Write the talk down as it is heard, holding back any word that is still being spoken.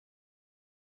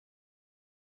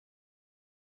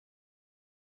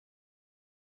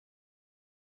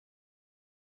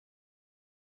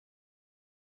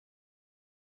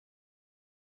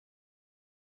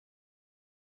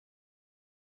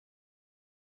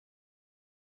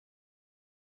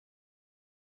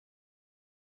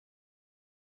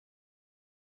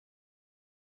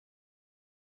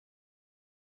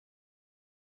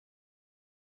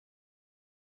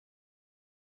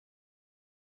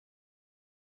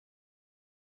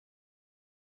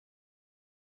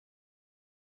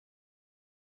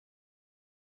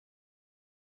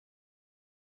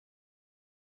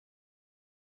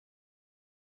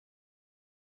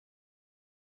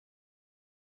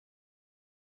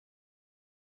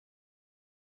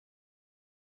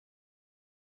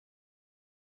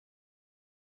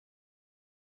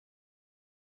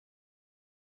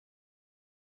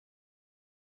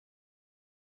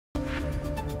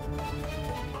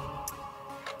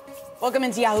Welcome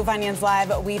into Yahoo Finance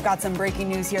Live. We've got some breaking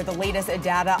news here. The latest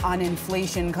data on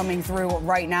inflation coming through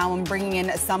right now. I'm bringing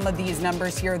in some of these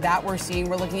numbers here that we're seeing.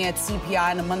 We're looking at CPI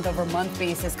on a month-over-month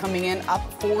basis coming in up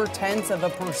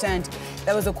 0.4%.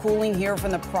 That was a cooling here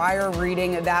from the prior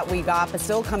reading that we got, but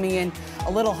still coming in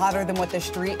a little hotter than what the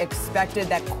street expected.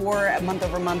 That core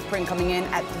month-over-month print coming in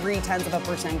at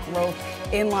 0.3% growth,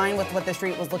 in line with what the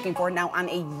street was looking for. Now, on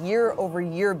a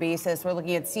year-over-year basis, we're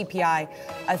looking at CPI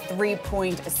at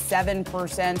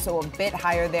 3.7%, so a bit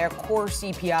higher there. Core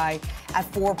CPI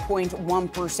at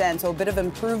 4.1%, so a bit of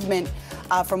improvement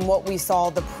from what we saw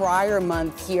the prior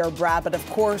month here, Brad. But of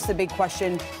course, the big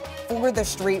question for the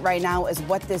street right now is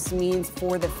what this means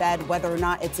for the Fed, whether or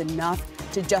not it's enough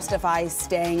to justify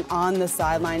staying on the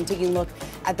sideline. Taking a look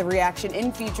at the reaction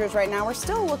in futures right now, we're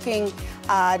still looking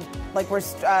like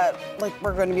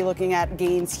we're going to be looking at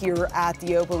gains here at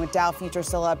the open, with Dow futures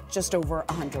still up just over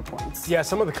 100 points. Yeah,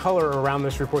 some of the color around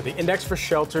this report. The index for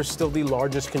shelter still the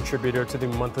largest contributor to the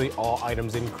monthly all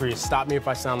items increase. Stop me if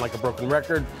I sound like a broken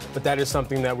record, but that is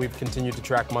something that we've continued to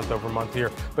track month over month here.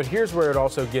 But here's where it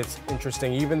also gets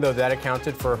interesting. Even though that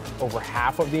accounted for over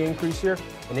half of the increase here,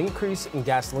 an increase in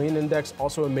gasoline index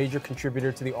also a major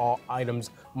contributor to the all items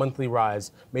monthly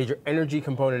rise. Major energy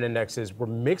component indexes were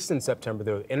mixed in September,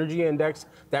 though. Energy index,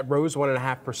 that rose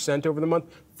 1.5% over the month.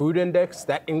 Food index,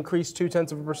 that increased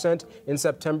 0.2% in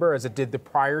September, as it did the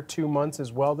prior 2 months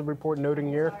as well, the report noting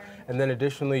here. And then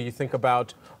additionally, you think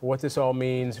about what this all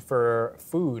means for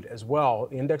food as well.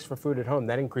 The index for food at home,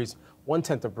 that increased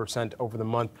 0.1% over the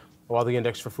month, while the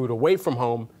index for food away from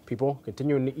home, people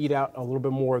continuing to eat out a little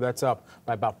bit more, that's up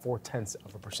by about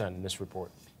 0.4% in this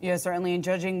report. Yeah, certainly. And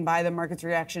judging by the market's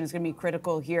reaction is going to be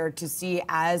critical here to see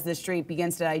as the street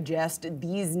begins to digest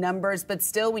these numbers. But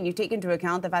still, when you take into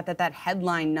account the fact that that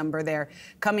headline number there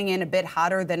coming in a bit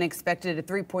hotter than expected, a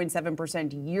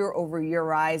 3.7% year-over-year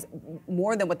rise,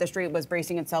 more than what the street was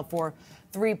bracing itself for,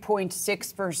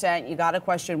 3.6%. You got to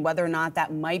question whether or not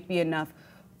that might be enough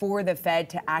for the Fed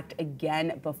to act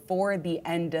again before the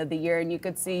end of the year. And you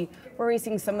could see we're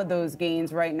racing some of those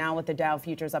gains right now with the Dow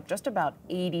futures up just about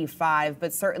 85.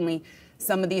 But certainly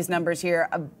some of these numbers here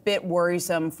a bit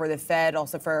worrisome for the Fed,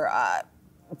 also for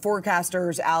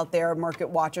forecasters out there, market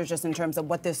watchers, just in terms of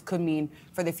what this could mean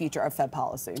for the future of Fed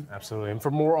policy. Absolutely. And for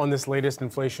more on this latest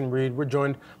inflation read, we're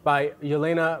joined by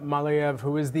Yelena Malayev,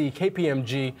 who is the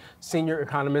KPMG senior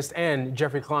economist, and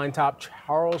Jeffrey Kleintop,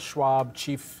 Charles Schwab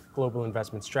chief global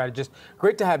investment strategist.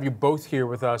 Great to have you both here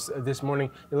with us this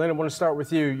morning. Yelena, I want to start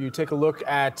with you. You take a look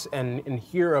at and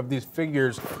hear of these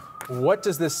figures. What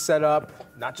does this set up,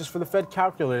 not just for the Fed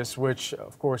calculus, which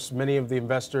of course many of the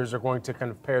investors are going to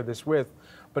kind of pair this with,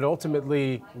 but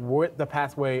ultimately what the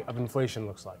pathway of inflation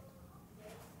looks like?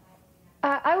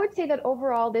 I would say that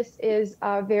overall this is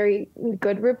a very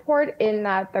good report in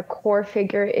that the core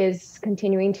figure is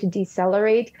continuing to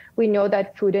decelerate. We know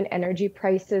that food and energy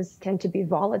prices tend to be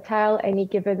volatile any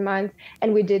given month,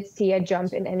 and we did see a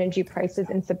jump in energy prices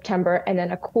in September and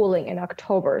then a cooling in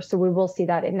October. So we will see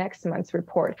that in next month's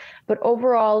report. But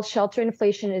overall, shelter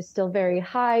inflation is still very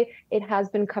high. It has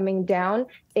been coming down.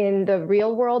 In the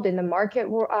real world, in the market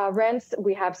rents,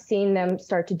 we have seen them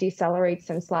start to decelerate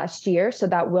since last year. So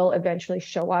that will eventually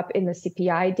show up in the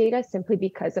CPI data simply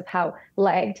because of how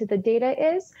lagged the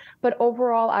data is. But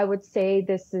overall, I would say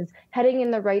this is heading in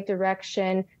the right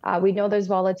direction. We know there's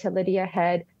volatility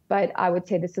ahead, but I would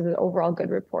say this is an overall good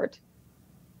report.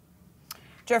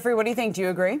 Jeffrey, what do you think? Do you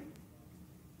agree?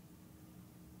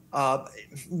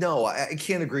 No, I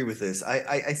can't agree with this.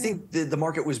 I think the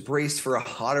market was braced for a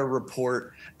hotter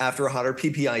report after a hotter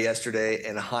PPI yesterday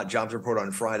and a hot jobs report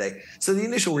on Friday. So the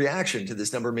initial reaction to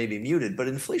this number may be muted, but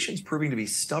inflation's proving to be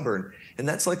stubborn, and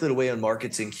that's likely to weigh on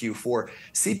markets in Q4.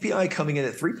 CPI coming in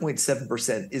at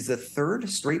 3.7% is the third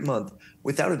straight month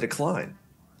without a decline.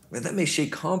 And that may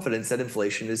shake confidence that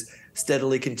inflation is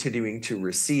steadily continuing to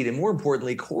recede. And more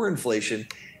importantly, core inflation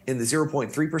in the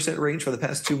 0.3% range for the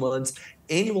past 2 months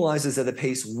annualizes at a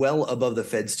pace well above the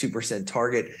Fed's 2%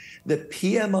 target. The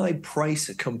PMI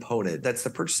price component, that's the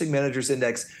Purchasing Managers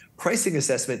Index pricing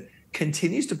assessment,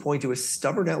 continues to point to a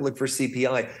stubborn outlook for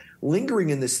CPI, lingering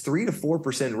in this 3 to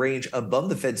 4% range above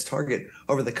the Fed's target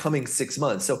over the coming 6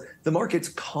 months. So the market's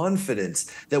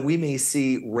confidence that we may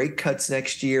see rate cuts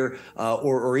next year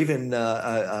or even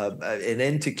an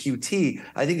end to QT,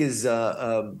 I think is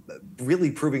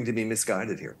really proving to be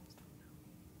misguided here.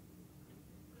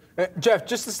 Jeff,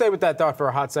 just to stay with that thought for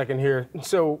a hot second here.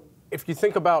 So if you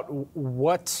think about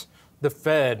what the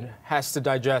Fed has to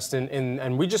digest,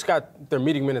 and we just got their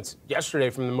meeting minutes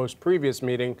yesterday from the most previous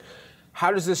meeting,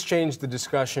 how does this change the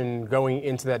discussion going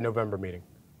into that November meeting?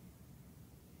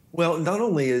 Well, not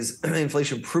only is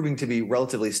inflation proving to be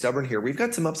relatively stubborn here, we've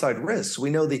got some upside risks. We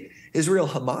know the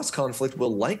Israel-Hamas conflict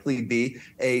will likely be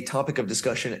a topic of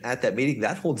discussion at that meeting.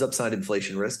 That holds upside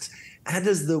inflation risks, as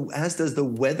does the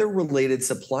weather-related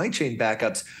supply chain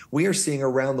backups we are seeing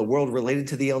around the world related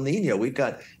to the El Nino. We've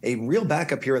got a real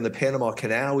backup here in the Panama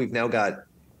Canal. We've now got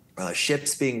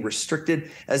ships being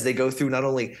restricted as they go through not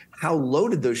only how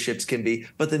loaded those ships can be,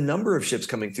 but the number of ships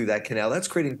coming through that canal. That's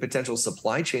creating potential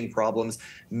supply chain problems.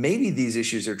 Maybe these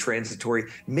issues are transitory,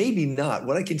 maybe not.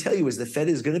 What I can tell you is the Fed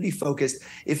is going to be focused,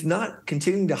 if not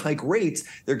continuing to hike rates,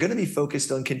 they're going to be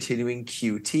focused on continuing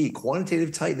QT,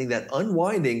 quantitative tightening. That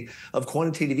unwinding of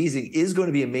quantitative easing is going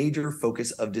to be a major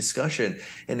focus of discussion.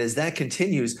 And as that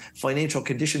continues, financial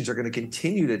conditions are going to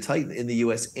continue to tighten in the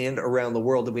U.S. and around the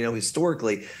world. And we know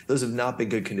historically, those have not been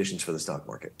good conditions for the stock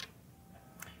market.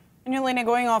 And Elena,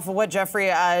 going off of what Jeffrey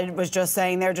was just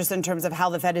saying there, just in terms of how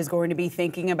the Fed is going to be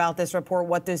thinking about this report,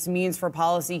 what this means for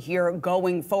policy here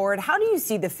going forward, how do you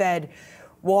see the Fed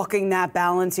walking that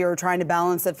balance here, or trying to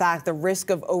balance the risk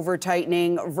of over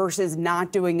tightening versus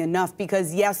not doing enough?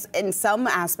 Because yes, in some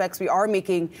aspects, we are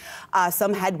making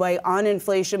some headway on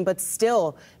inflation, but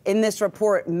still in this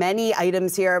report, many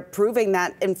items here proving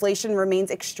that inflation remains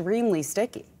extremely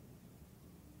sticky.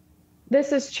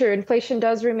 This is true. Inflation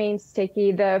does remain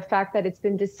sticky. The fact that it's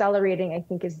been decelerating, I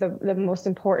think, is the most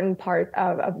important part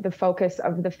of the focus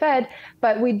of the Fed.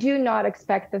 But we do not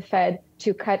expect the Fed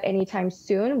to cut anytime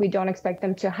soon. We don't expect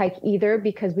them to hike either,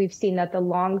 because we've seen that the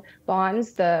long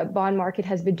bonds, the bond market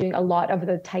has been doing a lot of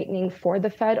the tightening for the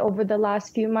Fed over the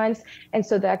last few months. And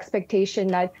so the expectation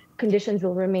that conditions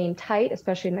will remain tight,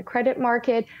 especially in the credit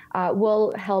market,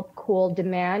 will help cool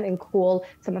demand and cool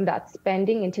some of that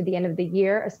spending into the end of the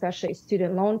year, especially as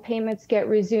student loan payments get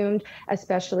resumed,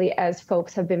 especially as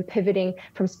folks have been pivoting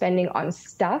from spending on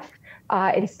stuff,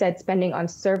 instead spending on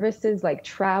services like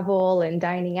travel and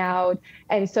dining out.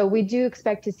 And so we do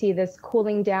expect to see this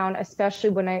cooling down, especially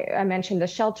when I mentioned the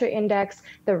shelter index,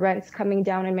 the rents coming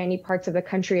down in many parts of the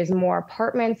country as more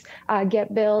apartments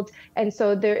get built. And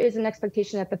so there is an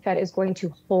expectation that the Fed is going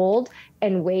to hold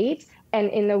and wait. And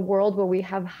in the world where we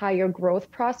have higher growth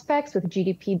prospects with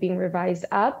GDP being revised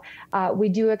up, we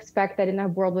do expect that in a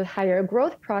world with higher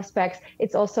growth prospects,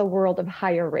 it's also a world of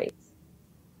higher rates.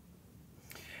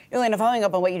 Elena, following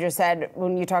up on what you just said,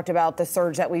 when you talked about the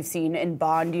surge that we've seen in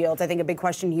bond yields, I think a big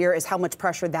question here is how much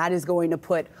pressure that is going to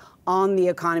put on the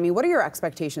economy. What are your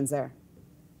expectations there?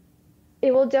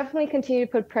 It will definitely continue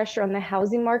to put pressure on the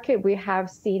housing market. We have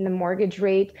seen the mortgage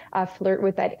rate flirt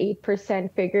with that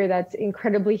 8% figure. That's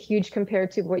incredibly huge compared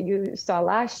to what you saw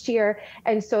last year.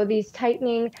 And so these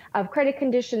tightening of credit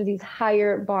conditions, these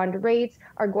higher bond rates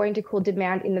are going to cool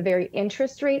demand in the very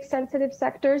interest rate sensitive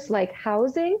sectors like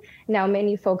housing. Now,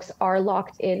 many folks are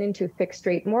locked into fixed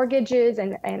rate mortgages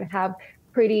and have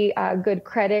pretty good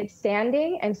credit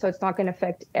standing. And so it's not going to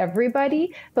affect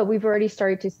everybody, but we've already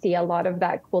started to see a lot of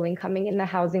that cooling coming in the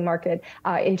housing market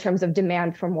in terms of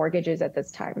demand for mortgages at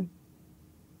this time.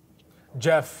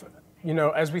 Jeff,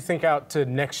 as we think out to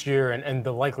next year and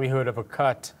the likelihood of a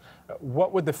cut,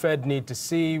 what would the Fed need to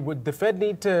see? Would the Fed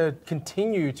need to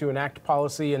continue to enact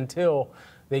policy until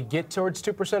they get towards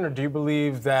 2%? Or do you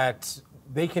believe that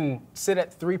they can sit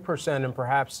at 3% and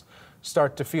perhaps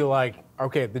start to feel like,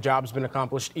 okay, the job's been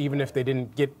accomplished, even if they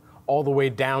didn't get all the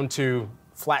way down to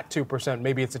flat 2%?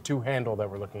 Maybe it's a 2 handle that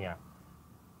we're looking at.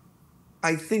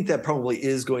 I think that probably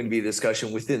is going to be a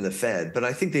discussion within the Fed, but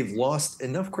I think they've lost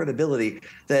enough credibility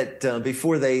that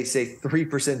before they say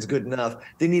 3% is good enough,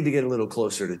 they need to get a little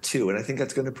closer to 2. And I think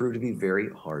that's going to prove to be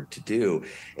very hard to do.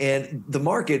 And the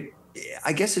market,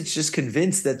 I guess it's just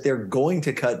convinced that they're going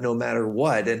to cut no matter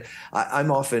what. And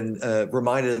I'm often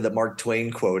reminded of the Mark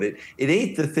Twain quote, it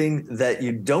ain't the thing that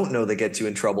you don't know that gets you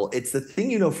in trouble. It's the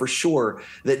thing you know for sure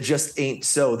that just ain't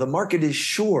so. The market is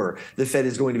sure the Fed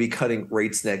is going to be cutting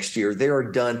rates next year. They are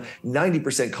done.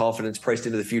 90% confidence priced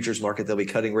into the futures market they'll be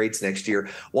cutting rates next year.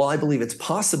 While I believe it's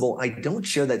possible, I don't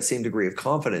share that same degree of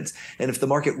confidence. And if the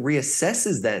market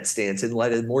reassesses that stance in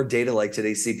light of more data like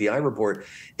today's CPI report,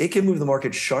 it can move the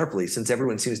market sharply, since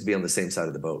everyone seems to be on the same side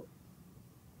of the boat.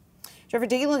 Jeffrey,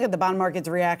 taking a look at the bond market's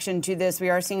reaction to this,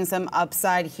 we are seeing some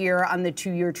upside here on the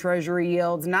 2-year Treasury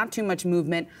yields. Not too much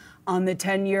movement on the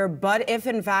 10-year, but if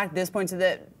in fact this points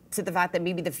to the fact that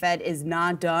maybe the Fed is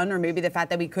not done, or maybe the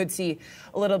fact that we could see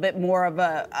a little bit more of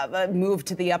a move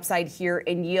to the upside here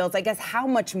in yields, I guess how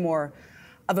much more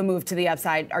of a move to the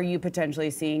upside are you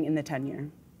potentially seeing in the 10-year?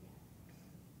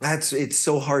 It's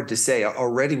so hard to say.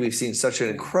 Already we've seen such an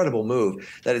incredible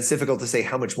move that it's difficult to say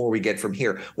how much more we get from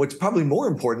here. What's probably more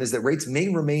important is that rates may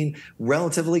remain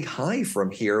relatively high from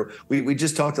here. We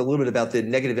just talked a little bit about the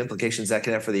negative implications that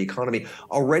can have for the economy.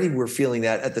 Already we're feeling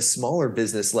that at the smaller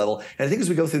business level. And I think as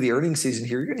we go through the earnings season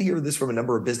here, you're going to hear this from a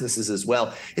number of businesses as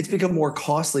well. It's become more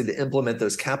costly to implement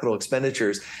those capital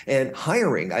expenditures and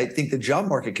hiring. I think the job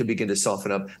market could begin to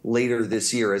soften up later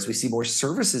this year as we see more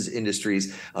services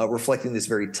industries reflecting this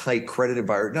very tight credit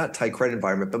environment, not tight credit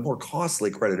environment, but more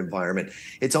costly credit environment.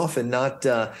 It's often not,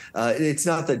 it's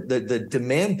not the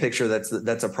demand picture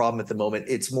that's a problem at the moment.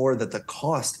 It's more that the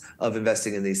cost of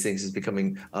investing in these things is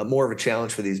becoming more of a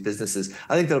challenge for these businesses.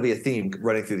 I think that'll be a theme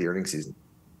running through the earnings season.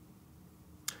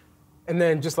 And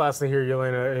then just lastly here,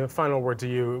 Yelena, a final word to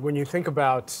you. When you think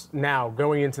about now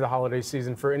going into the holiday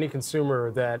season for any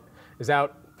consumer that is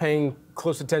out paying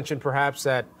close attention perhaps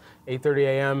at 8:30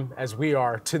 a.m. as we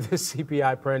are to this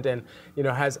CPI print and,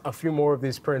 has a few more of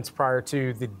these prints prior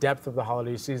to the depth of the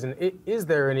holiday season, is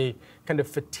there any kind of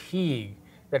fatigue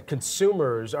that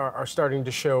consumers are starting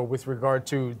to show with regard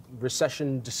to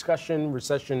recession discussion,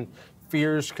 recession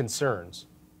fears, concerns?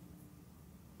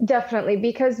 Definitely,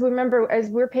 because remember, as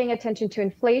we're paying attention to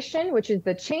inflation, which is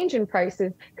the change in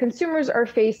prices, consumers are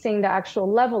facing the actual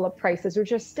level of prices,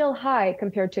 which are still high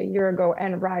compared to a year ago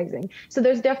and rising. So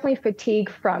there's definitely fatigue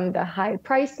from the high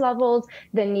price levels,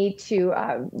 the need to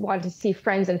want to see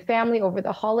friends and family over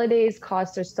the holidays.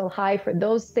 Costs are still high for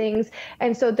those things.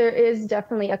 And so there is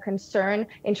definitely a concern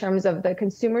in terms of the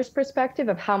consumer's perspective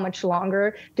of how much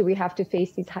longer do we have to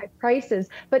face these high prices.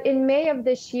 But in May of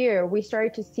this year, we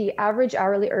started to see average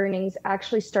hourly earnings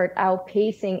actually start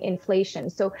outpacing inflation.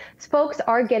 So folks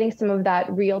are getting some of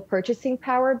that real purchasing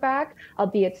power back,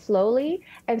 albeit slowly.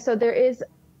 And so there is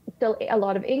still a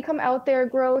lot of income out there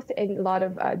growth and a lot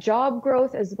of job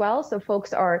growth as well. So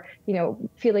folks are,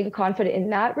 feeling confident in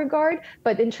that regard.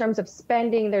 But in terms of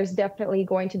spending, there's definitely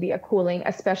going to be a cooling,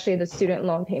 especially the student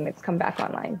loan payments come back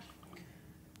online.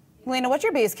 Helena, what's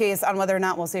your base case on whether or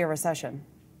not we'll see a recession?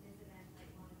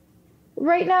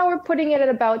 Right now, we're putting it at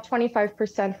about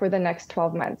 25% for the next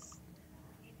 12 months.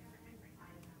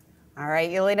 All right,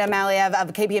 Yelena Maliev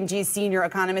of KPMG senior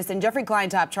economist and Jeffrey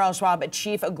Kleintop, Charles Schwab,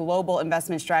 chief global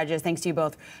investment strategist. Thanks to you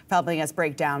both for helping us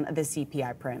break down the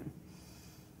CPI print.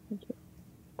 Thank you.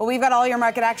 Well, we've got all your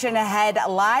market action ahead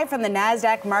live from the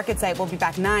Nasdaq market site. We'll be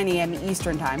back 9 a.m.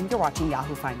 Eastern time. You're watching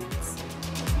Yahoo Finance.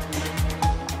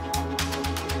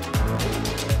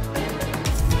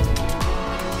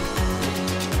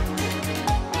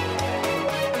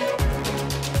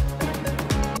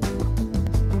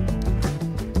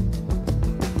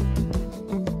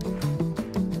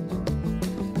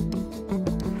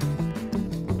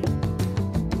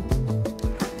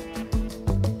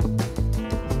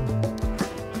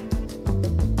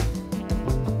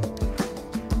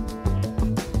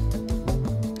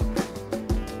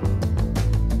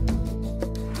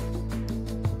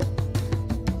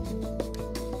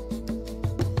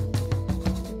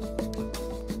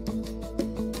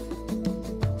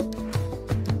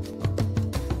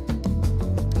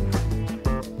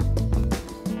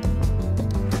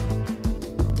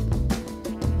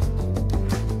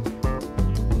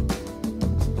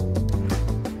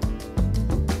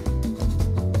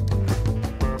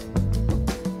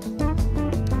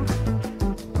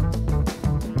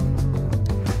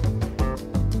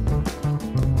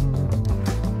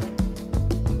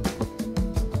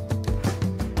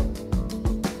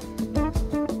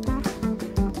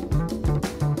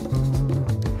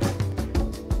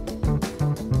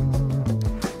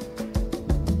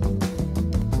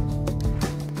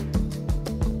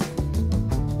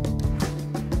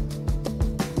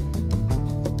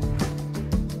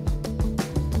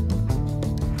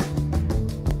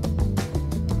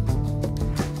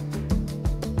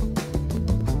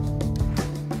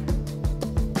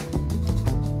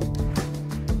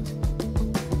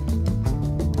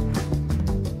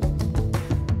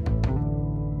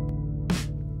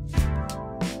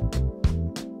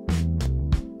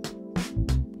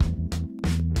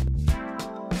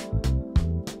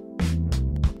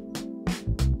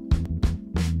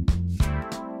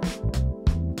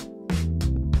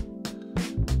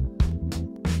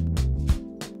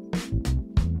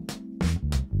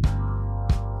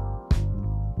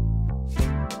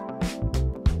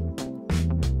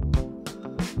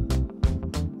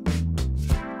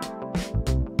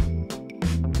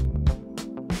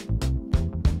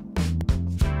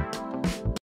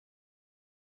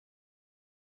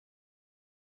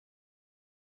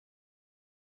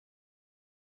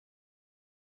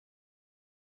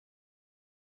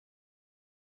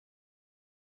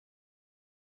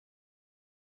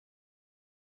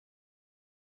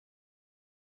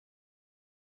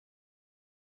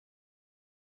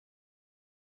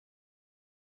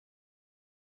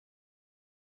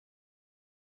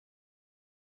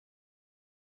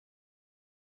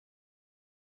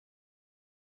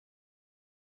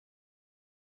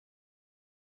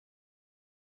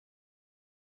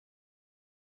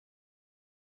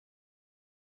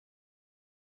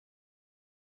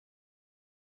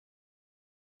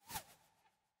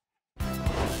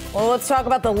 Well, let's talk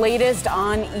about the latest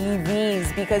on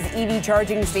EVs because EV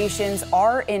charging stations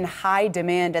are in high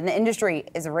demand and the industry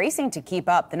is racing to keep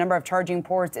up. The number of charging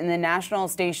ports in the national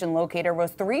station locator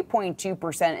was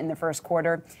 3.2% in the first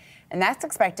quarter, and that's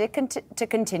expected to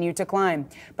continue to climb.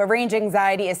 But range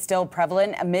anxiety is still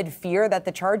prevalent amid fear that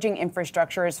the charging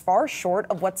infrastructure is far short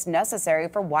of what's necessary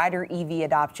for wider EV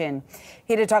adoption.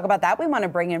 Here to talk about that, we want to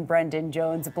bring in Brendan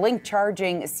Jones, Blink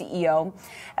Charging CEO,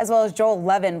 as well as Joel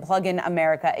Levin, Plug-in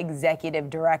America Executive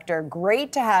Director.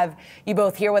 Great to have you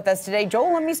both here with us today.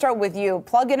 Joel, let me start with you.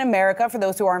 Plug-in America, for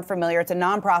those who aren't familiar, it's a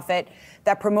nonprofit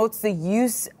that promotes the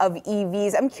use of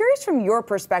EVs. I'm curious from your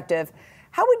perspective,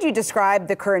 how would you describe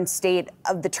the current state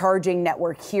of the charging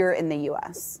network here in the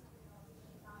U.S.?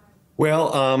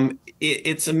 Well,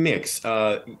 it's a mix.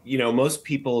 Most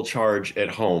people charge at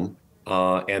home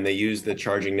and they use the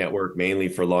charging network mainly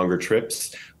for longer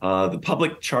trips. The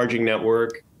public charging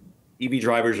network, EV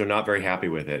drivers are not very happy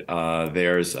with it.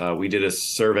 We did a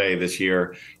survey this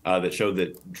year that showed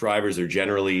that drivers are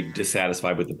generally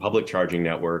dissatisfied with the public charging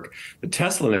network. The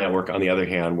Tesla network, on the other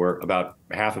hand, where about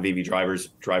half of EV drivers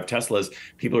drive Teslas,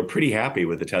 people are pretty happy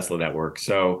with the Tesla network.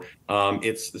 So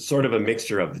it's sort of a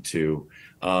mixture of the two.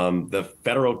 The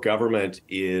federal government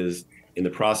is in the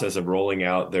process of rolling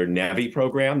out their NEVI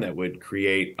program that would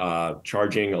create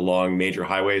charging along major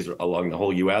highways along the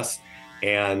whole U.S.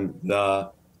 And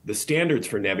the standards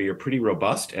for NEVI are pretty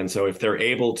robust. And so if they're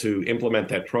able to implement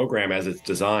that program as it's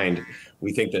designed,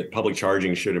 we think that public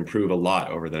charging should improve a lot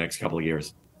over the next couple of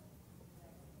years.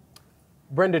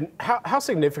 Brendan, how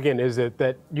significant is it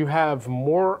that you have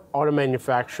more auto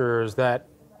manufacturers that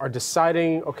are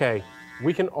deciding, okay,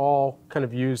 we can all kind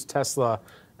of use Tesla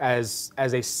as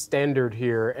a standard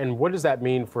here, and what does that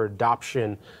mean for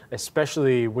adoption,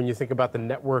 especially when you think about the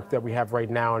network that we have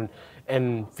right now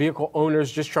and vehicle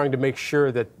owners just trying to make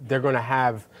sure that they're going to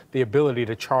have the ability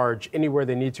to charge anywhere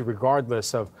they need to,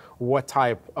 regardless of what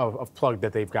type of plug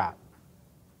that they've got?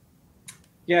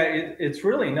 Yeah, it's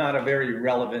really not a very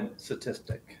relevant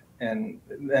statistic. And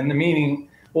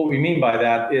what we mean by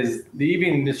that is the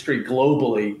EV industry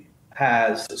globally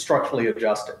has structurally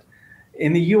adjusted.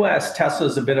 In the US, Tesla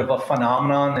is a bit of a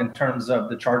phenomenon in terms of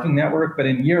the charging network, but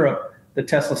in Europe, the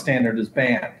Tesla standard is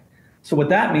banned. So what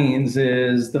that means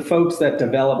is the folks that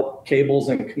develop cables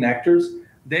and connectors,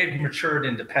 they've matured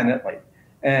independently.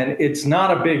 And it's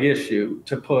not a big issue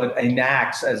to put a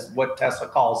NACS, as what Tesla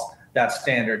calls that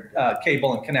standard,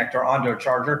 cable and connector onto a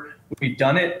charger. We've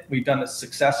done it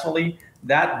successfully.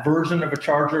 That version of a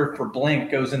charger for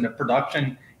Blink goes into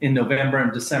production in November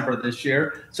and December this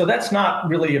year. So that's not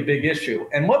really a big issue.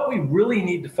 And what we really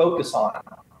need to focus on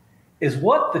is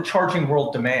what the charging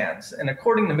world demands. And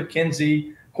according to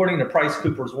McKinsey, according to Price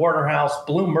Cooper's Waterhouse,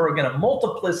 Bloomberg, and a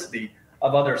multiplicity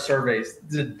of other surveys,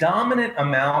 the dominant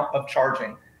amount of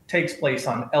charging takes place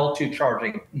on L2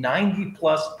 charging,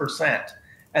 90+%.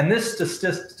 And this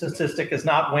statistic has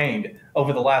not waned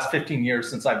over the last 15 years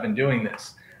since I've been doing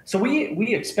this. So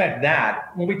we expect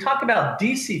that. When we talk about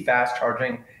DC fast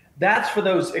charging, that's for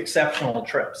those exceptional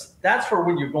trips. That's for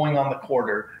when you're going on the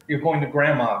quarter, you're going to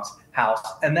grandma's house,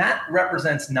 and that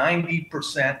represents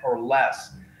 90% or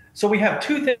less. So we have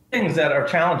two things that are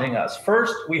challenging us.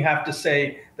 First, we have to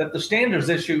say that the standards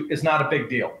issue is not a big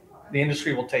deal. The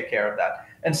industry will take care of that.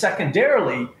 And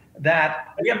secondarily,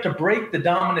 that we have to break the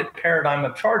dominant paradigm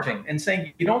of charging and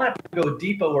saying you don't have to go to a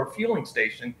depot or fueling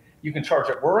station. You can charge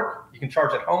at work, you can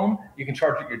charge at home, you can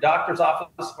charge at your doctor's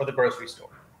office or the grocery store.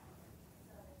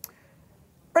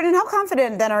 Brendan, how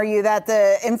confident then are you that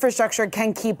the infrastructure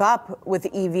can keep up with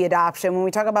EV adoption? When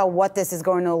we talk about what this is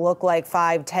going to look like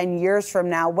 5-10 years from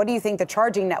now, what do you think the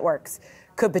charging networks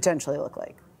could potentially look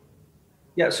like?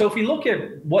 Yeah, so if you look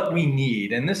at what we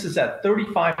need, and this is at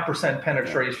 35%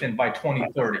 penetration by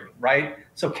 2030, right?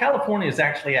 So California is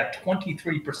actually at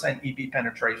 23% EV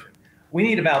penetration. We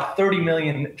need about 30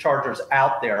 million chargers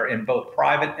out there in both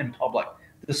private and public.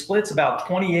 The split's about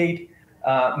 28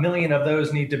 million of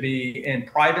those need to be in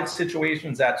private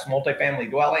situations, that's multifamily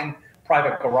dwelling,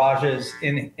 private garages,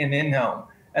 in-home.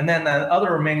 And then the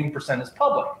other remaining percent is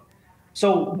public.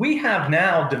 So we have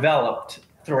now developed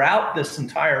throughout this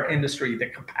entire industry the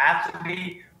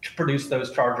capacity to produce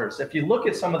those chargers. If you look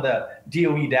at some of the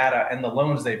DOE data and the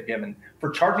loans they've given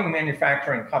for charging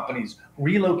manufacturing companies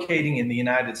relocating in the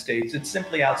United States, it's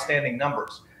simply outstanding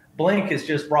numbers. Blink has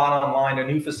just brought online a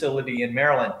new facility in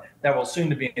Maryland that will soon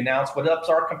to be announced, but ups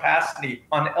our capacity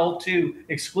on L2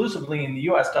 exclusively in the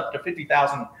US to up to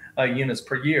 50,000 units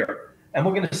per year. And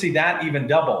we're going to see that even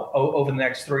double over the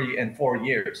next 3 and 4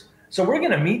 years. So we're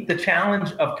going to meet the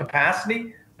challenge of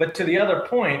capacity, but to the other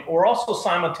point, we're also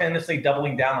simultaneously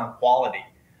doubling down on quality.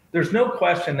 there's no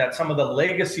question that some of the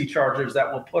legacy chargers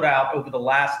that were put out over the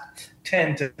last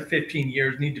 10 to 15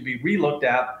 years need to be relooked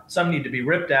at. Some need to be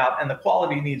ripped out, and the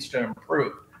quality needs to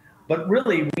improve. But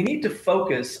really, we need to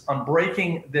focus on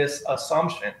breaking this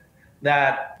assumption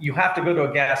that you have to go to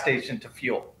a gas station to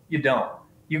fuel. You don't.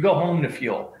 You go home to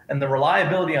fuel. And the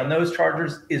reliability on those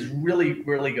chargers is really,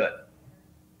 really good.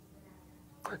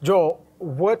 Joel,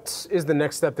 what is the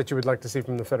next step that you would like to see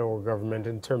from the federal government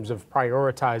in terms of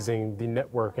prioritizing the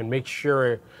network and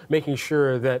making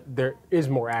sure that there is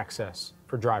more access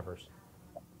for drivers?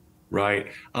 Right.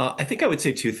 I think I would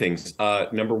say two things.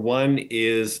 Number one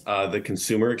is the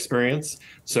consumer experience.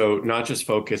 So not just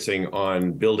focusing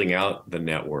on building out the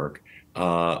network,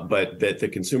 but that the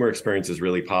consumer experience is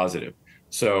really positive.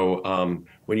 So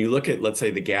when you look at, let's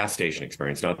say, the gas station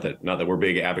experience, not that we're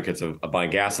big advocates of buying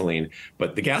gasoline,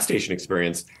 but the gas station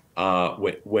experience,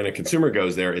 when a consumer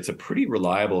goes there, it's a pretty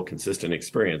reliable, consistent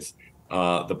experience.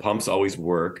 The pumps always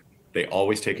work. They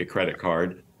always take a credit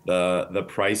card. The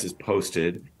price is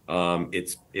posted.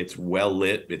 It's well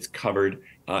lit. It's covered.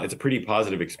 It's a pretty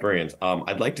positive experience.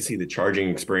 I'd like to see the charging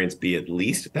experience be at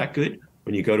least that good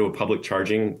when you go to a public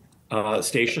charging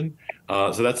station.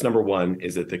 So that's number one,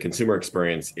 is that the consumer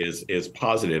experience is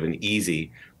positive and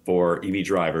easy for EV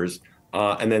drivers.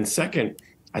 And then second,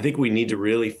 I think we need to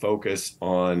really focus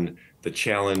on the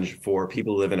challenge for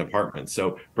people who live in apartments.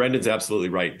 So Brendan's absolutely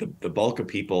right. The bulk of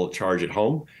people charge at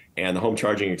home, and the home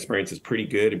charging experience is pretty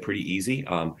good and pretty easy.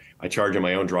 I charge in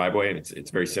my own driveway, and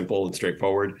it's very simple and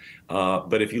straightforward.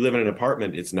 But if you live in an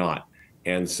apartment, it's not.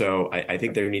 And so I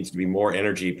think there needs to be more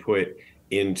energy put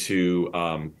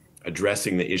into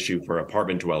addressing the issue for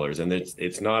apartment dwellers. And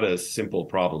it's not a simple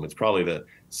problem. It's probably the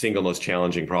single most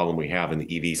challenging problem we have in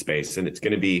the EV space. And it's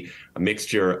going to be a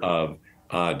mixture of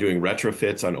doing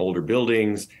retrofits on older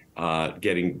buildings,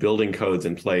 getting building codes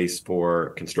in place for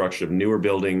construction of newer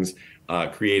buildings,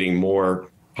 creating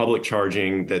more public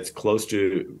charging that's close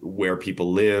to where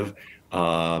people live,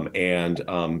 and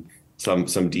some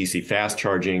DC fast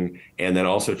charging, and then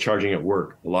also charging at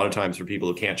work. A lot of times for people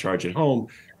who can't charge at home,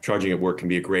 charging at work can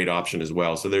be a great option as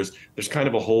well. So there's kind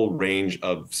of a whole range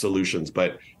of solutions,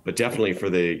 but definitely for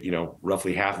the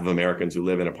roughly half of Americans who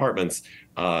live in apartments,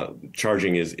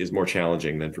 charging is more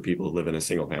challenging than for people who live in a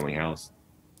single family house.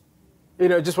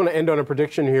 I just want to end on a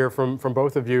prediction here from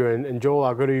both of you. And Joel,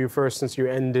 I'll go to you first since you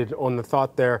ended on the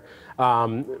thought there.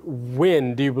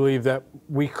 When do you believe that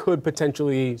we could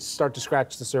potentially start to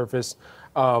scratch the surface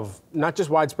of not just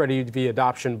widespread EV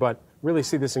adoption, but really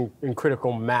see this in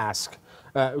critical mass,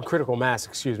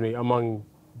 among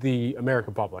the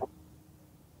American public?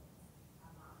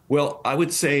 Well, I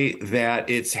would say that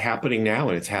it's happening now,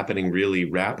 and it's happening really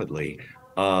rapidly.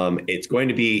 It's going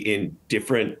to be in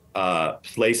different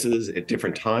places at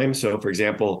different times. So, for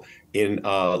example, in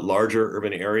larger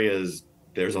urban areas,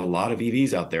 there's a lot of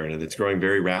EVs out there, and it's growing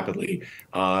very rapidly.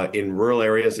 In rural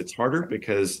areas, it's harder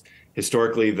because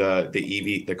historically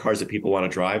the cars that people want to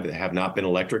drive have not been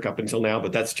electric up until now,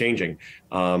 but that's changing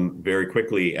very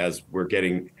quickly as we're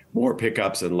getting more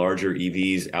pickups and larger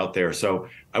EVs out there. So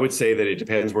I would say that it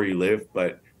depends where you live,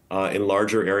 but in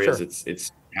larger areas, sure,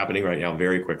 it's happening right now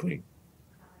very quickly.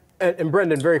 And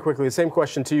Brendan, very quickly, the same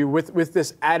question to you. With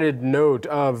this added note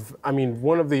of,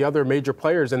 one of the other major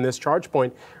players in this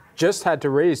ChargePoint just had to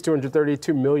raise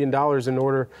 $232 million in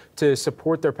order to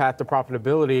support their path to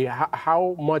profitability.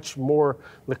 How much more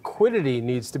liquidity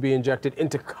needs to be injected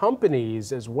into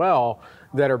companies as well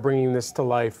that are bringing this to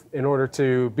life in order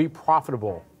to be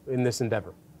profitable in this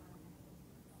endeavor?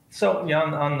 So,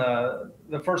 on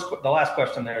the last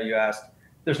question there you asked,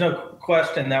 there's no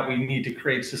question that we need to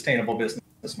create sustainable business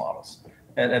models.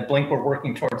 And at Blink, we're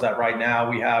working towards that right now.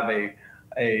 We have a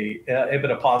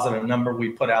EBITDA positive number we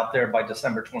put out there by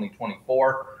December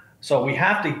 2024. So we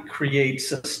have to create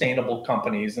sustainable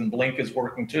companies, and Blink is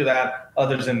working to that.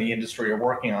 Others in the industry are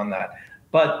working on that.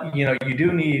 But you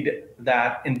do need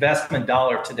that investment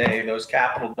dollar today, those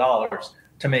capital dollars,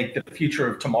 to make the future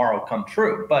of tomorrow come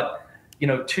true. But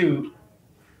to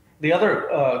the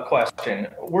other question,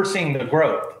 we're seeing the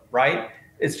growth, right?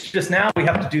 It's just now we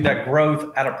have to do that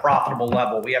growth at a profitable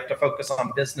level. We have to focus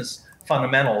on business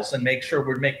fundamentals and make sure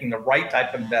we're making the right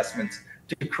type of investments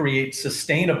to create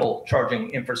sustainable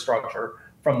charging infrastructure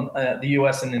from the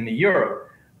US and in the Europe.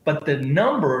 But the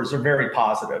numbers are very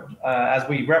positive. As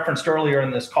we referenced earlier in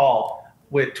this call,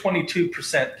 with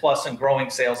 22% plus in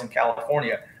growing sales in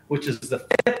California, which is the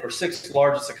 5th or 6th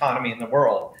largest economy in the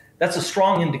world, that's a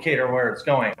strong indicator where it's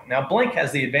going. Now, Blink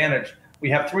has the advantage.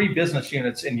 We have 3 business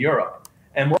units in Europe.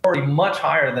 And we're already much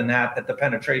higher than that at the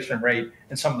penetration rate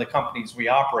in some of the companies we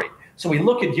operate. So we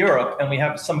look at Europe and we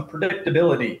have some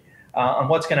predictability on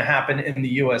what's going to happen in the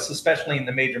U.S., especially in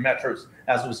the major metros,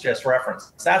 as was just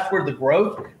referenced. That's where the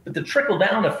growth, but the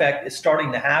trickle-down effect is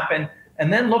starting to happen.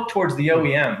 And then look towards the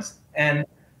OEMs. And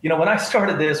when I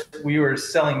started this, we were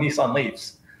selling Nissan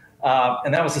Leafs,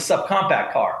 and that was a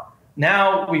subcompact car.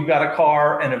 Now we've got a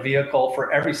car and a vehicle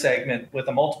for every segment with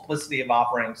a multiplicity of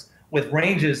offerings, with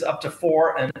ranges up to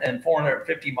 400 and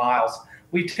 450 miles.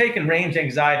 We've taken range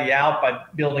anxiety out by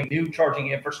building new charging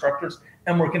infrastructures,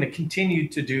 and we're going to continue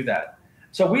to do that.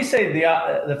 So we say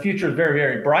the future is very,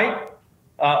 very bright.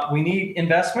 We need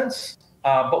investments,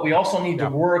 but we also need to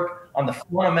work on the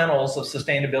fundamentals of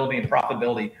sustainability and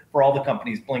profitability for all the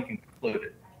companies, Blink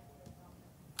included.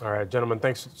 All right, gentlemen,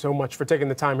 thanks so much for taking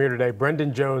the time here today.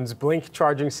 Brendan Jones, Blink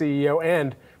Charging CEO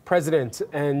and President,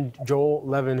 and Joel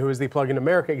Levin, who is the Plug in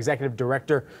America Executive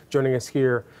Director, joining us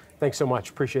here. Thanks so much.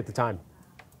 Appreciate the time.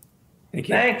 Thank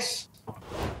you. Thanks.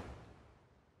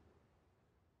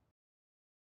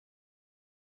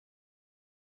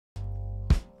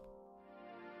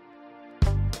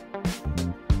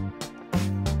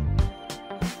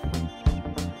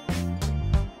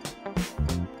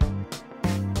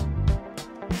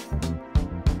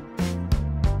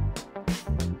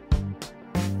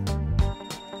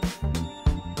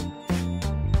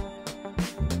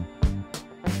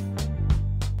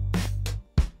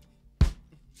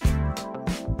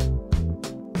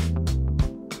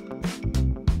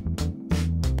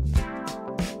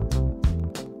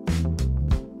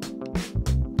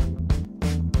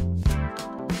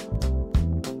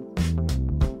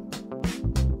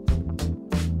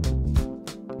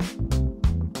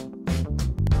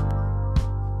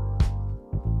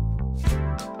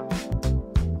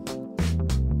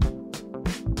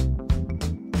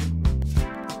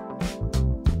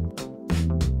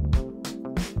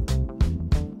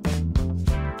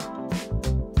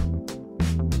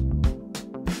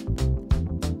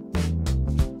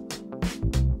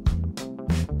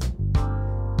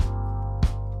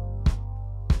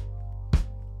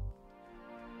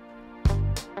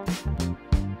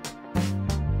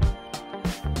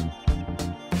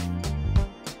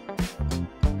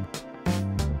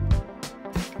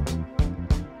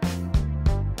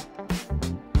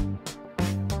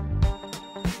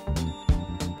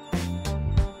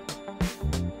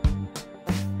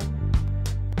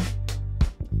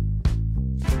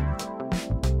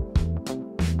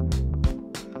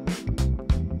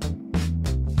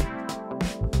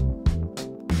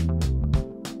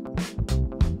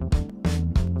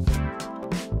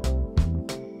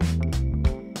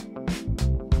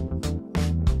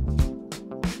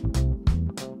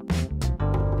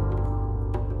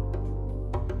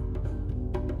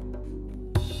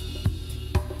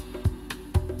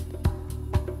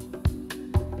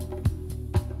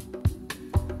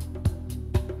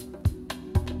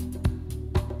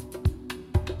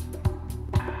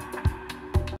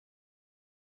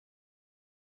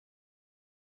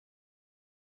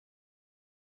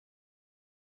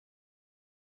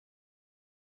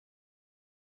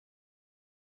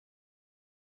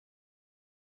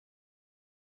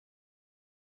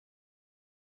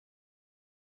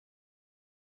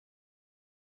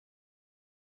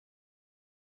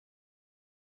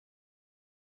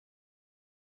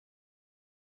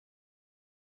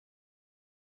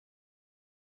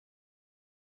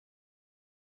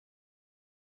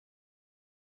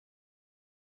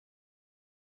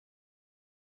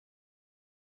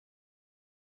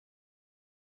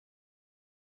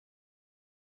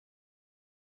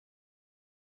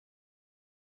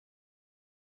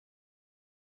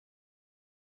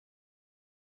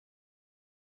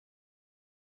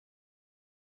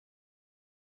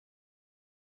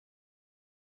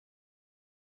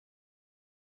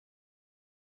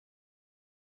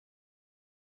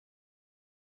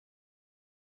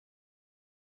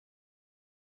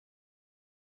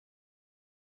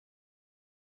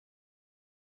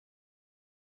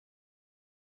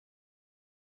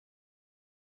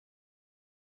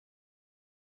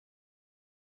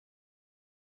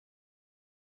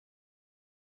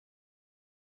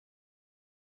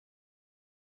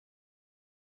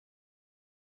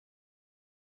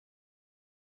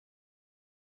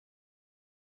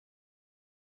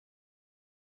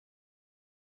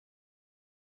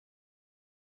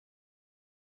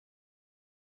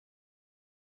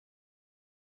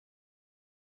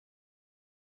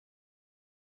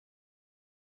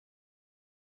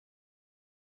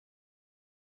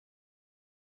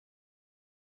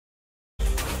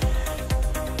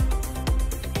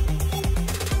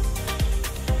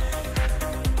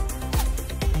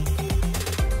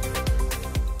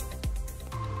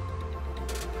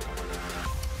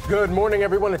 Good morning,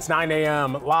 everyone. It's 9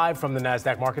 a.m. live from the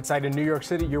Nasdaq market site in New York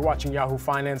City. You're watching Yahoo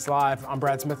Finance Live. I'm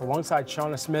Brad Smith alongside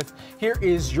Shauna Smith. Here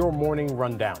is your morning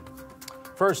rundown.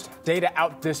 First, data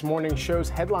out this morning shows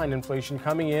headline inflation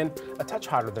coming in a touch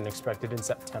hotter than expected in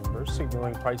September,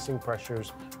 signaling pricing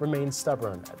pressures remain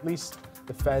stubborn. At least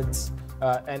the Fed's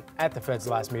and at the Fed's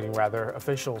last meeting,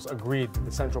 officials agreed that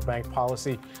the central bank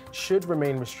policy should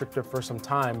remain restrictive for some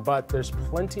time, but there's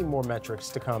plenty more metrics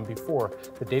to come before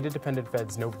the data-dependent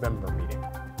Fed's November meeting.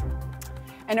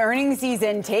 An earnings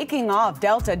season taking off.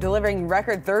 Delta delivering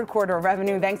record third quarter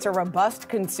revenue thanks to robust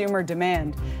consumer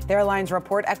demand. The airline's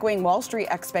report echoing Wall Street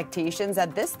expectations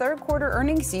that this third quarter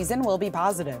earnings season will be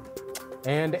positive.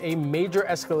 And a major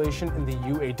escalation in the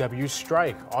UAW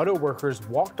strike. Auto workers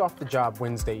walked off the job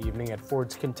Wednesday evening at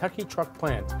Ford's Kentucky truck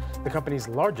plant, the company's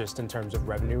largest in terms of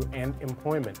revenue and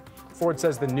employment. Ford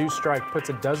says the new strike puts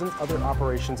a dozen other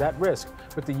operations at risk,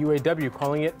 with the UAW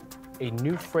calling it a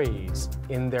new phrase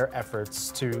in their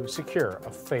efforts to secure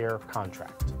a fair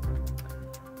contract.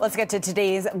 Let's get to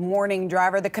today's morning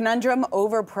driver. The conundrum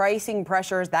over pricing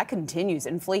pressures, that continues.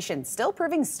 Inflation still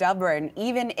proving stubborn,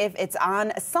 even if it's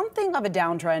on something of a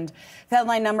downtrend. The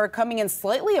headline number coming in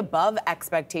slightly above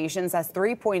expectations. That's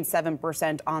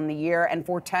 3.7% on the year and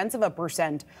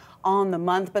 0.4% on the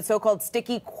month, but so-called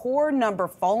sticky core number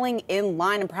falling in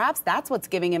line. And perhaps that's what's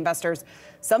giving investors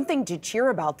something to cheer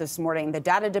about this morning. The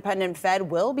data-dependent Fed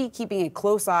will be keeping a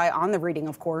close eye on the reading,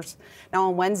 of course. Now,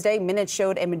 on Wednesday, minutes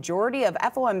showed a majority of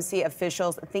FOMC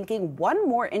officials thinking one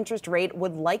more interest rate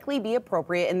would likely be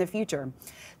appropriate in the future.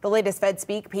 The latest Fed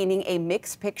speak painting a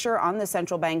mixed picture on the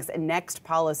central bank's next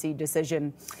policy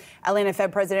decision. Atlanta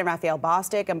Fed President Raphael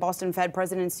Bostic and Boston Fed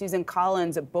President Susan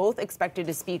Collins both expected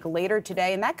to speak later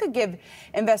today, and that could give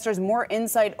investors more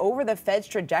insight over the Fed's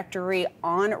trajectory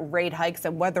on rate hikes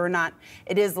and whether or not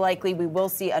it is likely we will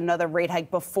see another rate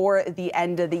hike before the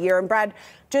end of the year. And Brad,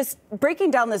 just breaking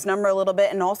down this number a little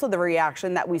bit and also the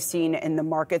reaction that we've seen in the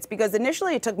markets, because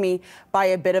initially it took me by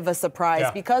a bit of a surprise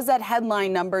because that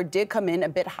headline number did come in a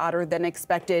bit hotter than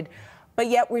expected. But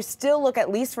yet we still look,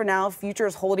 at least for now,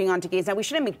 futures holding on to gains. Now, we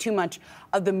shouldn't make too much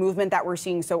of the movement that we're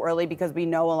seeing so early because we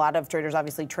know a lot of traders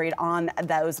obviously trade on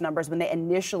those numbers when they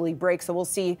initially break. So we'll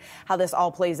see how this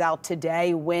all plays out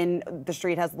today when the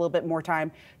street has a little bit more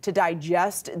time to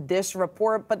digest this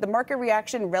report. But the market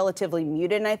reaction relatively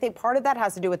muted. And I think part of that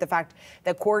has to do with the fact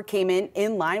that core came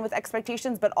in line with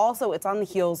expectations, but also it's on the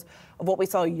heels of what we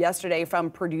saw yesterday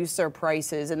from producer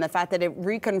prices and the fact that it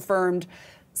reconfirmed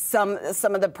some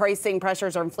of the pricing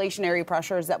pressures or inflationary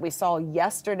pressures that we saw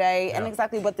yesterday and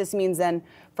exactly what this means then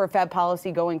for Fed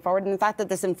policy going forward and the fact that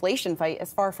this inflation fight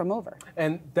is far from over.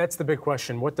 And that's the big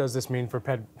question. What does this mean for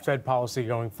Fed policy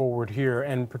going forward here?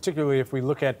 And particularly if we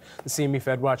look at the CME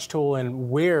FedWatch tool and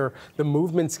where the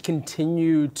movements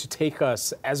continue to take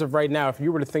us as of right now. If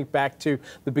you were to think back to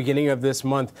the beginning of this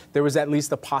month, there was at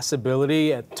least a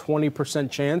possibility, a 20%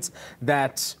 chance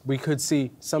that we could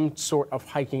see some sort of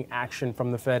hiking action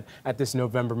from the Fed at this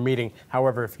November meeting.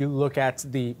 However, if you look at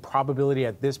the probability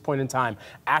at this point in time,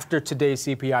 after today's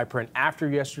CPI print, after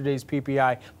yesterday's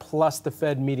PPI, plus the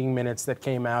Fed meeting minutes that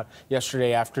came out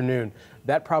yesterday afternoon,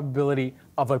 that probability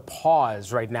of a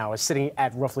pause right now is sitting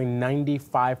at roughly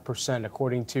 95%,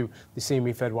 according to the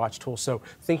CME FedWatch tool. So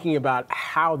thinking about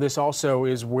how this also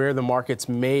is where the markets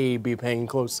may be paying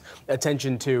close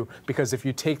attention to, because if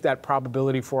you take that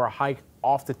probability for a hike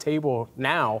off the table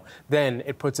now, then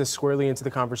it puts us squarely into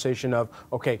the conversation of,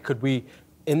 okay, could we,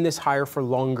 in this higher for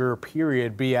longer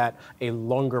period, be at a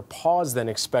longer pause than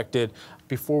expected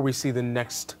before we see the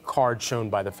next card shown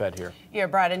by the Fed here? Yeah,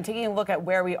 Brad, and taking a look at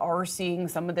where we are seeing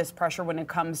some of this pressure when it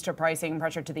comes to pricing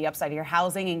pressure to the upside here,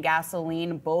 housing and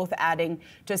gasoline both adding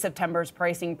to September's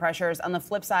pricing pressures. On the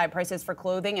flip side, prices for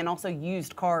clothing and also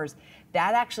used cars,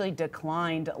 that actually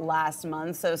declined last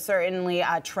month. So certainly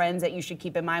trends that you should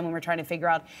keep in mind when we're trying to figure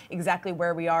out exactly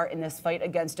where we are in this fight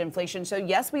against inflation. So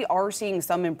yes, we are seeing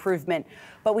some improvement,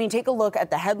 but when you take a look at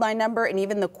the headline number and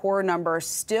even the core number,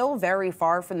 still very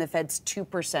far from the Fed's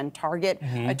 2% target,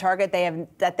 a target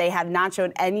they have not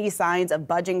shown any signs of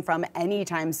budging from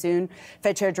anytime soon.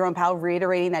 Fed Chair Jerome Powell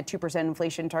reiterating that 2%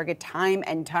 inflation target time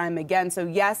and time again. So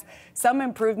yes, some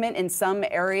improvement in some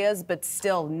areas, but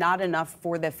still not enough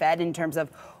for the Fed in terms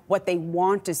of what they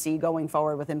want to see going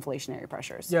forward with inflationary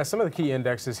pressures. Yeah, some of the key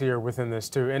indexes here within this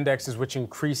too. Indexes which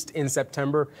increased in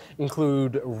September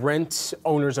include rent,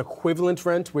 owner's equivalent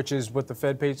rent, which is what the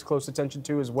Fed pays close attention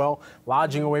to as well,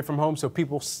 lodging away from home. So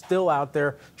people still out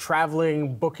there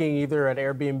traveling, booking either at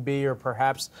Airbnb or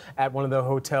perhaps at one of the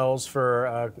hotels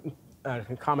for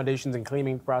accommodations and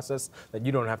cleaning process that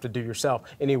you don't have to do yourself.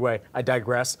 Anyway, I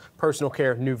digress. Personal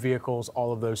care, new vehicles,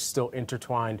 all of those still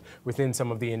intertwined within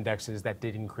some of the indexes that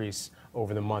did increase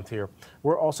over the month here.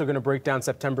 We're also going to break down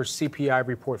September's CPI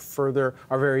report further.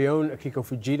 Our very own Akiko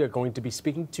Fujita going to be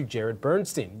speaking to Jared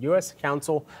Bernstein, U.S.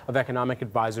 Council of Economic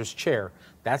Advisors Chair.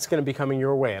 That's going to be coming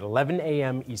your way at 11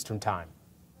 a.m. Eastern Time.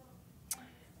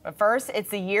 But first, it's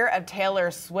the year of Taylor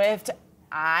Swift.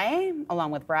 I,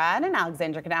 along with Brad and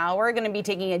Alexandra Canal, we're going to be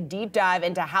taking a deep dive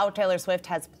into how Taylor Swift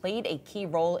has played a key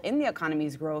role in the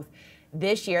economy's growth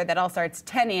this year. That all starts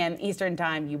 10 a.m. Eastern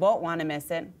Time. You won't want to miss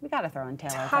it. We got to throw in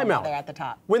Taylor there at the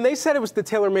top. When they said it was the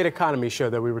Tailor-Made Economy show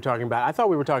that we were talking about, I thought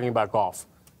we were talking about golf.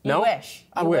 No? You wish.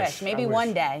 I wish. Maybe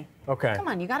one day. Okay. Come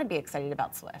on, you got to be excited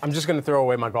about Swift. I'm just going to throw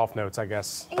away my golf notes, I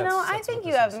guess. I think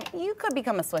you could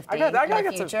become a Swiftie in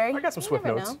the future. I got some Swift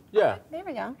notes. Yeah. There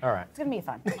we go. All right. It's going to be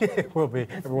fun. It will be.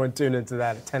 Everyone tune into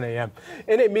that at 10 a.m.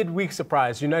 In a midweek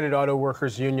surprise, United Auto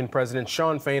Workers Union President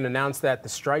Shawn Fain announced that the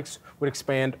strikes would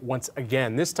expand once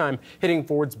again, this time hitting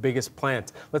Ford's biggest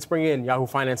plant. Let's bring in Yahoo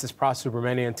Finance's Pras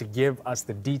Subramanian to give us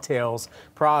the details.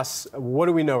 Pras, what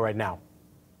do we know right now?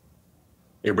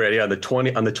 Hey, Brad, on the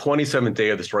 27th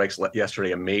day of the strikes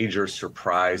yesterday, a major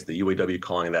surprise, the UAW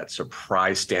calling that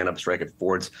surprise stand-up strike at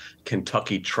Ford's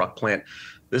Kentucky truck plant.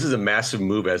 This is a massive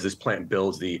move as this plant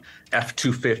builds the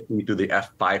F-250 through the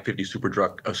F-550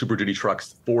 Super Duty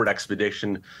trucks, Ford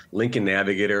Expedition, Lincoln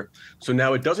Navigator. So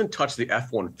now it doesn't touch the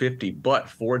F-150, but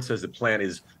Ford says the plant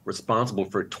is responsible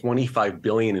for $25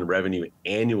 billion in revenue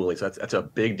annually. So that's a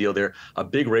big deal there, a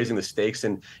big raising the stakes.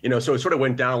 And, so it sort of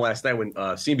went down last night when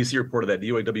CNBC reported that the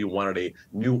UAW wanted a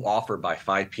new offer by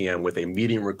 5 p.m. with a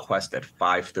meeting request at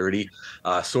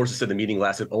 5:30. Sources said the meeting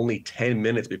lasted only 10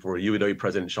 minutes before UAW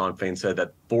President Shawn Fain said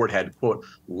that Ford had, quote,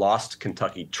 lost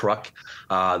Kentucky truck.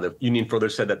 The union further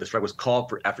said that the strike was called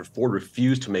for after Ford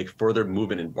refused to make further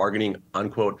movement in bargaining,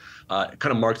 unquote. It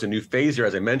kind of marks a new phase here,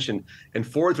 as I mentioned. And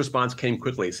Ford's response came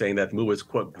quickly, saying that the move was,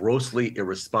 quote, grossly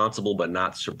irresponsible, but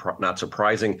not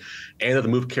surprising, and that the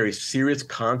move carries serious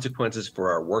consequences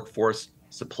for our workforce,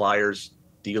 suppliers,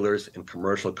 dealers, and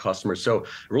commercial customers. So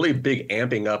really big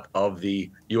amping up of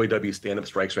the UAW stand-up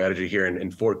strike strategy here,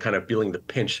 and Ford kind of feeling the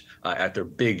pinch at their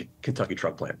big Kentucky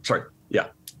truck plant.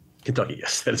 Kentucky,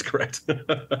 yes, that is correct.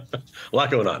 A lot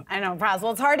going on. I know, Pras.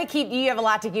 Well, it's hard to keep. You have a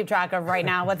lot to keep track of right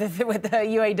now with the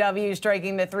UAW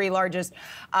striking the three largest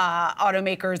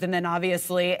automakers, and then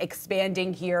obviously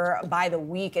expanding here by the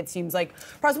week. It seems like,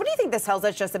 Pras, what do you think this tells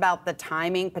us just about the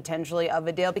timing potentially of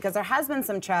a deal? Because there has been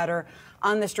some chatter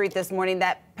on the street this morning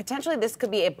that potentially this could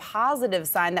be a positive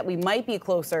sign that we might be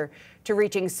closer to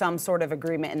reaching some sort of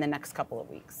agreement in the next couple of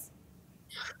weeks.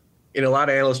 A lot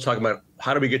of analysts talking about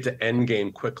how do we get to end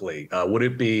game quickly? Would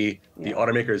it be the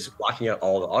automakers locking out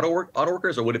all the auto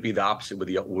workers, or would it be the opposite with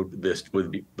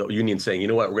the union saying, you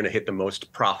know what, we're going to hit the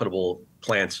most profitable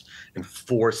plants and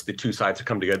force the two sides to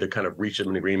come together, kind of reach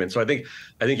an agreement? So I think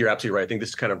you're absolutely right. I think this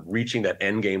is kind of reaching that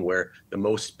end game where the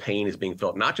most pain is being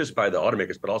felt, not just by the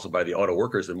automakers, but also by the auto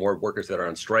workers. The more workers that are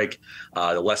on strike,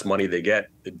 the less money they get.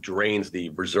 It drains the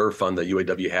reserve fund the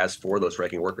UAW has for those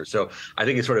striking workers. So I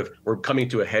think we're coming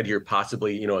to a head here,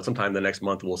 possibly, sometime the next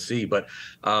month, we'll see. But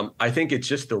I think it's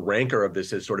just the rancor of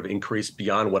this has sort of increased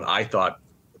beyond what I thought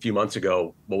a few months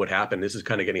ago what would happen. This is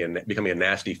kind of becoming a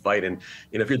nasty fight. And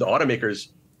if you're the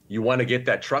automakers, you want to get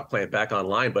that truck plant back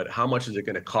online, but how much is it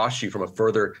going to cost you from a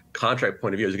further contract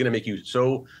point of view? Is it going to make you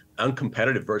so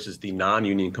uncompetitive versus the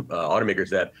non-union automakers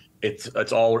that it's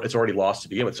already lost to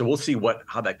begin with? So we'll see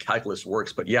how that calculus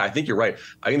works. But yeah, I think you're right.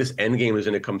 I think this end game is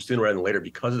going to come sooner rather than later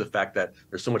because of the fact that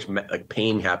there's so much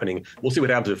pain happening. We'll see what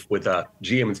happens with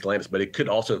GM and Stellantis, but it could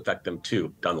also affect them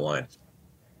too down the line.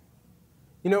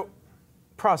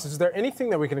 Pras, is there anything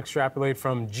that we can extrapolate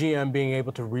from GM being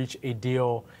able to reach a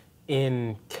deal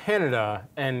in Canada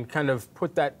and kind of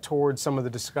put that towards some of the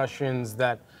discussions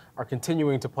that are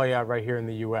continuing to play out right here in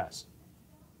the U.S.?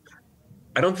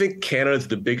 I don't think Canada's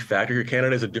the big factor here.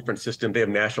 Canada is a different system. They have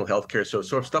national health care. So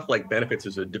sort of stuff like benefits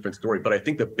is a different story. But I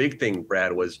think the big thing,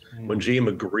 Brad, was when GM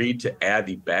agreed to add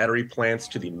the battery plants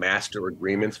to the master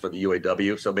agreements for the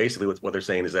UAW. So basically what they're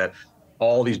saying is that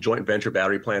all these joint venture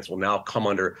battery plants will now come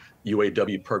under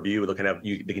UAW purview.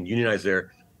 They can unionize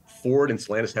their Ford and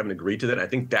Stellantis haven't agreed to that. I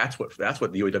think that's what the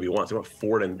UAW wants. They want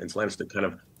Ford and Stellantis to kind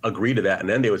of agree to that, and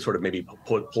then they would sort of maybe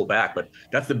pull back. But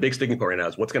that's the big sticking point right now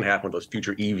is what's going to happen with those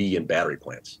future EV and battery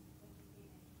plants.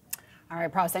 All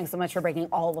right, Pras, thanks so much for breaking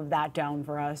all of that down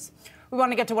for us. We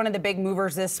want to get to one of the big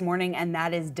movers this morning, and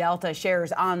that is Delta.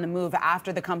 Shares on the move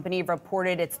after the company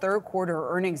reported its third quarter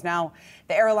earnings. Now,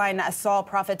 the airline saw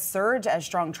profits surge as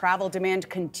strong travel demand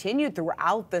continued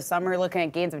throughout the summer, looking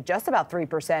at gains of just about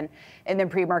 3% in the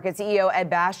pre-market. CEO Ed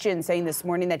Bastian saying this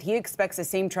morning that he expects the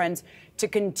same trends to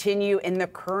continue in the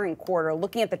current quarter.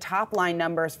 Looking at the top line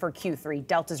numbers for Q3,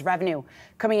 Delta's revenue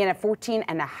coming in at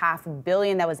 $14.5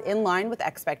 billion. That was in line with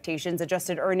expectations.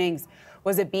 Adjusted earnings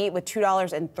was a beat with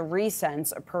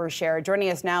 $2.03 per share.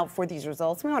 Joining us now for these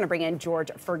results, we want to bring in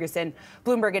George Ferguson,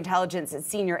 Bloomberg Intelligence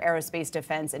Senior Aerospace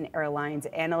Defense and Airlines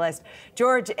Analyst.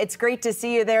 George, it's great to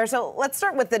see you there. So let's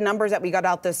start with the numbers that we got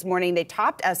out this morning. They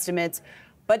topped estimates,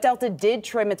 but Delta did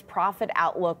trim its profit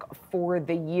outlook for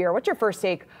the year. What's your first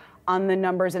take on the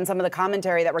numbers and some of the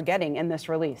commentary that we're getting in this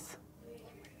release?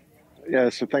 Yeah,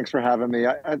 so thanks for having me.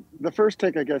 The first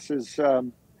take, I guess, is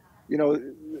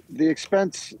the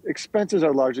expenses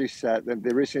are largely set.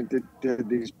 They recently did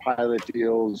these pilot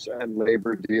deals and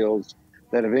labor deals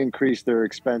that have increased their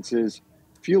expenses.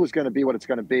 Fuel is going to be what it's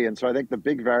going to be. And so I think the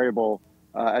big variable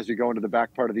as we go into the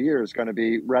back part of the year is going to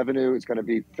be revenue. It's going to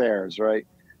be fares, right?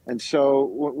 And so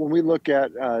when we look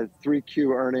at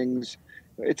 3Q earnings,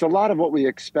 it's a lot of what we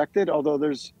expected, although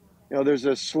there's a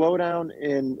slowdown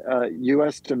in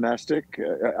U.S. domestic.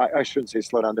 I shouldn't say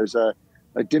slowdown. There's a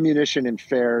diminution in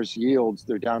fares yields.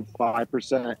 They're down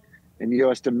 5% in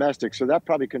U.S. domestic. So that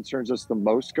probably concerns us the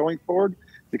most going forward,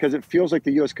 because it feels like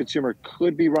the U.S. consumer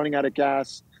could be running out of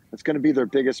gas. It's going to be their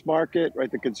biggest market,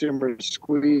 right? The consumer is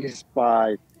squeezed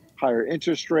by higher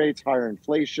interest rates, higher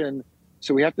inflation.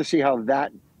 So we have to see how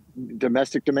that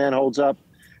domestic demand holds up.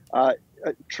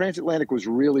 Transatlantic was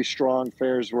really strong.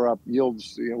 Fares were up.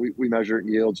 Yields, we measure it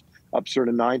in yields, up sort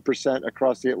of 9%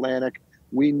 across the Atlantic.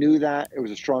 We knew that. It was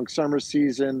a strong summer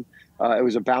season. It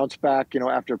was a bounce back,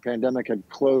 after a pandemic had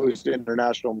closed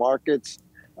international markets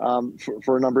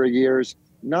for a number of years.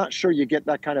 Not sure you get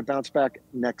that kind of bounce back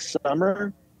next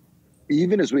summer.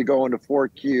 Even as we go into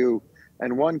 4Q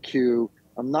and 1Q,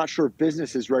 I'm not sure if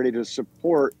business is ready to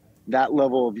support that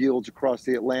level of yields across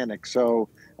the Atlantic. So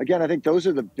again, I think those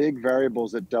are the big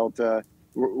variables at Delta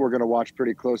we're going to watch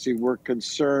pretty closely. We're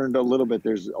concerned a little bit.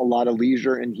 There's a lot of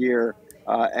leisure in here,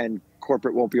 and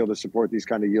corporate won't be able to support these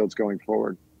kind of yields going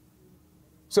forward.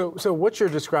 So what you're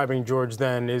describing, George,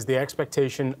 then is the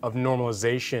expectation of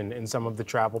normalization in some of the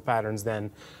travel patterns then.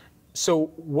 So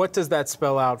what does that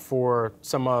spell out for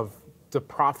some of the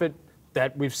profit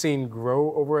that we've seen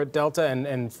grow over at Delta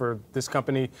and for this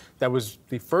company that was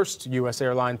the first U.S.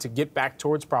 airline to get back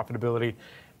towards profitability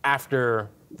after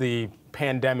the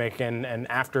pandemic and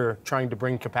after trying to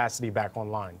bring capacity back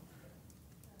online?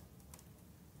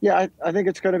 Yeah, I think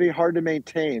it's going to be hard to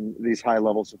maintain these high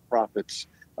levels of profits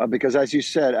because, as you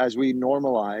said, as we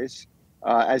normalize,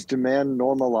 as demand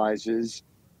normalizes,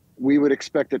 we would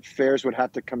expect that fares would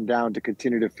have to come down to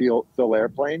continue to fill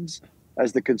airplanes,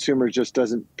 as the consumer just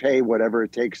doesn't pay whatever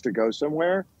it takes to go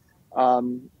somewhere.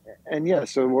 And yeah,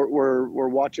 so we're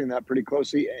watching that pretty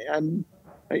closely. And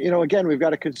again, we've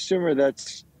got a consumer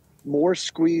that's more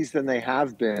squeezed than they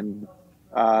have been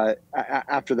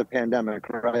after the pandemic,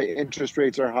 right? Interest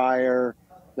rates are higher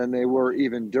than they were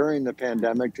even during the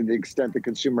pandemic. To the extent the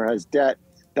consumer has debt,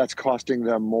 that's costing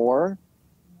them more.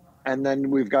 And then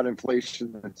we've got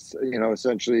inflation that's,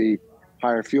 essentially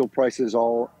higher fuel prices,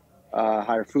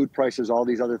 higher food prices, all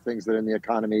these other things that are in the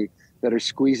economy that are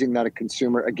squeezing that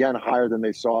consumer, again, higher than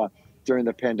they saw during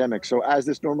the pandemic. So as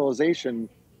this normalization,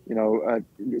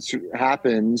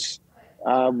 happens,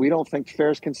 we don't think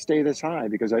fares can stay this high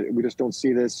because we just don't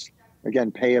see this,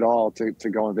 again, pay it all to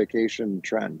go on vacation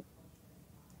trend.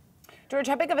 George,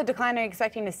 how big of a decline are you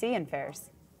expecting to see in fares?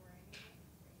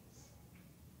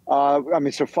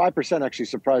 So 5% actually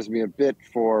surprised me a bit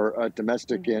for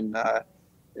domestic in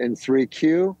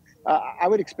 3Q. I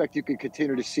would expect you could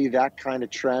continue to see that kind of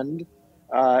trend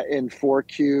in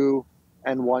 4Q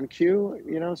and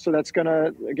 1Q. So that's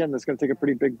gonna take a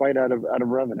pretty big bite out of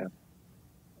revenue.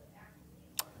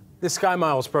 The Sky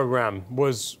Miles program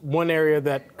was one area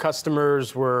that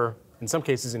customers were, in some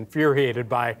cases, infuriated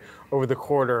by over the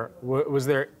quarter. Was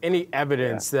there any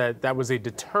evidence that was a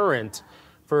deterrent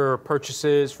for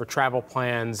purchases, for travel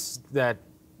plans that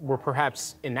were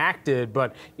perhaps enacted,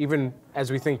 but even as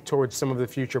we think towards some of the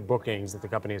future bookings that the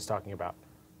company is talking about?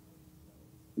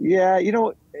 Yeah,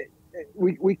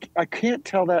 I can't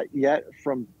tell that yet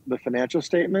from the financial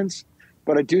statements,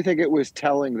 but I do think it was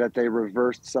telling that they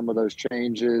reversed some of those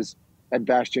changes. And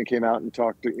Bastian came out and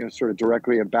talked, sort of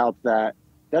directly about that.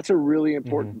 That's a really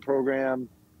important program.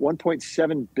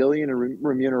 $1.7 billion in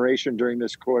remuneration during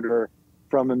this quarter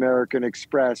from American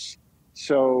Express.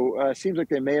 So it seems like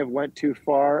they may have went too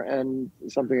far, and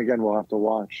something, again, we'll have to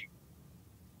watch.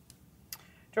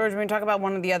 George, when we talk about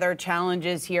one of the other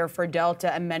challenges here for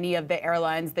Delta and many of the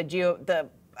airlines, the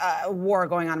war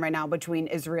going on right now between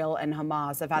Israel and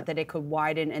Hamas, the fact that it could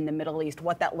widen in the Middle East,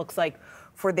 what that looks like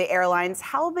for the airlines.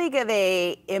 How big of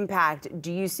a impact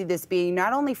do you see this being,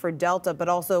 not only for Delta, but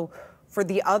also for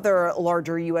the other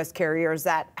larger U.S. carriers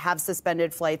that have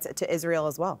suspended flights to Israel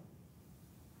as well?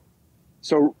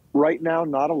 So right now,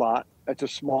 not a lot. It's a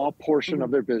small portion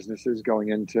of their businesses going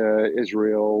into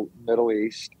Israel, Middle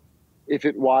East. If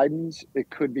it widens, it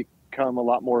could become a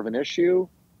lot more of an issue.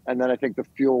 And then I think the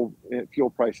fuel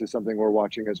price is something we're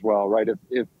watching as well, right?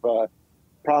 If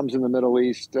problems in the Middle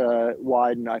East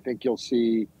widen, I think you'll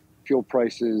see fuel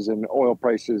prices and oil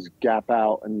prices gap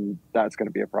out, and that's going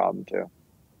to be a problem too.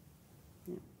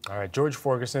 All right, George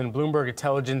Ferguson, Bloomberg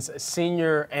Intelligence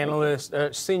senior analyst,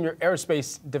 senior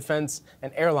aerospace, defense,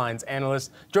 and airlines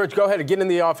analyst. George, go ahead and get in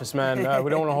the office, man.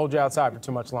 We don't want to hold you outside for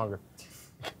too much longer.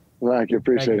 Thank you.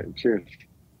 Appreciate it. Cheers.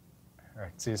 All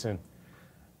right, see you soon.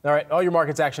 All right, all your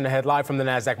markets action ahead, live from the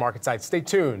Nasdaq market site. Stay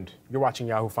tuned. You're watching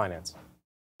Yahoo Finance.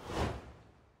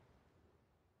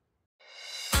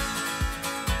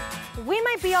 We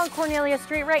might be on Cornelia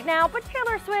Street right now, but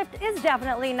Taylor Swift is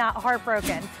definitely not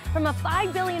heartbroken. From a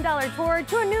 $5 billion tour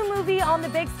to a new movie on the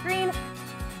big screen,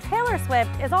 Taylor Swift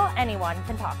is all anyone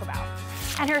can talk about.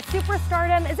 And her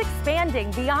superstardom is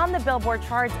expanding beyond the Billboard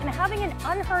charts and having an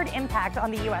unheard impact on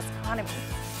the U.S. economy.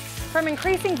 From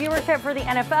increasing viewership for the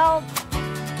NFL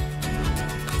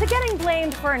to getting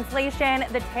blamed for inflation,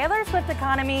 the Taylor Swift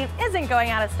economy isn't going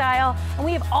out of style, and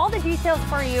we have all the details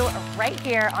for you right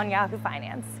here on Yahoo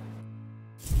Finance.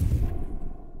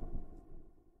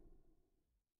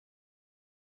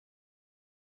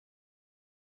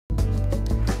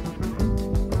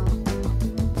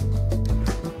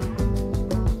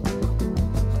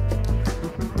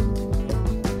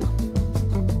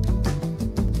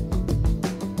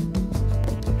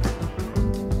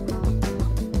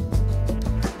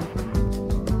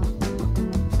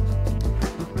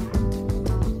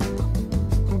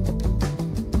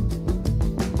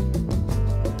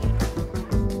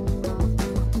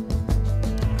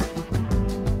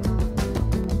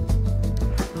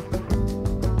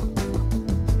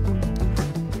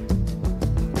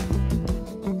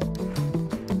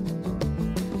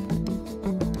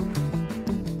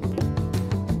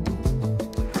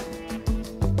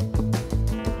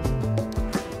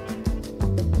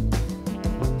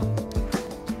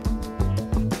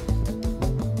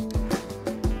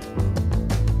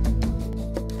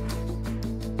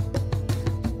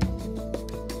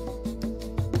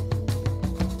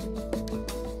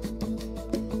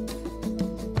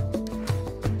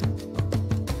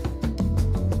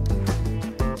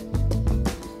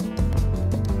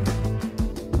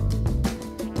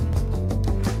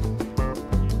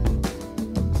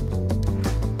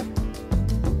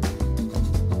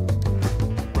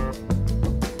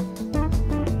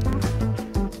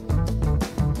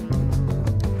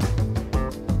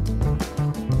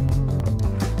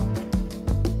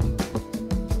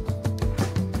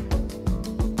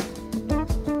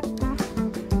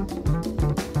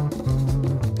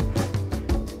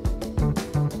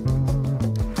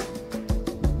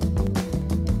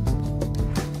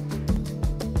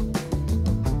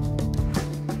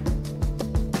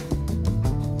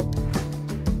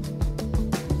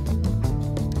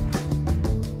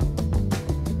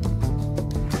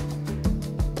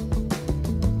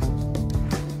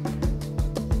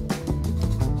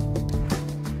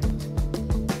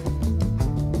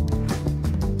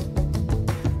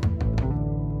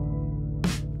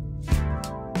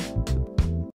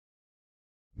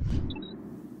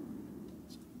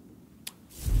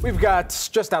 We've got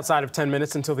just outside of 10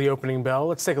 minutes until the opening bell.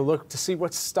 Let's take a look to see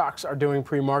what stocks are doing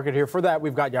pre-market here. For that,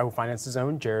 we've got Yahoo Finance's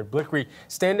own Jared Blickery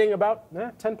standing about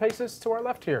 10 paces to our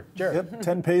left here. Jared. Yep,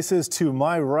 10 paces to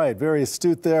my right. Very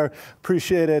astute there.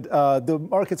 Appreciate it. The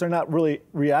markets are not really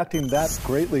reacting that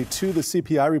greatly to the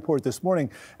CPI report this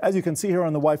morning. As you can see here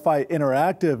on the Wi-Fi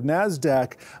Interactive,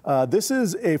 Nasdaq, this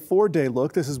is a 4-day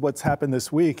look. This is what's happened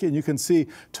this week. And you can see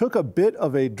took a bit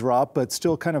of a drop, but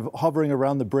still kind of hovering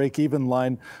around the break-even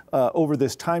line over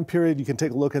this time period. You can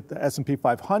take a look at the S&P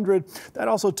 500. That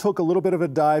also took a little bit of a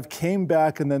dive, came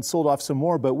back, and then sold off some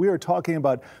more. But we are talking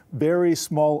about very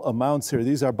small amounts here.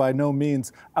 These are by no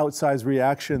means outsized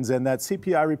reactions. And that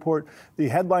CPI report, the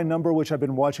headline number, which I've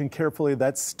been watching carefully,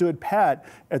 that stood pat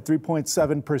at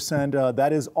 3.7%.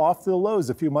 That is off the lows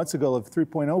a few months ago of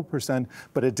 3.0%,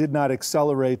 but it did not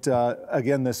accelerate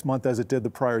again this month as it did the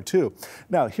prior two.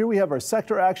 Now, here we have our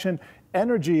sector action.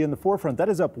 Energy in the forefront, that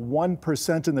is up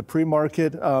 1% in the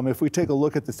pre-market. If we take a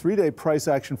look at the 3-day price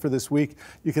action for this week,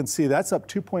 you can see that's up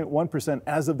 2.1%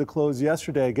 as of the close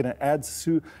yesterday. Going to add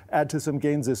to some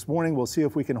gains this morning. We'll see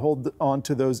if we can hold on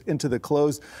to those into the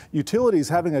close. Utilities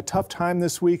having a tough time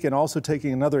this week and also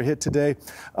taking another hit today.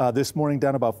 This morning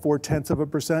down about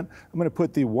 0.4%. I'm going to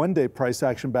put the 1-day price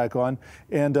action back on.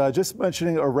 And just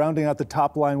mentioning or rounding out the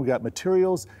top line, we got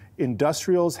materials,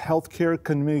 industrials, healthcare,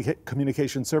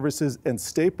 communication services, and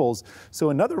staples. So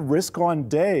another risk-on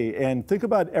day. And think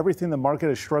about everything the market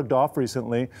has shrugged off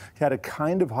recently. Had a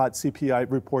kind of hot CPI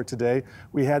report today.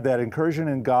 We had that incursion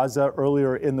in Gaza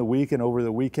earlier in the week and over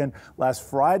the weekend. Last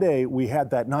Friday, we had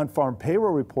that non-farm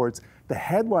payroll reports. The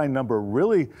headline number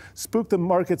really spooked the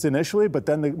markets initially, but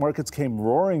then the markets came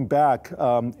roaring back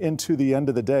into the end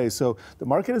of the day. So the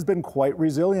market has been quite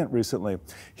resilient recently.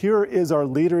 Here is our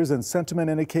leaders and sentiment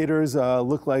indicators.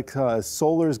 Look like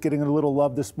solar's getting a little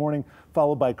love this morning,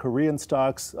 followed by Korean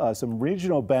stocks, some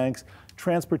regional banks,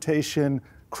 transportation,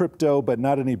 crypto, but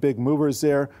not any big movers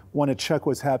there. Want to check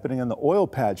what's happening on the oil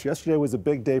patch. Yesterday was a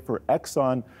big day for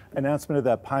Exxon. Announcement of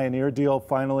that Pioneer deal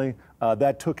finally.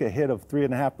 That took a hit of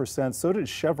 3.5%. So did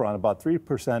Chevron, about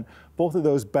 3%. Both of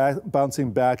those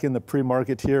bouncing back in the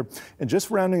pre-market here. And just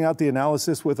rounding out the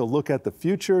analysis with a look at the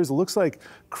futures, it looks like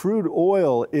crude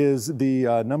oil is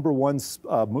the number one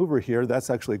mover here. That's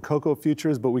actually cocoa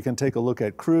futures, but we can take a look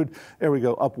at crude. There we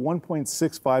go, up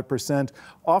 1.65%,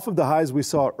 off of the highs we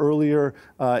saw earlier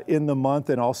in the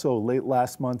month and also late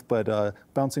last month, but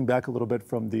bouncing back a little bit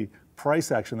from the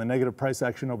price action, the negative price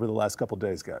action over the last couple of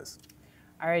days, guys.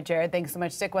 All right, Jared, thanks so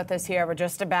much. Stick with us here. We're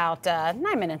just about 9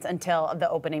 minutes until the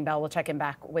opening bell. We'll check in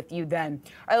back with you then.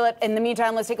 All right, in the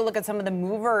meantime, let's take a look at some of the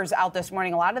movers out this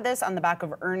morning. A lot of this on the back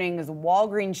of earnings.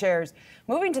 Walgreens shares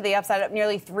moving to the upside, up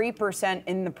nearly 3%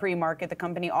 in the pre-market. The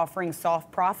company offering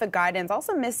soft profit guidance,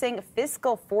 also missing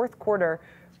fiscal fourth quarter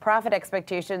profit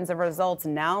expectations. The results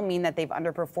now mean that they've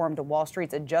underperformed Wall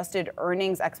Street's adjusted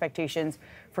earnings expectations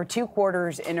for 2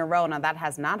 quarters in a row. Now, that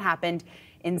has not happened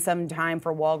in some time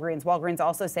for Walgreens. Walgreens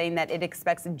also saying that it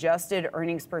expects adjusted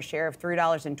earnings per share of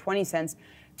 $3.20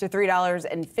 to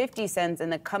 $3.50 in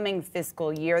the coming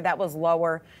fiscal year. That was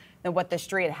lower than what the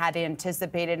street had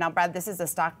anticipated. Now, Brad, this is a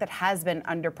stock that has been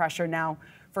under pressure now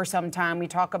for some time. We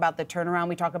talk about the turnaround.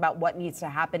 We talk about what needs to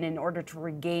happen in order to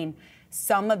regain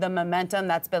some of the momentum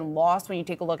that's been lost when you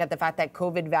take a look at the fact that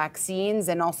COVID vaccines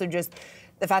and also just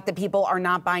the fact that people are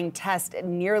not buying tests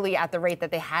nearly at the rate that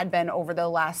they had been over the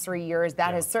last 3 years.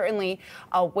 That has certainly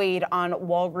weighed on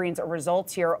Walgreens'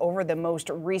 results here over the most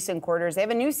recent quarters. They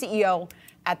have a new CEO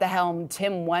at the helm,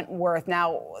 Tim Wentworth.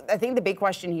 Now, I think the big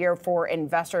question here for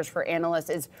investors, for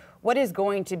analysts, is what is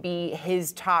going to be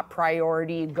his top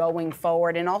priority going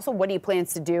forward, and also what he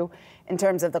plans to do in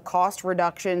terms of the cost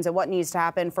reductions and what needs to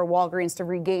happen for Walgreens to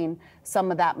regain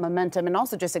some of that momentum and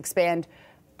also just expand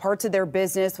parts of their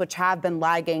business which have been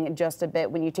lagging just a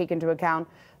bit when you take into account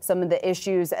some of the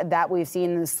issues that we've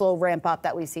seen and the slow ramp up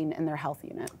that we've seen in their health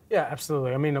unit. Yeah,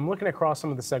 absolutely. I mean, I'm looking across some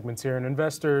of the segments here and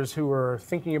investors who are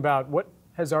thinking about what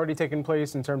has already taken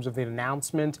place in terms of the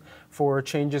announcement for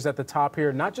changes at the top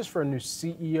here, not just for a new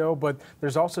CEO, but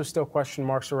there's also still question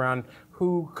marks around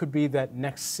who could be that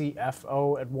next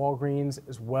CFO at Walgreens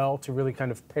as well to really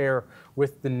kind of pair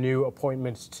with the new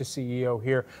appointments to CEO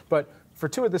here. But for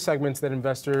 2 of the segments that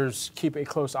investors keep a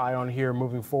close eye on here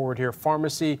moving forward here,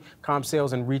 pharmacy comp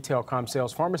sales and retail comp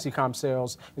sales. Pharmacy comp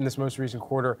sales in this most recent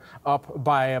quarter up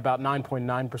by about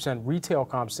 9.9%. Retail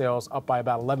comp sales up by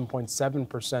about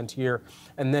 11.7% here.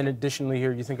 And then additionally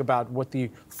here, you think about what the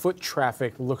foot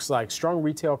traffic looks like. Strong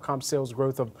retail comp sales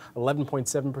growth of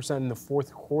 11.7% in the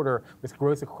fourth quarter with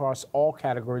growth across all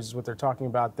categories is what they're talking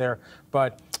about there.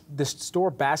 But the store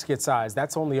basket size,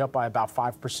 that's only up by about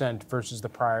 5% versus the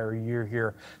prior year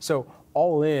here. So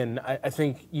all in, I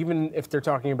think even if they're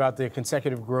talking about the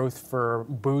consecutive growth for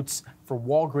Boots, for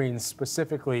Walgreens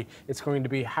specifically, it's going to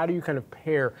be how do you kind of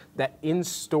pair that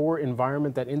in-store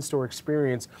environment, that in-store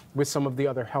experience with some of the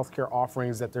other healthcare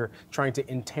offerings that they're trying to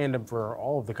in tandem for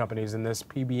all of the companies in this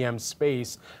PBM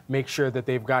space, make sure that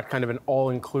they've got kind of an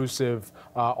all-inclusive,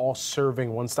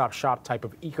 all-serving, one-stop shop type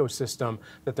of ecosystem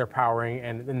that they're powering.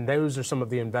 And those are some of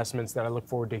the investments that I look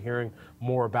forward to hearing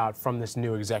more about from this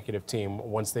new executive team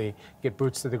once they get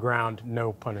boots to the ground,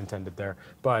 no pun intended there,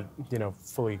 but, you know,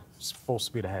 full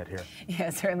speed ahead here. Yeah,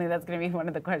 certainly that's going to be one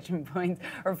of the question points,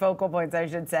 or focal points, I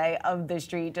should say, of the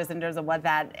street, just in terms of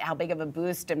how big of a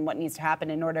boost and what needs to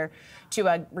happen in order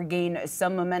to regain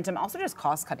some momentum. Also just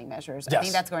cost-cutting measures. Yes. I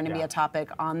think that's going to be a topic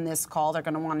on this call. They're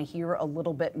going to want to hear a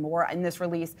little bit more. In this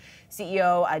release,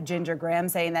 CEO Ginger Graham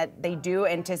saying that they do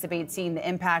anticipate seeing the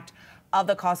impact of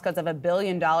the cost cuts of $1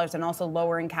 billion and also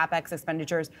lowering CapEx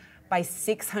expenditures by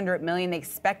 $600 million. They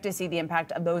expect to see the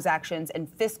impact of those actions in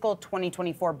fiscal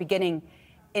 2024 beginning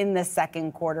in the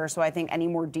second quarter. So I think any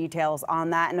more details on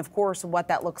that, and of course what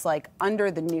that looks like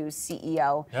under the new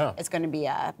CEO, is going to be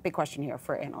a big question here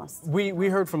for analysts. We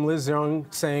heard from Liz Young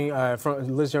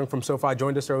Liz Young from SoFi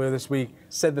joined us earlier this week,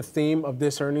 said the theme of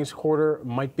this earnings quarter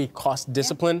might be cost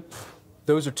discipline.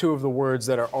 Those are two of the words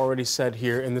that are already said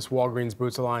here in this Walgreens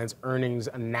Boots Alliance earnings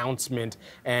announcement,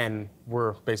 and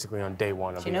we're basically on day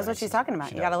one of it. She knows what she's talking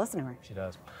about. You got to listen to her. She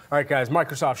does. All right, guys,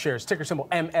 Microsoft shares, ticker symbol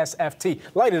MSFT.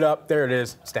 Light it up. There it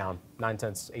is. It's down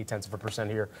 0.9%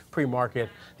 here, pre-market.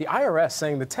 The IRS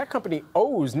saying the tech company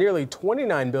owes nearly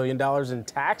 $29 billion in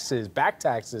taxes, back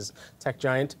taxes. Tech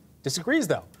giant disagrees,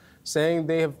 though, saying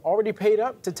they have already paid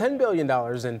up to $10 billion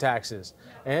in taxes,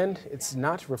 and it's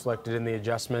not reflected in the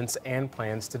adjustments and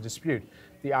plans to dispute.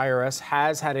 The IRS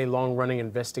has had a long-running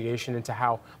investigation into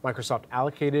how Microsoft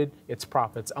allocated its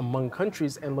profits among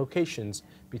countries and locations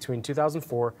between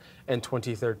 2004 and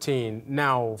 2013.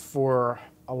 Now, for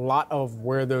a lot of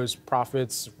where those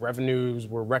profits, revenues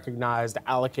were recognized,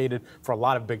 allocated for a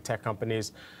lot of big tech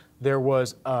companies, there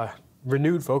was a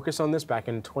renewed focus on this back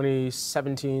in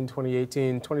 2017,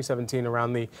 2018, 2017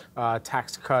 around the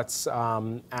Tax Cuts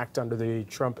Act under the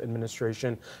Trump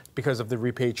administration because of the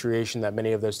repatriation that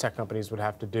many of those tech companies would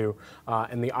have to do.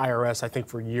 And the IRS, I think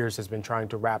for years, has been trying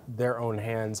to wrap their own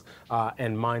hands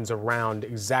and minds around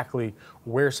exactly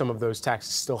where some of those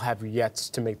taxes still have yet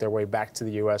to make their way back to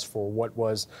the U.S. for what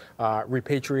was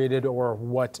repatriated or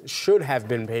what should have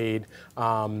been paid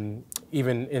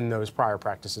even in those prior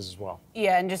practices as well.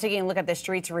 Yeah, and just taking a look at the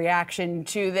street's reaction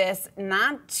to this,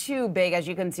 not too big, as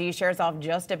you can see, shares off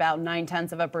just about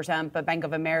 0.9%, but Bank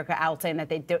of America out saying that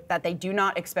they do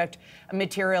not expect a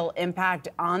material impact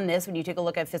on this. When you take a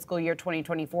look at fiscal year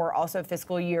 2024, also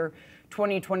fiscal year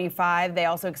 2025, they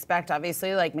also expect,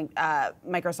 obviously, like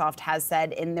Microsoft has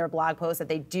said in their blog post, that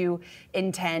they do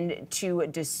intend to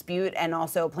dispute and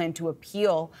also plan to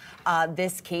appeal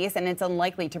this case, and it's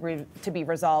unlikely to be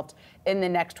resolved in the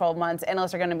next 12 months.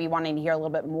 Analysts are going to be wanting to hear a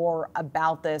little bit more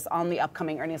about this on the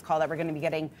upcoming earnings call that we're going to be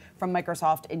getting from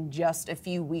Microsoft in just a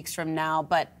few weeks from now.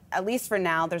 But at least for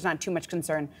now, there's not too much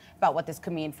concern about what this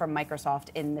could mean for Microsoft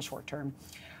in the short term.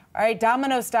 All right,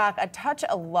 Domino stock a touch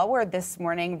lower this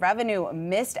morning. Revenue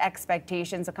missed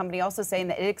expectations. The company also saying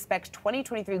that it expects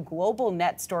 2023 global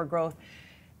net store growth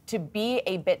to be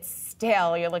a bit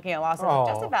stale. You're looking at losses of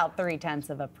just about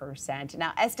 0.3%.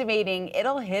 Now, estimating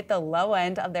it'll hit the low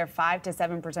end of their 5 to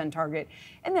 7% target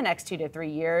in the next 2 to 3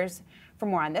 years. For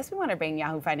more on this, we want to bring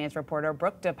Yahoo Finance reporter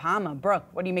Brooke DePalma. Brooke,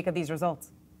 what do you make of these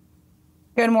results?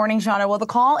 Good morning, Shauna. Well, the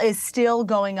call is still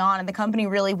going on, and the company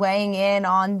really weighing in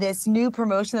on this new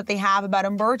promotion that they have about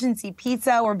emergency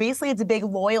pizza, or basically it's a big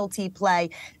loyalty play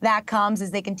that comes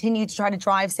as they continue to try to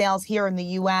drive sales here in the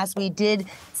U.S. We did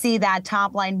see that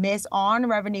top line miss on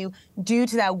revenue due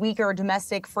to that weaker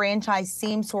domestic franchise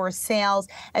same-store sales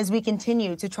as we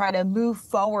continue to try to move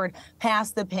forward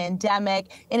past the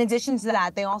pandemic. In addition to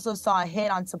that, they also saw a hit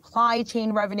on supply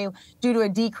chain revenue due to a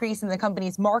decrease in the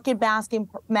company's market basket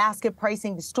pricing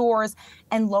to stores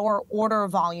and lower order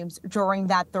volumes during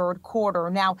that third quarter.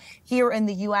 Now, here in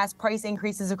the U.S., price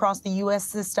increases across the U.S.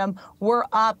 system were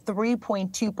up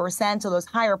 3.2%. So those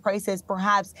higher prices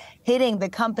perhaps hitting the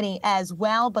company as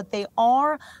well, but they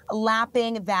are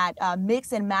lapping that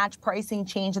mix and match pricing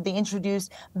change that they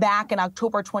introduced back in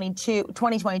October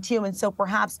 2022. And so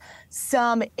perhaps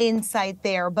some insight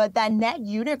there. But that net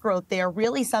unit growth there,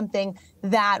 really something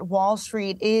that Wall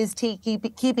Street is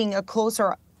keeping a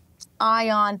closer eye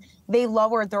on. They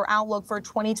lowered their outlook for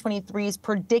 2023's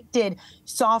predicted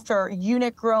softer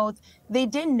unit growth. They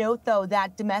did note, though,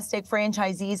 that domestic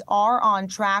franchisees are on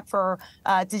track for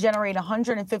to generate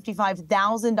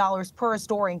 $155,000 per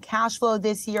store in cash flow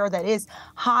this year. That is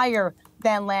higher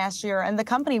than last year. And the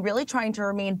company really trying to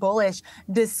remain bullish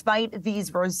despite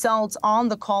these results. On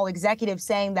the call, executives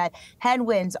saying that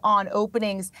headwinds on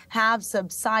openings have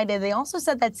subsided. They also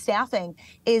said that staffing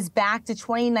is back to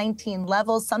 2019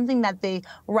 levels, something that the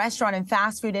restaurant and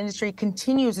fast food industry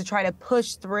continues to try to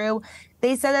push through.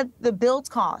 They said that the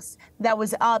build cost that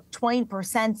was up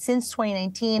 20% since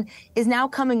 2019 is now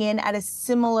coming in at a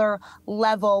similar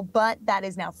level, but that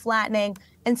is now flattening.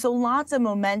 And so lots of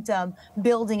momentum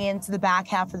building into the back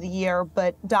half of the year,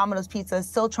 but Domino's Pizza is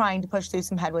still trying to push through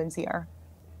some headwinds here.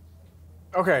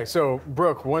 Okay, so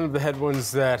Brooke, one of the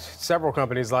headwinds that several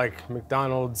companies like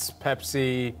McDonald's,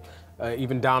 Pepsi,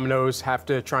 even Domino's have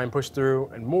to try and push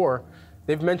through and more,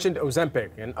 they've mentioned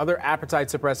Ozempic and other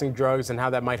appetite-suppressing drugs and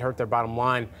how that might hurt their bottom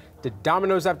line. Did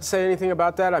Domino's have to say anything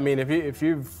about that? I mean, if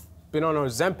you've been on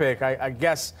Ozempic, I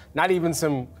guess not even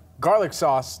some garlic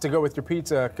sauce to go with your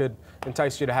pizza could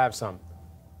entice you to have some.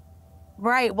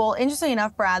 Right. Well, interestingly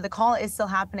enough, Brad, the call is still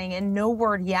happening and no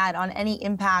word yet on any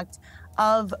impact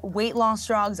of weight loss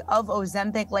drugs, of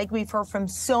Ozempic, like we've heard from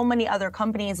so many other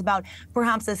companies about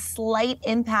perhaps a slight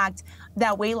impact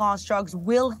that weight loss drugs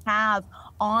will have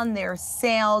on their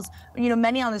sales. You know,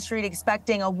 many on the street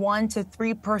expecting a 1 to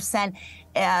 3%,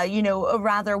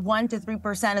 rather 1 to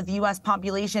 3% of the U.S.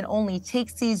 population only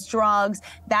takes these drugs.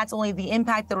 That's only the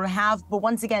impact that it would have. But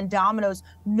once again, Domino's,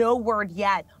 no word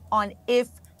yet on if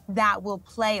that will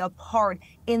play a part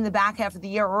in the back half of the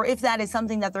year, or if that is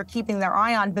something that they're keeping their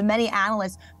eye on. But many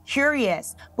analysts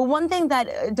curious. But one thing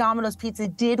that Domino's Pizza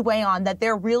did weigh on that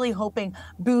they're really hoping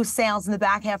boost sales in the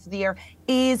back half of the year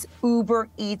is Uber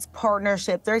Eats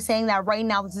partnership. They're saying that right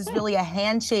now this is really a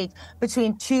handshake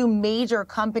between two major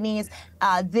companies.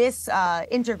 This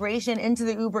integration into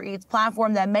the Uber Eats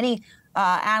platform that many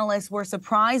analysts were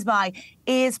surprised by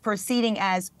is proceeding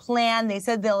as planned. They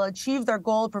said they'll achieve their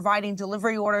goal of providing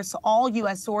delivery orders to all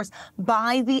U.S. stores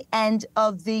by the end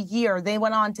of the year. They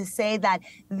went on to say that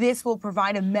this will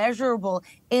provide a measurable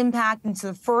impact into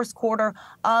the first quarter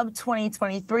of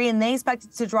 2023, and they expect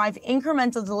it to drive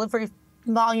incremental delivery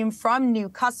volume from new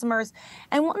customers.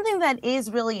 And one thing that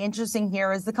is really interesting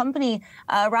here is the company,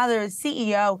 the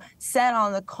CEO said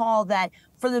on the call that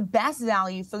for the best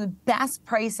value, for the best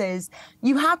prices,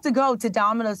 you have to go to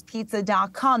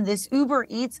Domino'sPizza.com. This Uber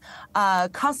Eats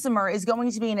customer is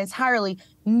going to be an entirely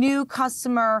new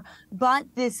customer, but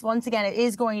this, once again, it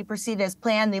is going to proceed as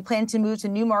planned. They plan to move to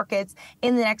new markets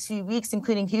in the next few weeks,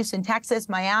 including Houston, Texas,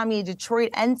 Miami,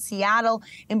 Detroit, and Seattle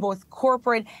in both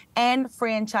corporate and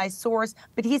franchise stores.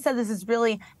 But he said this is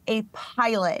really a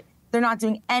pilot. They're not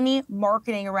doing any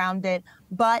marketing around it,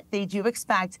 but they do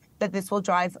expect that this will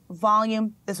drive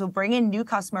volume, this will bring in new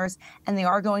customers, and they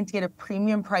are going to get a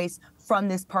premium price from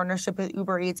this partnership with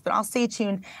Uber Eats. But I'll stay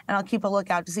tuned and I'll keep a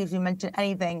lookout to see if you mention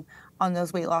anything on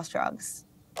those weight loss drugs.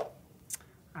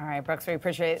 All right, Brooks, we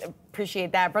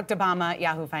appreciate that. Brooke Obama,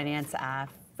 Yahoo Finance,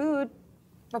 food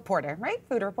reporter, right?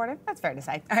 Food reporter. That's fair to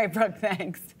say. All right, Brooke,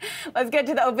 thanks. Let's get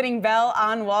to the opening bell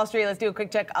on Wall Street. Let's do a quick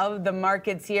check of the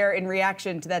markets here in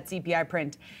reaction to that CPI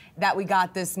print that we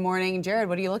got this morning. Jared,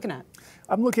 what are you looking at?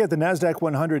 I'm looking at the Nasdaq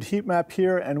 100 heat map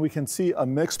here, and we can see a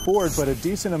mixed board, but a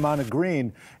decent amount of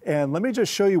green. And let me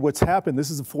just show you what's happened. This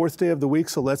is the fourth day of the week,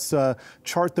 so let's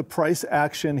chart the price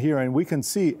action here. And we can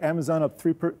see Amazon up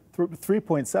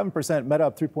 3.7%, Meta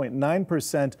up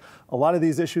 3.9%. A lot of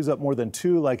these issues up more than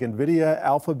 2%, like NVIDIA,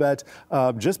 Alphabet,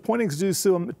 just pointing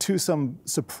to some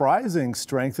surprising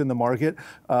strength in the market.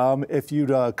 If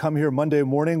you'd come here Monday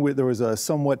morning, there was a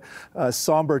somewhat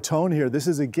somber tone here. This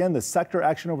is, again, the sector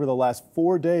action over the last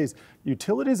 4 days.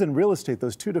 Utilities and real estate,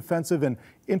 those two defensive and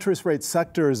interest rate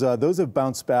sectors, those have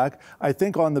bounced back. I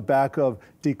think on the back of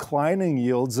declining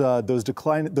yields,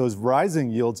 those rising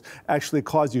yields actually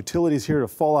caused utilities here to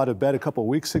fall out of bed a couple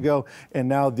weeks ago. And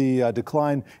now the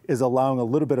decline is allowing a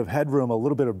little bit of headroom, a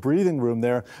little bit of breathing room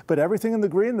there. But everything in the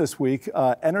green this week,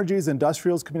 energies,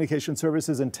 industrials, communication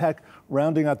services, and tech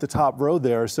rounding out the top row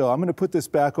there. So I'm going to put this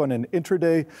back on an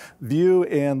intraday view,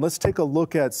 and let's take a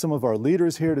look at some of our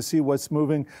leaders here to see what's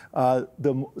moving.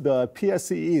 The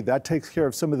PSCE, that takes care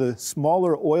of some of the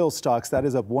smaller oil stocks. That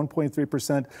is up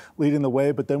 1.3%, leading the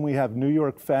way. But then we have New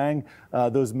York FANG,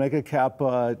 those mega cap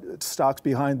stocks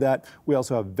behind that. We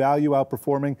also have value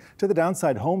outperforming. To the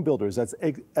downside, home builders, that's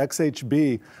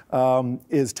XHB,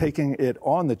 is taking it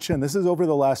on the chin. This is over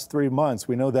the last 3 months.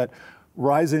 We know that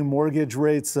rising mortgage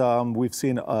rates, we've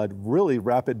seen a really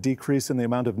rapid decrease in the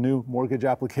amount of new mortgage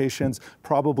applications,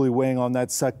 probably weighing on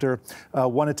that sector.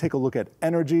 Want to take a look at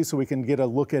energy so we can get a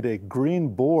look at a green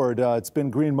board. It's been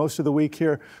green most of the week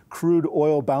here. Crude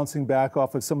oil bouncing back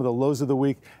off of some of the lows of the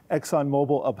week.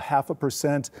 ExxonMobil up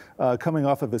 0.5%, coming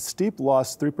off of a steep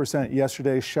loss, 3%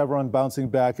 yesterday. Chevron bouncing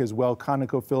back as well.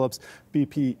 ConocoPhillips,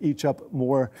 BP each up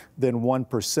more than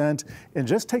 1%. And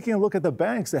just taking a look at the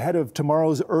banks ahead of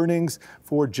tomorrow's earnings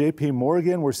for JP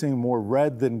Morgan, we're seeing more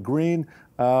red than green.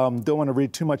 Don't want to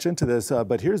read too much into this,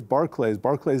 but here's Barclays.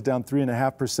 Barclays down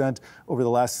 3.5% over the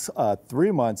last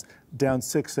 3 months, down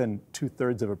 6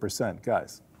 2/3%.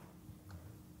 Guys.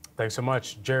 Thanks so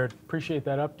much, Jared. Appreciate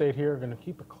that update here. Going to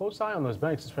keep a close eye on those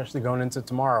banks, especially going into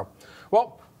tomorrow.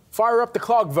 Well, fire up the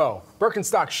Clogvo.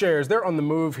 Birkenstock shares, they're on the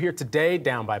move here today,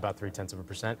 down by about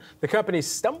 0.3%. The company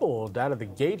stumbled out of the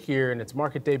gate here in its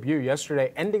market debut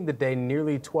yesterday, ending the day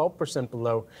nearly 12%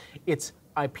 below its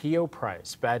IPO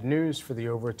price. Bad news for the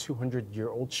over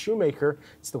 200-year-old shoemaker.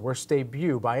 It's the worst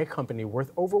debut by a company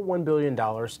worth over $1 billion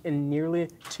in nearly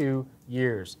 2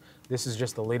 years. This is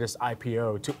just the latest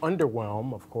IPO to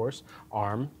underwhelm, of course,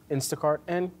 Arm, Instacart,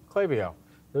 and Klaviyo.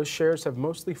 Those shares have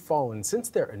mostly fallen since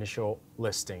their initial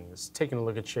listings. Taking a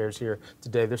look at shares here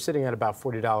today, they're sitting at about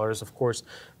 $40. Of course,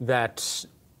 that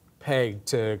peg,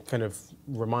 to kind of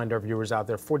remind our viewers out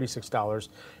there, $46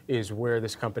 is where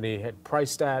this company had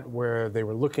priced at, where they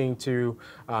were looking to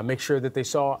make sure that they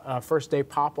saw a first day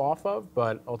pop off of,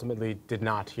 but ultimately did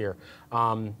not here.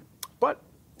 But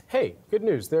hey, good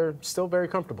news, they're still very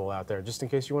comfortable out there, just in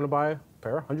case you want to buy a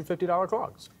pair of $150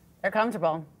 clogs. They're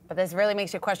comfortable, but this really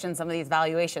makes you question some of these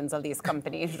valuations of these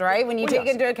companies, right? When you take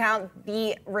into account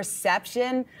the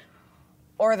reception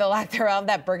or the lack thereof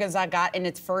that Birkenstock got in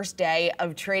its first day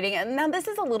of trading. And now this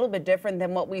is a little bit different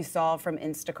than what we saw from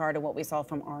Instacart and what we saw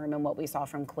from Arm and what we saw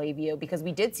from Klaviyo, because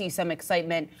we did see some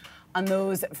excitement on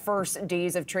those first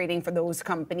days of trading for those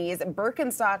companies.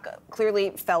 Birkenstock clearly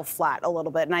fell flat a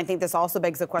little bit. And I think this also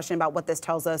begs the question about what this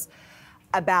tells us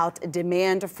about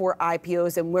demand for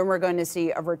IPOs and when we're going to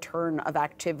see a return of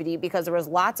activity, because there was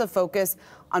lots of focus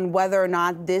on whether or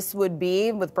not this would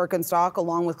be, with Birkenstock,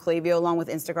 along with Klaviyo, along with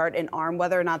Instacart and Arm,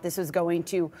 whether or not this was going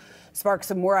to spark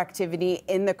some more activity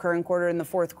in the current quarter, in the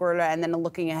fourth quarter, and then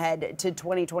looking ahead to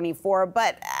 2024.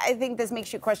 But I think this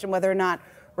makes you question whether or not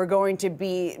we're going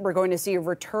to see a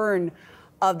return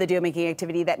of the deal-making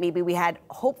activity that maybe we had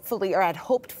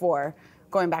hoped for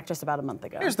going back just about a month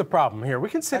ago. Here's the problem here. We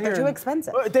can sit here. They're too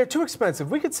expensive. They're too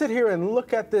expensive. We could sit here and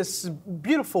look at this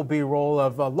beautiful B-roll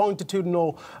of a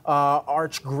longitudinal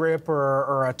arch grip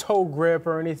or a toe grip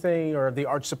or anything, or the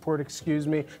arch support, excuse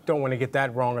me. Don't want to get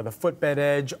that wrong, or the footbed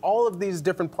edge, all of these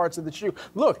different parts of the shoe.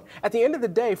 Look, at the end of the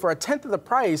day, for a tenth of the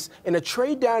price in a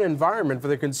trade-down environment for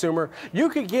the consumer, you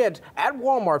could get at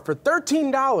Walmart for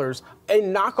 $13 a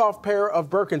knockoff pair of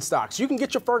Birkenstocks. You can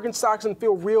get your Birkenstocks and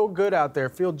feel real good out there,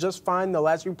 feel just fine. They'll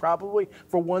last you probably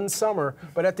for one summer.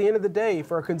 But at the end of the day,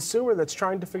 for a consumer that's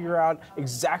trying to figure out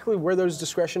exactly where those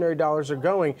discretionary dollars are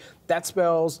going, that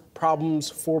spells problems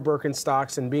for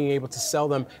Birkenstocks, and being able to sell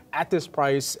them at this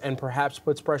price and perhaps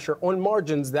puts pressure on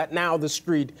margins that now the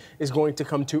street is going to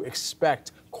come to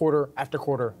expect quarter after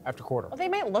quarter after quarter. Well, they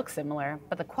might look similar,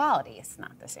 but the quality is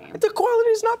not the same. The quality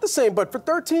is not the same, but for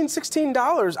 $13,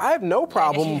 $16, I have no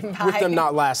problem with them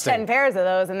not lasting. 10 pairs of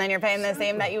those, and then you're paying the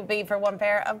same that you'd be for one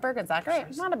pair of Birkenstock.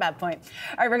 Right, not a bad point.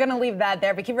 All right, we're going to leave that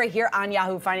there, but keep right here on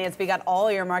Yahoo Finance. We got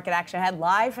all your market action ahead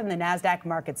live from the Nasdaq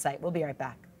market site. We'll be right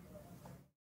back.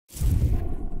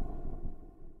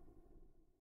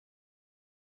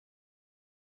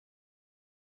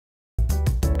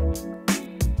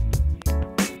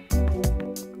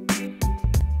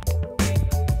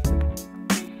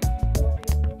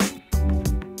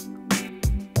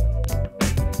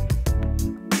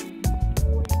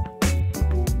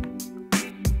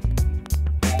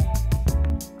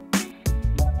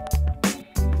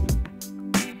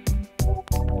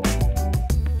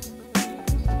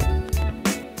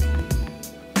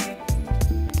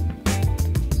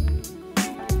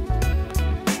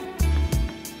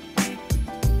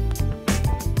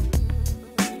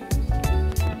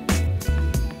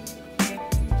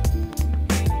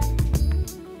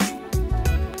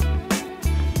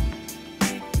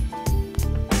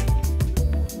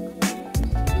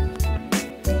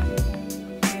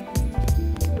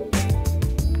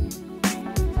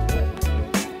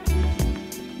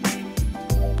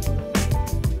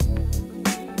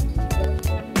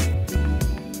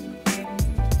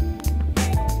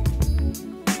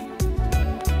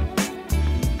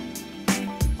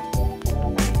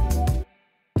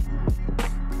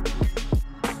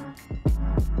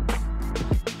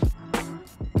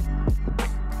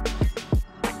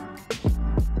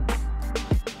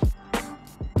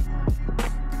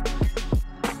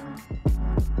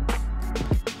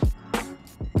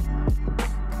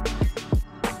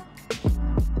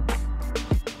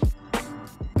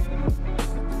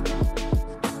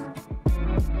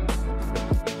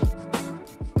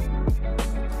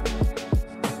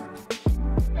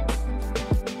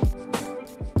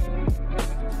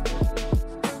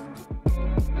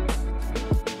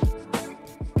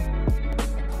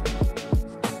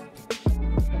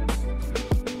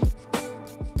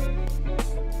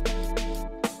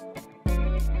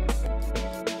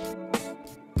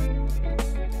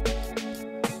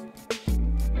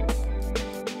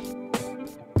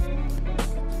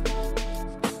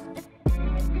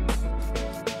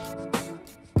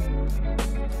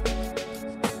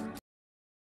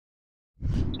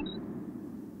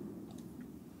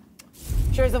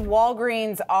 Shares of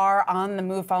Walgreens are on the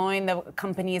move following the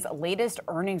company's latest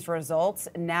earnings results.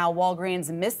 Now,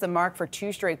 Walgreens missed the mark for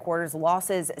 2 straight quarters,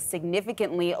 losses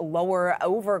significantly lower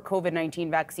over COVID-19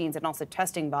 vaccines and also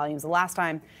testing volumes. The last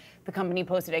time the company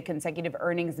posted a consecutive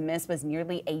earnings miss was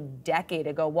nearly a decade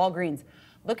ago. Walgreens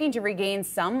looking to regain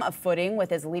some footing with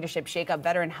his leadership shakeup.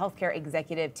 Veteran healthcare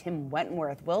executive Tim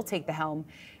Wentworth will take the helm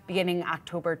beginning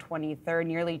October 23rd,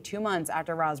 nearly 2 months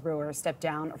after Roz Brewer stepped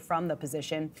down from the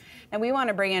position. And we want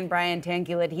to bring in Brian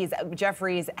Tanquilut. He's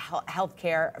Jefferies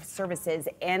healthcare services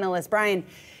analyst. Brian,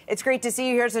 it's great to see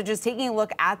you here. So just taking a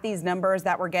look at these numbers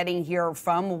that we're getting here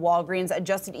from Walgreens,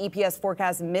 adjusted EPS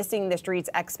forecast missing the street's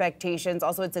expectations.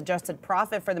 Also, its adjusted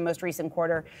profit for the most recent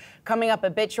quarter coming up a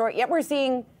bit short, yet we're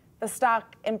seeing the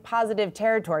stock in positive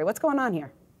territory. What's going on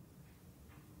here?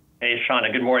 Hey,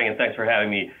 Shauna, good morning, and thanks for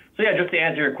having me. So yeah, just to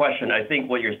answer your question, I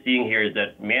think what you're seeing here is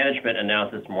that management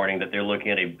announced this morning that they're looking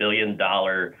at a $1 billion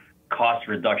cost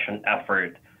reduction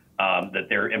effort that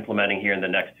they're implementing here in the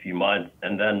next few months.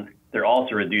 And then they're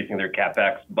also reducing their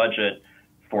CapEx budget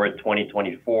for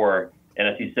 2024. And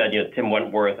as you said, Tim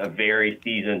Wentworth, a very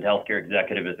seasoned healthcare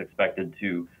executive, is expected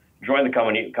to join the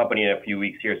company in a few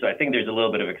weeks here. So I think there's a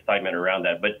little bit of excitement around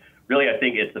that. But really, I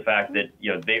think it's the fact that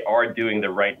they are doing the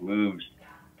right moves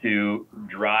to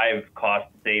drive cost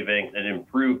savings and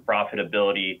improve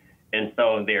profitability in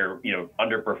some of their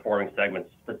underperforming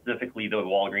segments, specifically the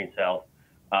Walgreens Health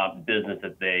business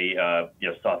that they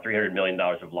saw $300 million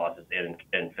of losses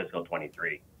in fiscal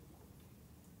 23.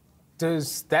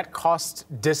 Does that cost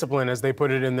discipline, as they put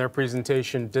it in their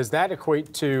presentation, does that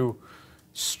equate to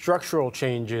structural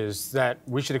changes that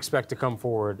we should expect to come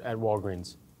forward at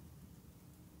Walgreens?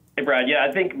 Hey, Brad. Yeah,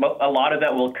 I think a lot of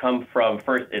that will come from,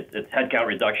 first, it's headcount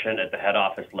reduction at the head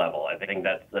office level. I think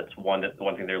that's one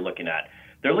thing they're looking at.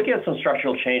 They're looking at some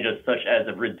structural changes, such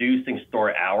as reducing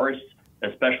store hours,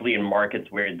 especially in markets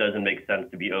where it doesn't make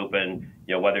sense to be open,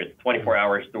 whether it's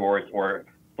 24-hour stores or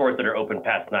stores that are open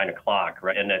past 9 o'clock,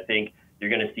 right? And I think you're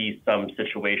going to see some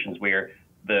situations where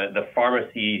the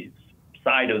pharmacy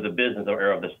side of the business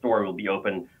or of the store will be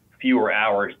open fewer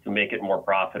hours to make it more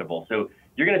profitable. So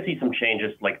you're going to see some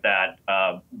changes like that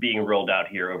being rolled out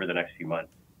here over the next few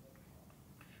months.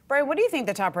 Brian, what do you think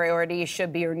the top priority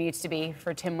should be or needs to be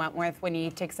for Tim Wentworth when he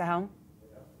takes the helm?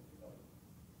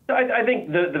 So I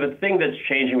think the thing that's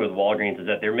changing with Walgreens is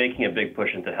that they're making a big push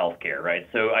into healthcare, right?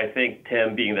 So I think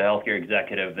Tim, being the healthcare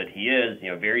executive that he is,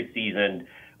 very seasoned,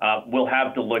 will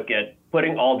have to look at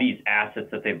putting all these assets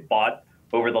that they've bought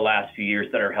over the last few years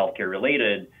that are healthcare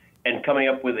related and coming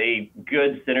up with a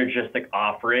good synergistic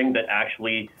offering that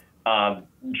actually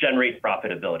generates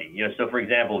profitability. So for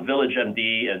example, Village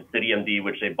MD and City MD,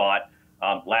 which they bought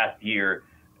last year,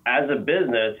 as a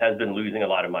business has been losing a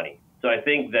lot of money. So I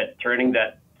think that turning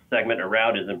that segment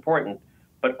around is important,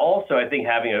 but also I think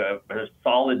having a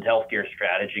solid healthcare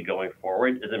strategy going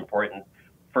forward is important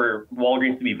for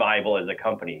Walgreens to be viable as a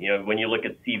company. When you look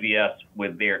at CVS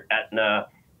with their Aetna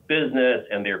business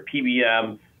and their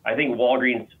PBM, I think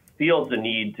Walgreens feels the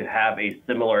need to have a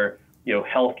similar,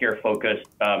 healthcare-focused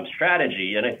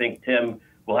strategy. And I think Tim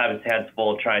will have his hands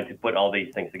full trying to put all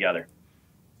these things together.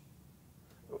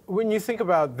 When you think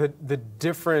about the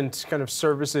different kind of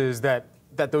services that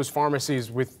those pharmacies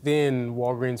within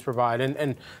Walgreens provide,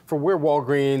 and for where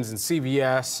Walgreens and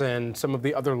CVS and some of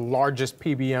the other largest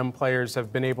PBM players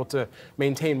have been able to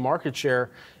maintain market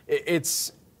share,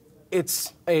 it's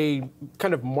a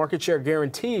kind of market share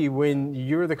guarantee when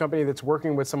you're the company that's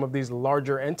working with some of these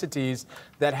larger entities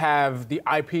that have the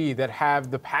IP, that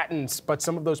have the patents, but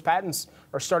some of those patents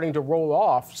are starting to roll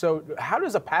off. So how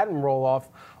does a patent roll off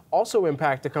also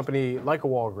impact a company like a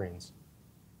Walgreens?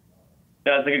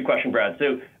 Yeah, that's a good question, Brad.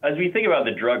 So as we think about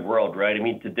the drug world, right, I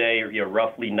mean, today,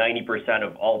 roughly 90%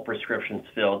 of all prescriptions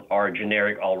filled are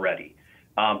generic already.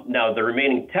 Now, the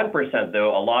remaining 10%,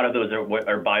 though, a lot of those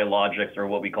are biologics or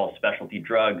what we call specialty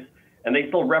drugs, and they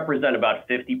still represent about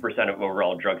 50% of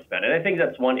overall drug spend. And I think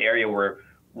that's one area where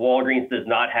Walgreens does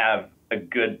not have a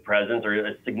good presence or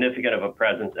as significant of a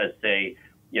presence as, say,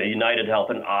 United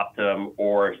Health and Optum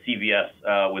or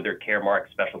CVS with their Caremark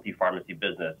specialty pharmacy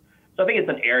business. So I think it's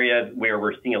an area where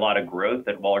we're seeing a lot of growth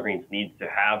that Walgreens needs to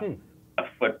have a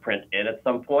footprint in at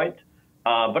some point.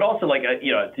 But also,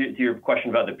 to your question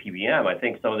about the PBM, I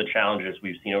think some of the challenges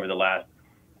we've seen over the last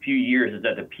few years is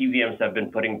that the PBMs have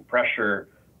been putting pressure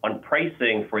on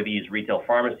pricing for these retail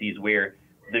pharmacies, where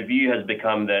the view has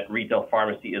become that retail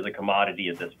pharmacy is a commodity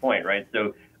at this point, right?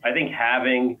 So I think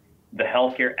having the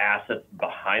healthcare assets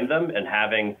behind them and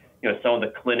having some of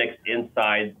the clinics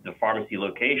inside the pharmacy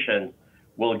locations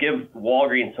will give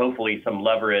Walgreens hopefully some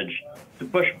leverage to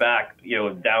push back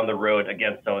down the road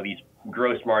against some of these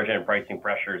gross margin and pricing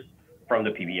pressures from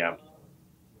the PBMs.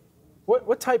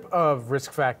 What type of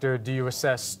risk factor do you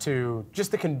assess to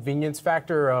just the convenience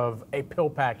factor of a pill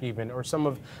pack even, or some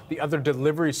of the other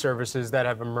delivery services that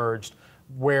have emerged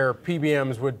where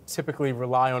PBMs would typically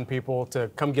rely on people to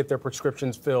come get their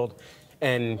prescriptions filled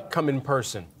and come in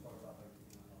person?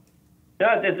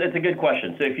 Yeah, it's a good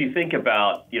question. So if you think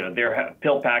about, their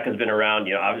pill pack has been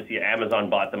around, obviously Amazon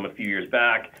bought them a few years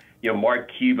back. Mark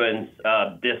Cuban's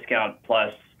discount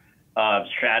plus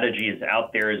strategy is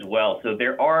out there as well. So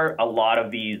there are a lot of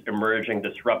these emerging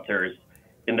disruptors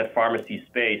in the pharmacy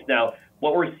space. Now,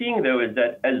 what we're seeing though is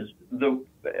that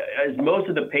as most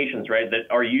of the patients, right, that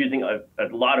are using a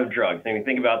lot of drugs, and we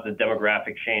think about the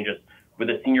demographic changes with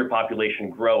the senior population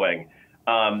growing,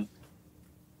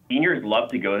 seniors love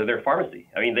to go to their pharmacy.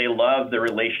 I mean, they love the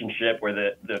relationship or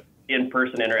the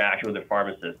in-person interaction with their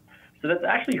pharmacist. So that's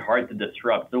actually hard to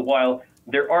disrupt. So while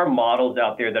there are models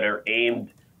out there that are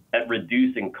aimed at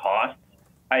reducing costs,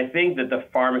 I think that the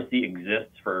pharmacy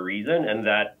exists for a reason, and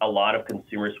that a lot of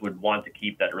consumers would want to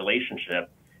keep that relationship.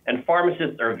 And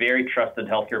pharmacists are very trusted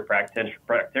healthcare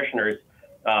practitioners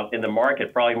in the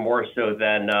market, probably more so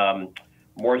than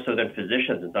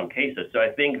physicians in some cases. So I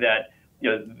think that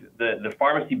the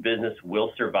pharmacy business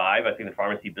will survive. I think the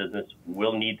pharmacy business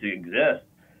will need to exist,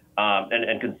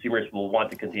 and consumers will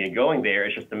want to continue going there.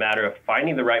 It's just a matter of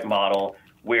finding the right model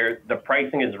where the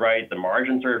pricing is right, the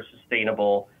margins are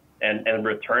sustainable, and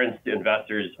returns to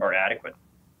investors are adequate.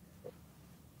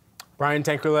 Brian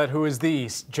Tankerlet, who is the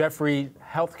Jefferies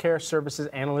Healthcare Services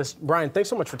Analyst. Brian, thanks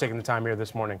so much for taking the time here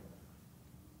this morning.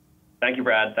 Thank you,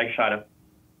 Brad. Thanks, Shana.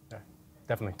 Yeah,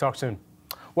 definitely. Talk soon.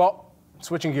 Well,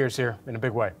 switching gears here in a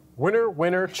big way. Winner,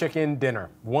 winner, chicken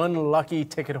dinner. One lucky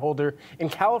ticket holder in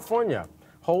California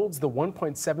holds the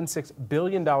 $1.76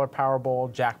 billion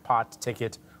Powerball jackpot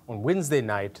ticket on Wednesday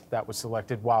night that was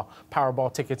selected. While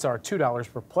Powerball tickets are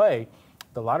 $2 per play,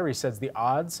 the lottery says the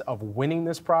odds of winning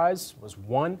this prize was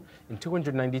 1 in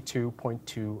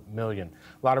 292.2 million.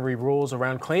 Lottery rules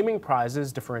around claiming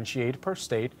prizes differentiate per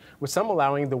state, with some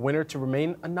allowing the winner to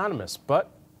remain anonymous.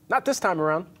 But not this time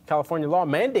around. California law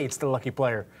mandates the lucky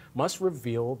player must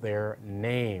reveal their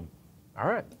name. All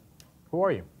right. Who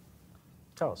are you?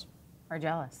 Tell us. Are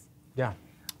jealous. Yeah.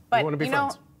 But, want to be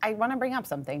friends. I want to bring up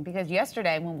something, because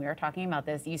yesterday when we were talking about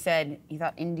this, you said you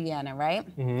thought Indiana, right?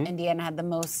 Mm-hmm. Indiana had the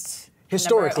most...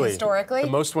 Historically. The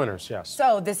most winners, yes.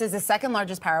 So this is the second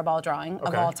largest Powerball drawing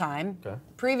of all time. Okay.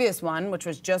 Previous one, which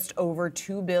was just over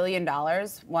 $2 billion,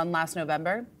 won last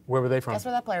November. Where were they from? Guess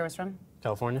where that player was from?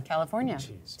 California? California.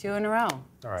 Jeez. 2 in a row.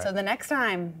 All right. So the next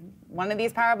time one of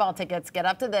these Powerball tickets get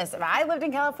up to this, if I lived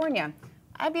in California,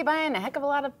 I'd be buying a heck of a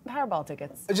lot of Powerball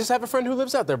tickets. Just have a friend who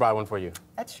lives out there buy one for you.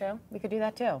 That's true. We could do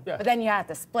that too. Yeah. But then you have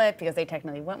to split because they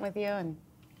technically went with you, and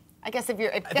I guess if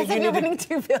you're winning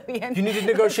 $2 billion, you need to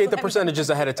negotiate the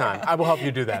percentages ahead of time. I will help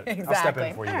you do that. Exactly. I'll step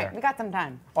in for you there. We got some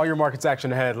time. All your markets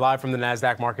action ahead, live from the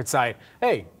Nasdaq market site.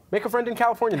 Hey, make a friend in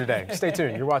California today. Stay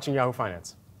tuned. You're watching Yahoo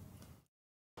Finance.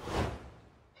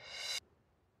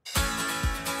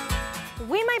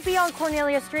 We might be on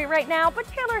Cornelia Street right now, but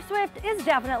Taylor Swift is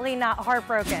definitely not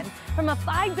heartbroken. From a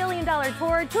 $5 billion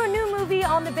tour to a new movie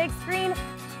on the big screen,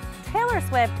 Taylor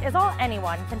Swift is all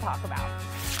anyone can talk about.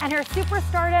 And her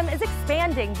superstardom is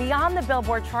expanding beyond the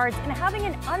Billboard charts and having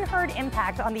an unheard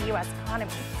impact on the U.S.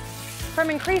 economy. From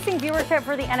increasing viewership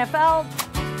for the NFL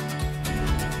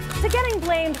to getting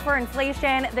blamed for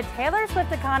inflation, the Taylor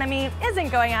Swift economy isn't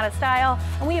going out of style,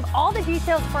 and we have all the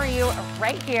details for you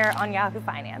right here on Yahoo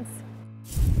Finance.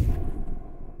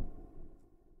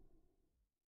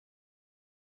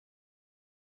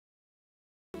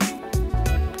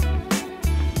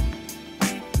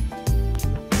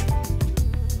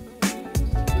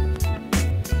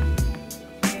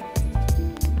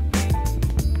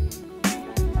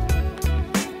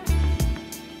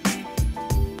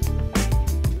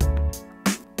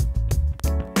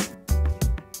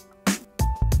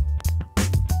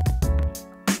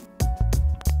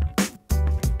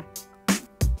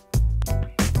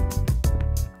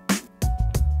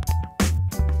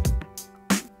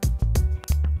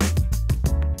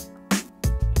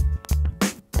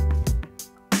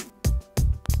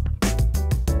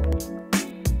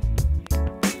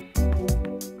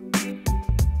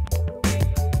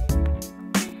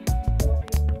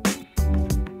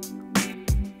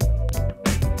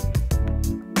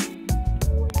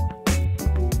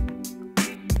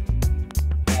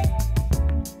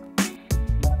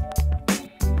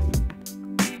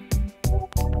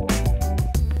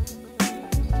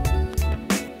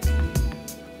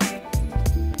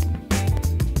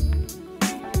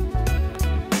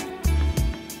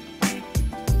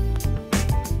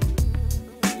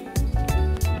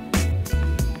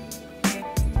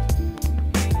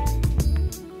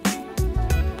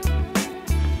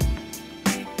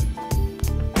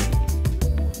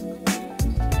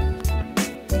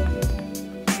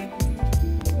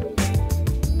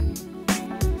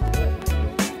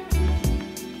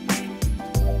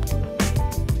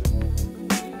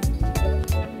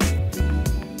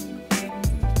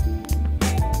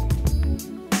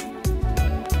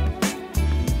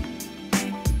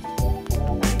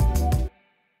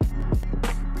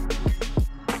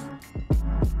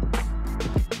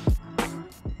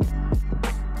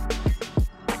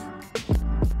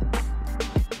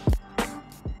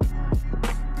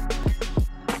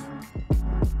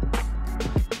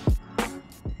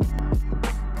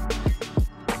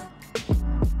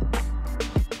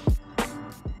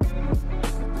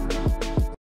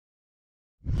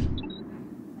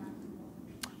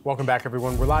 Welcome back,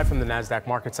 everyone. We're live from the Nasdaq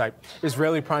market site.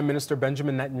 Israeli Prime Minister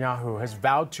Benjamin Netanyahu has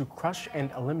vowed to crush and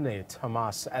eliminate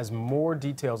Hamas as more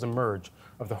details emerge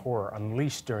of the horror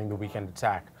unleashed during the weekend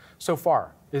attack. So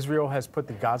far, Israel has put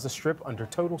the Gaza Strip under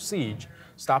total siege,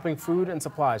 stopping food and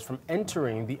supplies from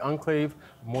entering the enclave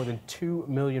of more than 2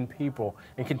 million people,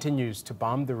 and continues to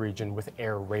bomb the region with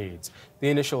air raids. The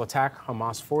initial attack,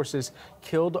 Hamas forces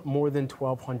killed more than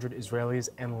 1,200 Israelis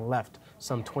and left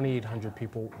some 2,800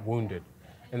 people wounded.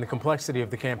 And the complexity of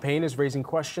the campaign is raising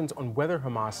questions on whether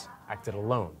Hamas acted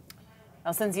alone.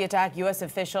 Now, since the attack, U.S.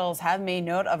 officials have made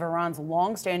note of Iran's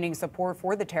long-standing support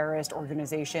for the terrorist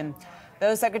organization.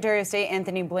 Though Secretary of State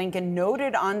Anthony Blinken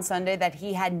noted on Sunday that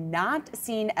he had not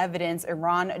seen evidence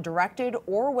Iran directed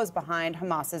or was behind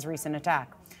Hamas's recent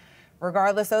attack.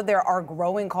 Regardless, though, there are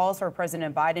growing calls for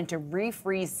President Biden to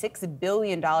refreeze $6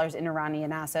 billion in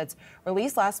Iranian assets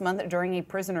released last month during a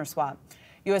prisoner swap.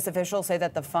 U.S. officials say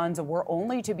that the funds were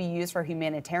only to be used for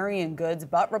humanitarian goods,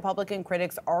 but Republican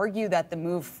critics argue that the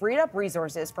move freed up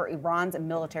resources for Iran's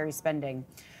military spending.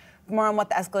 More on what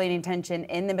the escalating tension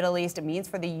in the Middle East means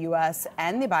for the U.S.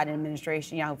 and the Biden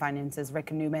administration. Yahoo Finance's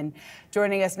Rick Newman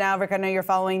joining us now. Rick, I know you're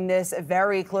following this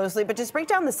very closely, but just break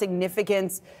down the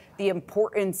significance, the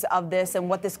importance of this, and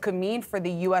what this could mean for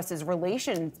the U.S.'s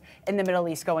relations in the Middle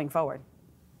East going forward.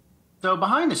 So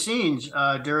behind the scenes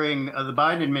during the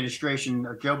Biden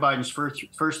administration, Joe Biden's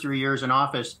first 3 years in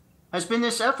office, has been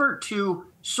this effort to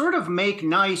sort of make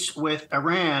nice with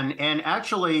Iran and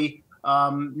actually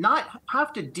not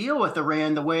have to deal with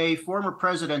Iran the way former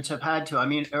presidents have had to. I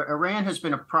mean, Iran has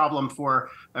been a problem for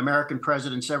American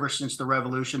presidents ever since the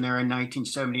revolution there in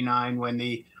 1979 when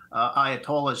the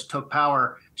Ayatollahs took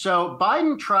power. So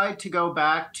Biden tried to go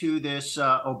back to this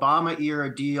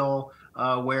Obama-era deal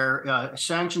where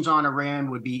sanctions on Iran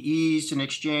would be eased in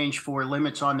exchange for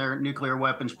limits on their nuclear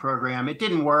weapons program. It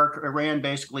didn't work. Iran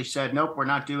basically said, nope, we're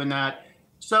not doing that.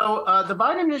 So the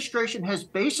Biden administration has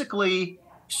basically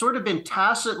sort of been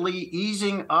tacitly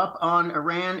easing up on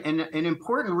Iran. And an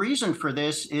important reason for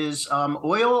this is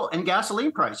oil and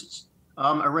gasoline prices.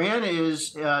 Iran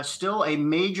is still a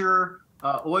major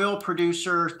oil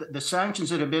producer. The sanctions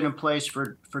that have been in place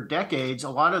for decades, a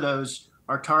lot of those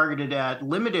are targeted at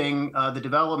limiting the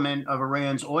development of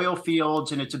Iran's oil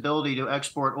fields and its ability to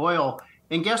export oil.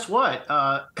 And guess what?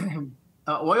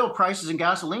 Oil prices and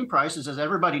gasoline prices, as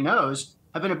everybody knows,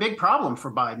 have been a big problem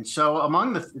for Biden. So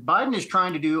Biden is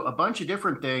trying to do a bunch of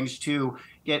different things to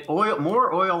get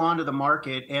more oil onto the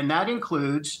market, and that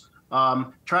includes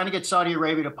trying to get Saudi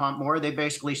Arabia to pump more. They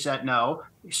basically said no.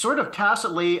 Sort of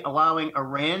tacitly allowing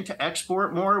Iran to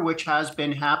export more, which has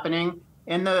been happening.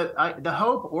 And the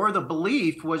hope or the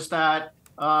belief was that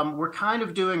we're kind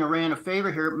of doing Iran a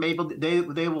favor here. Maybe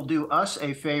they will do us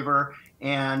a favor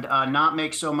and not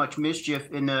make so much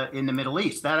mischief in the Middle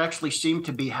East. That actually seemed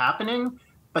to be happening.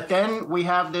 But then we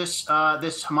have this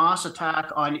Hamas attack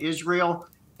on Israel,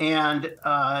 and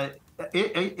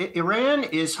Iran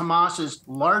is Hamas's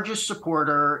largest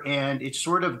supporter, and it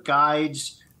sort of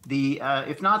guides the,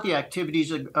 if not the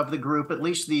activities of the group, at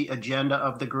least the agenda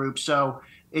of the group. So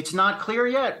it's not clear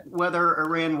yet whether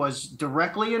Iran was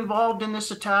directly involved in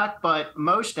this attack, but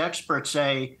most experts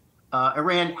say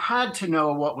Iran had to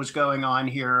know what was going on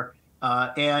here.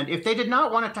 And if they did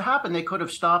not want it to happen, they could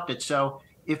have stopped it. So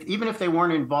even if they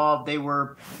weren't involved,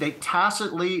 they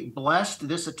tacitly blessed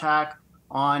this attack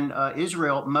on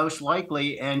Israel, most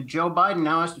likely. And Joe Biden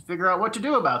now has to figure out what to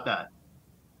do about that.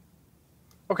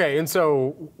 Okay, and so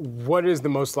what is the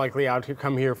most likely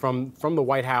outcome here from the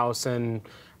White House, and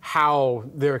how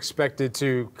they're expected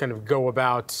to kind of go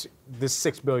about this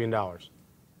 $6 billion?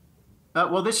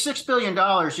 Well, this $6 billion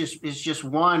is just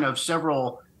one of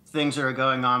several things that are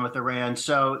going on with Iran.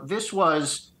 So this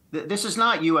is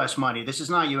not U.S. money. This is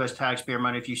not U.S. taxpayer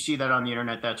money. If you see that on the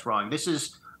internet, that's wrong. This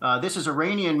is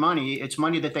Iranian money. It's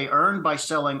money that they earned by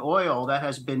selling oil that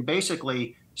has been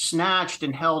basically snatched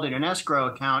and held in an escrow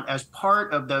account as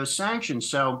part of those sanctions.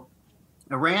 So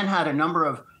Iran had a number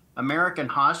of American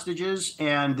hostages,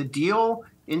 and the deal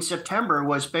in September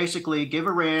was basically give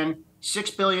Iran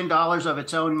 $6 billion of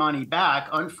its own money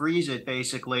back, unfreeze it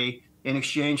basically, in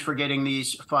exchange for getting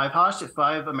these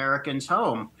five Americans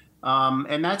home.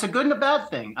 And that's a good and a bad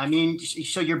thing. I mean,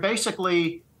 so you're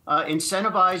basically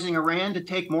incentivizing Iran to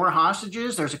take more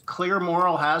hostages. There's a clear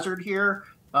moral hazard here.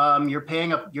 You're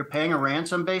paying a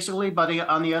ransom basically, but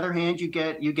on the other hand, you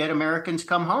get Americans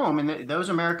come home, and those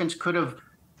Americans could have,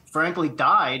 frankly,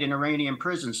 died in Iranian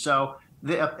prisons. So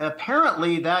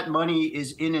apparently that money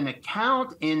is in an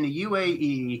account in the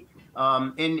UAE,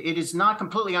 and it is not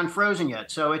completely unfrozen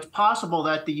yet. So it's possible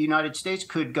that the United States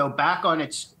could go back on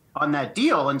that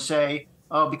deal and say,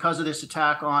 because of this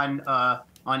attack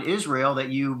on Israel that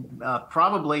you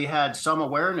probably had some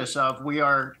awareness of, we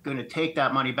are going to take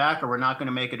that money back or we're not going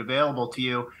to make it available to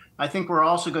you. I think we're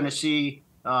also going to see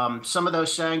some of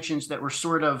those sanctions that were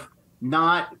sort of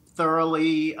not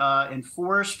thoroughly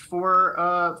enforced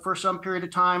for some period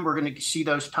of time. We're going to see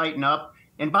those tighten up.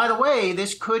 And by the way,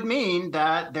 this could mean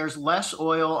that there's less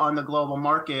oil on the global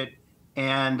market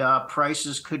and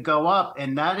prices could go up.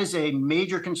 And that is a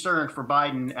major concern for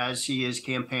Biden as he is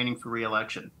campaigning for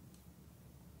re-election.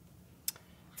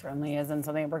 Certainly is, and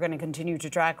something we're going to continue to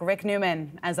track. Rick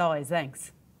Newman, as always,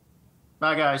 thanks.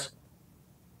 Bye, guys.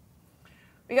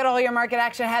 We got all your market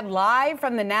action ahead live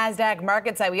from the Nasdaq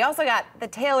market site. We also got the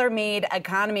tailor-made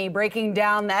economy, breaking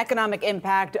down the economic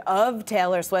impact of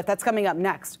Taylor Swift. That's coming up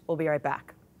next. We'll be right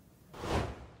back.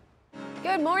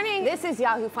 Good morning. This is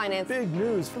Yahoo Finance. Big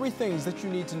news. 3 things that you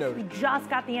need to know. We just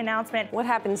got the announcement. What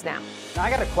happens now? I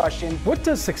got a question. What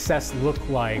does success look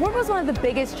like? What was one of the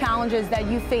biggest challenges that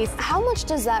you faced? How much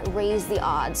does that raise the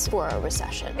odds for a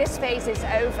recession? This phase is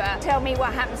over. Tell me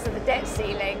what happens to the debt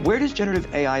ceiling. Where does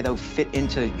generative AI, though, fit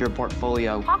into your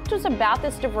portfolio? Talk to us about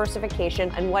this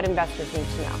diversification and what investors need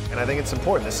to know. And I think it's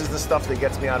important. This is the stuff that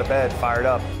gets me out of bed, fired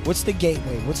up. What's the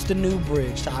gateway? What's the new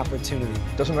bridge to opportunity?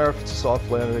 Doesn't matter if it's a soft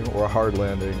landing or a hard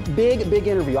landing. Big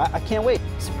interview. I can't wait.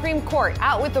 Supreme Court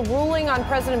out with the ruling on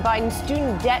President Biden's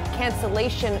student debt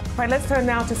cancellation. Right, let's turn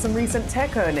now to some recent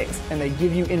tech earnings. And they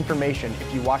give you information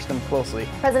if you watch them closely.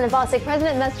 President Bostic,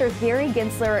 President Investor Gary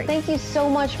Gensler, thank you so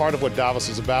much. Part of what Davos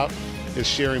is about is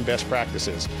sharing best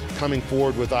practices, coming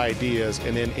forward with ideas,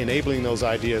 and then enabling those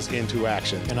ideas into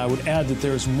action. And I would add that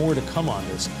there's more to come on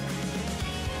this.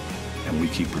 And we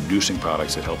keep producing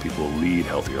products that help people lead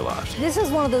healthier lives. This is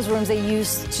one of those rooms they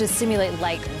use to simulate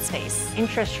light in space.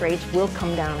 Interest rates will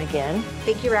come down again.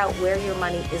 Figure out where your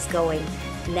money is going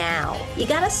now. You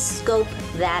got to scope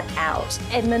that out.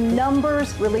 And the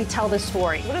numbers really tell the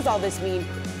story. What does all this mean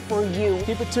for you?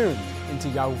 Keep it tuned into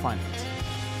Yahoo Finance.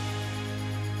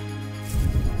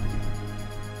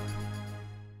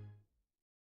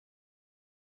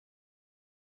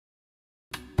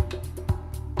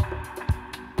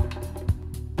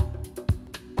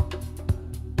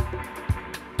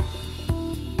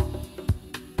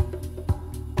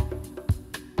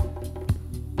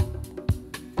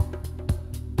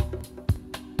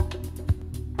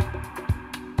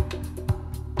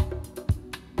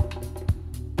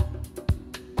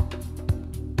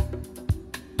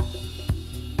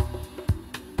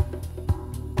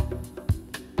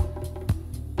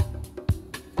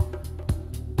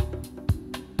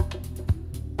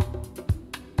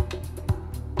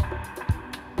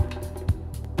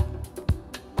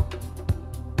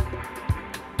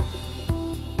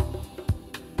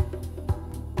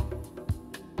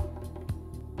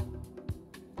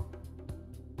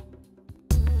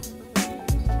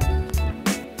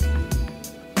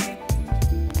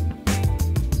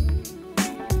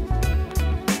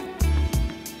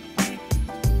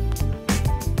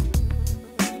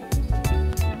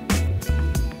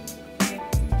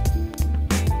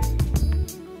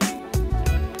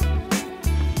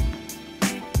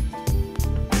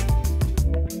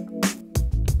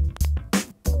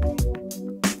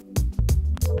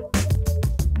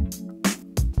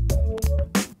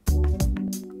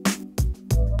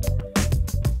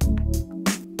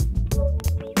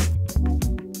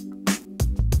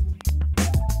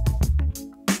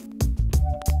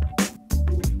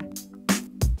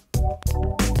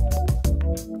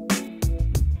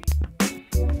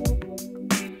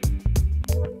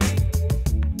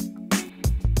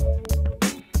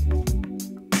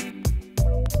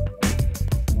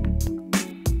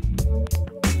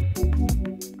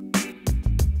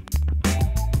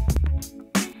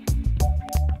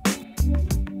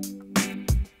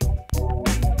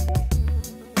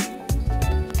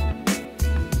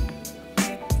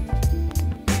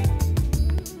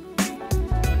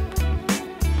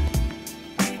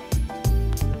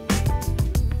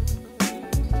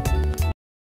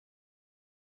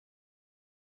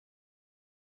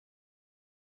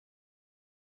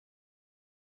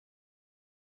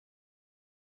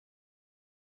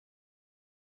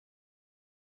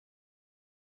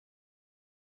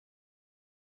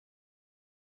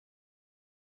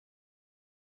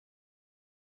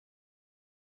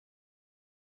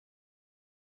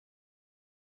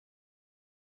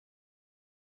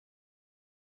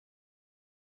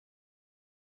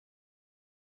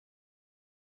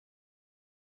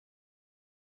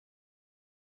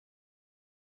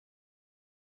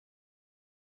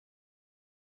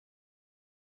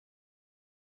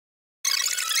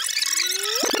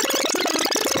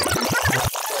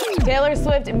 Taylor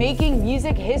Swift making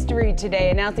music history today,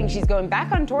 announcing she's going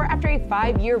back on tour after a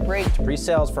 5-year break.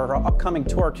 Pre-sales for her upcoming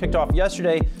tour kicked off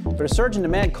yesterday, but a surge in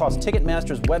demand caused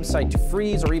Ticketmaster's website to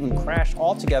freeze or even crash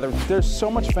altogether. There's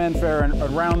so much fanfare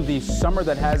around the summer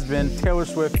that has been Taylor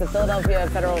Swift. The Philadelphia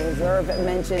Federal Reserve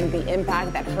mentioned the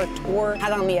impact that her tour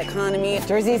had on the economy.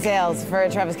 Jersey sales for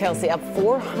Travis Kelce up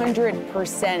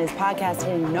 400%. His podcast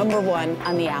hitting #1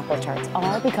 on the Apple charts,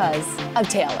 all because of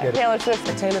Taylor. Taylor Swift.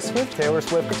 Taylor Swift. Taylor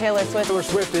Swift. Taylor Swift. Taylor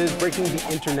Swift is breaking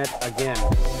the internet again.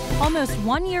 Almost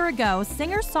 1 year ago,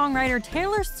 singer-songwriter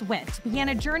Taylor Swift began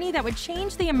a journey that would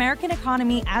change the American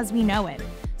economy as we know it,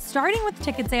 starting with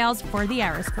ticket sales for the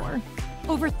Eras Tour.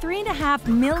 Over 3.5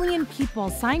 million people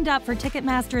signed up for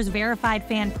Ticketmaster's verified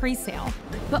fan presale,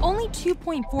 but only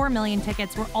 2.4 million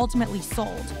tickets were ultimately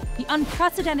sold. The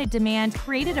unprecedented demand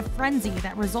created a frenzy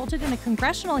that resulted in a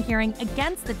congressional hearing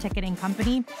against the ticketing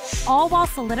company, all while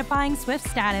solidifying Swift's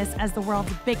status as the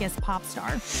world's biggest pop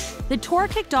star. The tour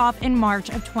kicked off in March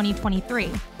of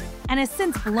 2023 and has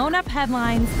since blown up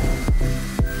headlines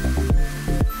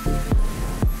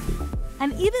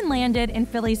and even landed in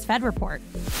Philly's Fed Report.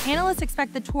 Analysts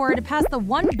expect the tour to pass the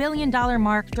 $1 billion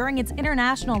mark during its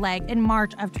international leg in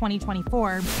March of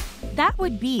 2024. That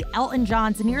would be Elton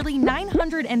John's nearly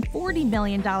 $940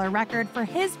 million record for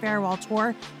his farewell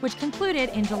tour, which concluded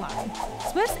in July.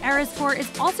 Swift's Eras Tour is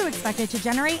also expected to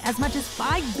generate as much as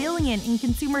 $5 billion in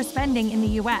consumer spending in the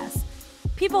U.S.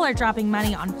 People are dropping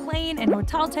money on plane and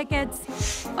hotel tickets,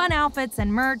 fun outfits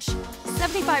and merch,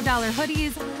 $75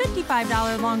 hoodies,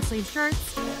 $55 long-sleeve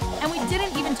shirts, and we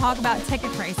didn't even talk about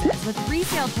ticket prices, with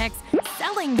resale tickets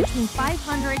selling between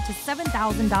 $500 to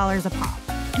 $7,000 a pop,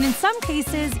 and in some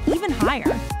cases, even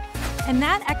higher. And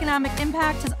that economic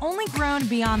impact has only grown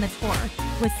beyond the tour,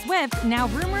 with Swift now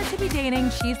rumored to be dating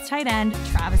Chiefs tight end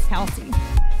Travis Kelce.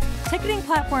 Ticketing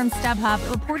platform StubHub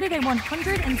reported a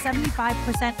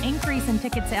 175% increase in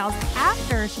ticket sales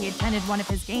after she attended one of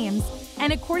his games.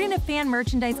 And according to fan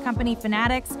merchandise company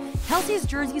Fanatics, Kelce's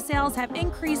jersey sales have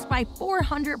increased by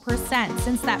 400%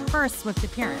 since that first Swift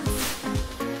appearance.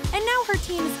 And now her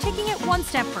team is taking it one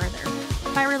step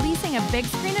further by releasing a big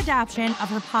screen adaptation of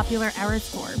her popular Eras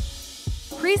Tour.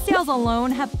 Pre-sales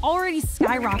alone have already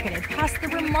skyrocketed past the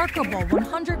remarkable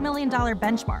 $100 million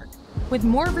benchmark, with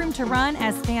more room to run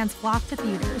as fans flock to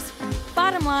theaters.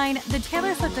 Bottom line, the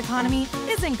Taylor Swift economy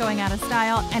isn't going out of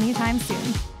style anytime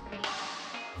soon.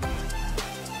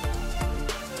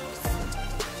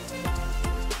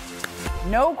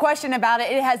 No question about it,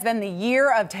 it has been the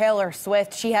year of Taylor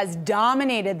Swift. She has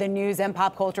dominated the news and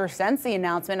pop culture since the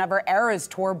announcement of her Eras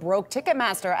Tour broke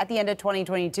Ticketmaster at the end of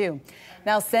 2022.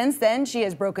 Now, since then, she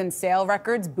has broken sale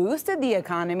records, boosted the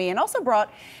economy, and also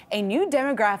brought a new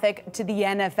demographic to the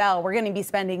NFL. We're going to be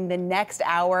spending the next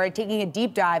hour taking a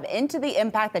deep dive into the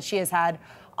impact that she has had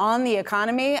on the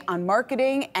economy, on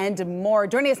marketing, and more.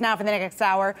 Joining us now for the next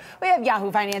hour, we have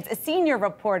Yahoo Finance senior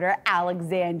reporter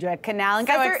Alexandra Canal.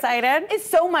 So excited. There's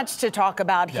so much to talk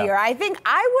about here. I think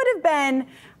I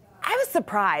was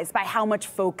surprised by how much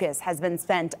focus has been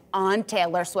spent on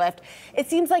Taylor Swift. It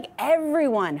seems like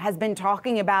everyone has been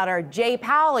talking about her. Jay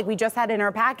Powell, like we just had in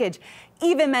our package,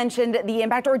 even mentioned the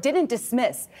impact or didn't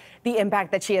dismiss the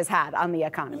impact that she has had on the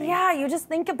economy. Yeah, you just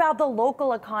think about the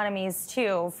local economies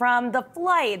too, from the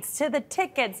flights to the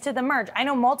tickets to the merch. I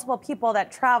know multiple people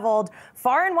that traveled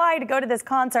far and wide to go to this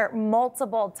concert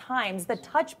multiple times. The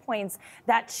touch points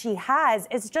that she has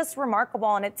is just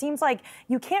remarkable, and it seems like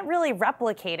you can't really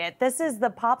replicate it. This is the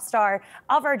pop star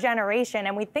of our generation,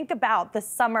 and we think about the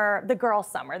summer, the girl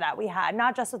summer that we had,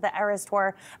 not just with the Eras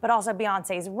Tour, but also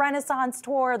Beyonce's Renaissance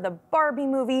Tour, the Barbie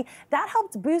movie. That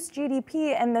helped boost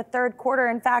GDP in the third quarter.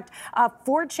 In fact,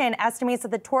 Fortune estimates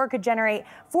that the tour could generate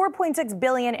 $4.6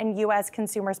 billion in U.S.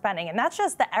 consumer spending, and that's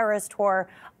just the Eras Tour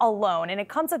alone. And it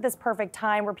comes at this perfect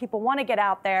time where people want to get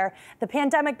out there. The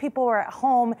pandemic, people were at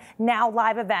home. Now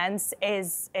live events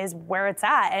is where it's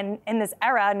at. And in this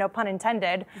era, no pun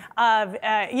intended, of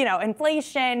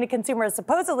inflation, consumers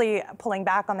supposedly pulling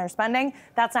back on their spending,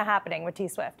 that's not happening with T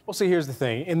Swift. Well, see, here's the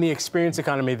thing. In the experience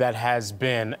economy that has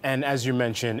been, and as you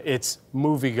mentioned, it's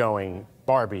movie going,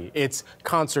 Barbie, it's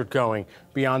concert going,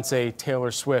 Beyonce,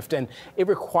 Taylor Swift, and it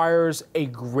requires a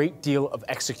great deal of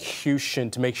execution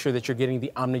to make sure that you're getting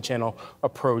the omnichannel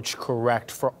approach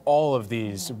correct for all of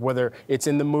these, whether it's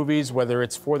in the movies, whether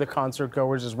it's for the concert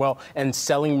goers as well, and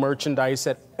selling merchandise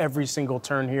at every single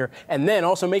turn here, and then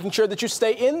also making sure that you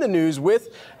stay in the news with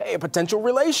a potential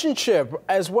relationship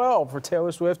as well for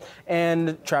Taylor Swift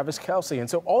and Travis Kelce. And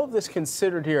so all of this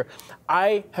considered here,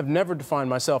 I have never defined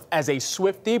myself as a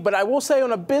Swiftie, but I will say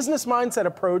on a business mindset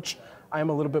approach, I am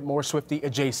a little bit more Swiftie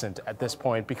adjacent at this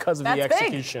point because of That's the big.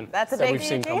 execution That's a that big we've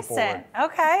seen come forward.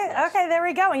 Okay, there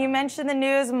we go. And you mentioned the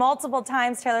news multiple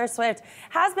times. Taylor Swift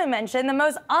has been mentioned. The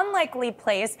most unlikely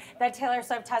place that Taylor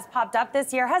Swift has popped up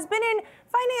this year has been in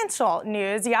financial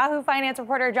news. Yahoo Finance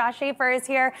reporter Josh Schaefer is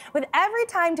here with every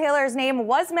time Taylor's name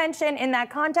was mentioned in that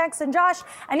context. And Josh,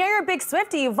 I know you're a big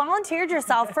Swiftie. You volunteered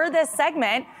yourself for this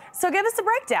segment. So give us a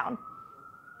breakdown.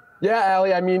 Yeah,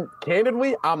 Allie, I mean,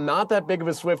 candidly, I'm not that big of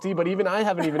a Swiftie, but even I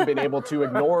haven't even been able to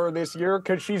ignore her this year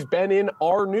because she's been in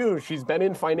our news. She's been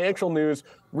in financial news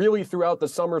really throughout the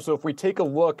summer. So if we take a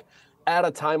look at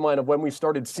a timeline of when we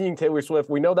started seeing Taylor Swift,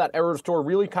 we know that Eras Tour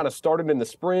really kind of started in the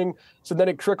spring. So then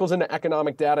it trickles into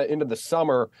economic data into the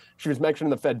summer. She was mentioned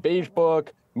in the Fed Beige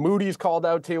Book. Moody's called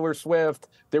out Taylor Swift.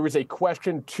 There was a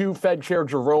question to Fed Chair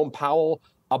Jerome Powell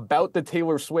about the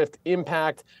Taylor Swift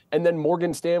impact, and then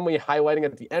Morgan Stanley highlighting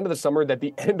at the end of the summer that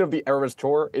the end of the Eras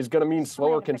Tour is going to mean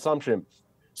slower consumption.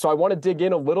 So I want to dig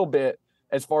in a little bit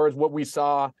as far as what we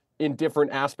saw in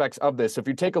different aspects of this. If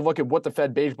you take a look at what the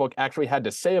Fed Beige Book actually had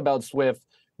to say about Swift,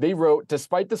 they wrote,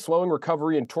 despite the slowing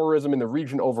recovery in tourism in the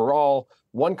region overall,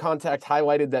 one contact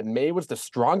highlighted that May was the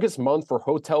strongest month for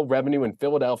hotel revenue in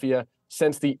Philadelphia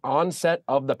since the onset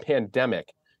of the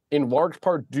pandemic, in large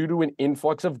part due to an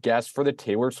influx of guests for the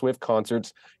Taylor Swift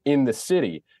concerts in the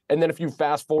city. And then if you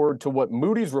fast forward to what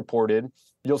Moody's reported,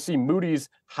 you'll see Moody's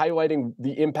highlighting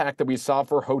the impact that we saw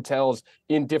for hotels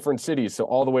in different cities. So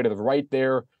all the way to the right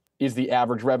there is the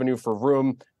average revenue for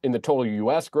room in the total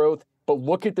U.S. growth. But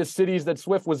look at the cities that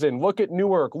Swift was in. Look at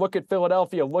Newark, look at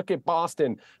Philadelphia, look at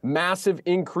Boston. Massive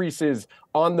increases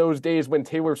on those days when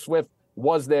Taylor Swift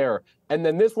was there. And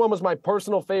then this one was my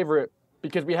personal favorite,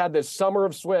 because we had this summer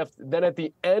of Swift. Then at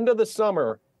the end of the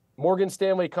summer, Morgan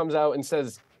Stanley comes out and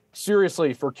says,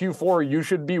 seriously, for Q4, you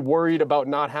should be worried about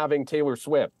not having Taylor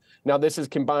Swift. Now, this is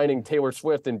combining Taylor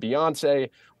Swift and Beyonce,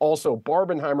 also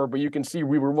Barbenheimer, but you can see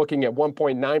we were looking at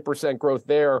 1.9% growth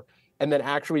there, and then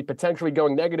actually potentially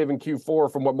going negative in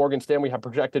Q4 from what Morgan Stanley had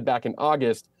projected back in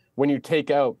August when you take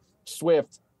out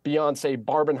Swift, Beyonce,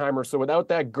 Barbenheimer. So without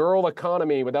that girl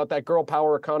economy, without that girl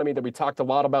power economy that we talked a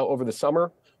lot about over the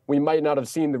summer, we might not have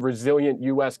seen the resilient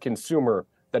U.S. consumer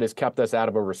that has kept us out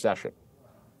of a recession.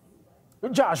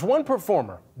 Josh, one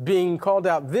performer being called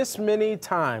out this many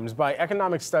times by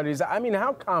economic studies, I mean,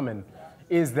 how common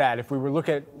is that if we were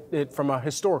looking at it from a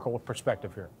historical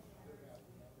perspective here?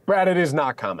 Brad, it is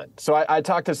not common. So I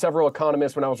talked to several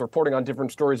economists when I was reporting on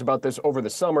different stories about this over the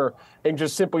summer and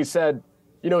just simply said,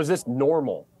 you know, is this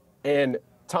normal? And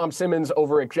Tom Simmons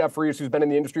over at Jefferies, who's been in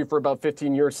the industry for about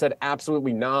 15 years, said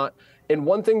absolutely not. And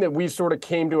one thing that we sort of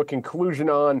came to a conclusion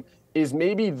on is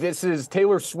maybe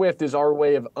Taylor Swift is our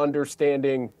way of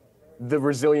understanding the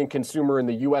resilient consumer in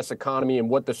the U.S. economy and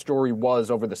what the story was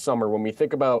over the summer. When we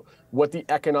think about what the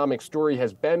economic story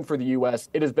has been for the U.S.,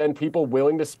 it has been people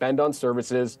willing to spend on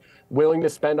services, willing to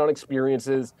spend on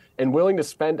experiences, and willing to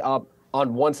spend up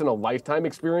on once-in-a-lifetime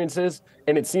experiences.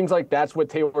 And it seems like that's what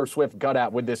Taylor Swift got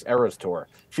at with this Eras Tour.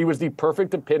 She was the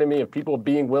perfect epitome of people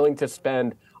being willing to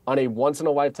spend on a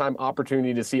once-in-a-lifetime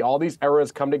opportunity to see all these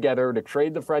eras come together, to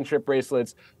trade the friendship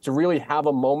bracelets, to really have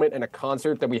a moment and a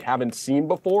concert that we haven't seen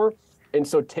before. And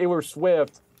so Taylor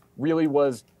Swift really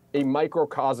was a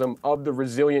microcosm of the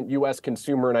resilient U.S.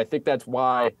 consumer. And I think that's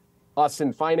why us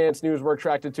in finance news were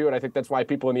attracted to it. I think that's why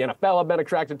people in the NFL have been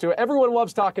attracted to it. Everyone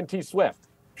loves talking T Swift.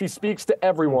 She speaks to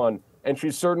everyone, and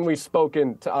she's certainly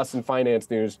spoken to us in finance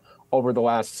news over the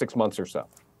last 6 months or so.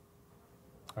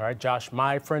 All right, Josh,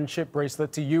 my friendship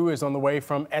bracelet to you is on the way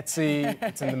from Etsy.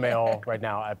 It's in the mail right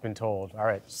now, I've been told. All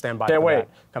right, stand by for that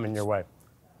coming your way.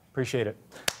 Appreciate it.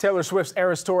 Taylor Swift's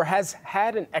Eras Tour has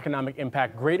had an economic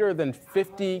impact. Greater than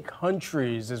 50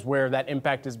 countries is where that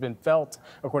impact has been felt,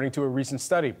 according to a recent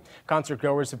study. Concert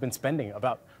goers have been spending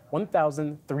about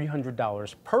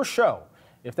 $1,300 per show.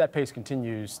 If that pace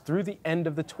continues through the end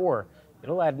of the tour,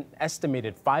 it'll add an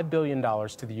estimated $5 billion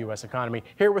to the U.S. economy.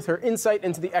 Here with her insight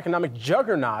into the economic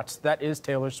juggernaut that is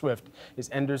Taylor Swift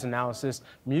is Enders Analysis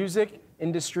music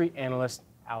industry analyst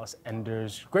Alice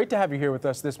Enders. Great to have you here with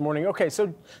us this morning. Okay,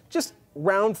 so just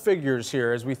round figures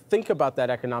here as we think about that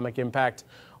economic impact.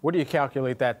 What do you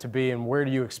calculate that to be, and where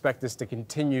do you expect this to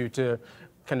continue to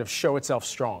kind of show itself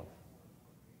strong?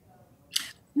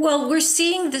 Well, we're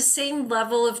seeing the same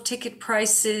level of ticket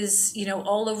prices,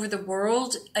 all over the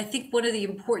world. I think one of the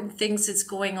important things that's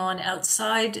going on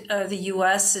outside the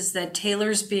U.S. is that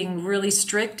Taylor's being really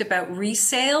strict about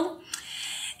resale.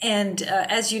 And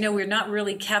as you know, we're not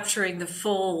really capturing the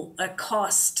full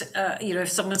cost. If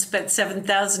someone spent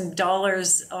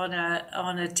 $7,000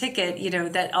 on a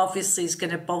ticket, that obviously is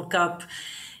going to bulk up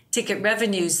ticket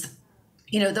revenues.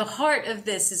 the heart of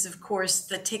this is, of course,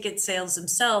 the ticket sales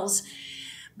themselves.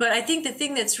 But I think the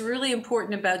thing that's really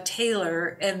important about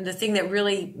Taylor, and the thing that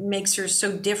really makes her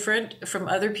so different from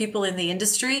other people in the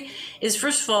industry, is,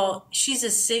 first of all, she's a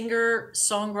singer,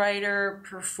 songwriter,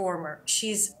 performer.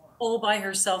 She's all by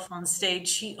herself on stage.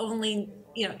 She only,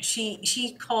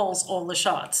 she calls all the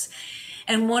shots.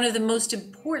 And one of the most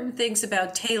important things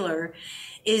about Taylor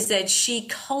is that she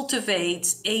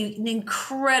cultivates an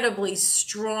incredibly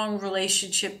strong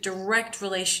relationship, direct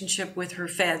relationship with her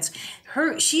fans.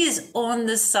 She is on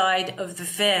the side of the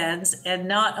fans and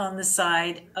not on the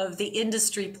side of the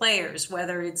industry players,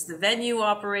 whether it's the venue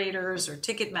operators or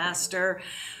Ticketmaster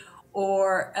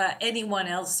or anyone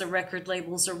else, the record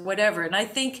labels or whatever. And I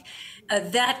think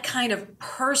that kind of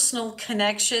personal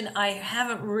connection, I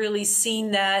haven't really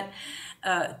seen that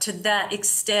to that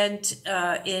extent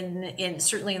in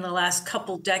certainly in the last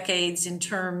couple decades in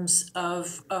terms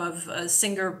of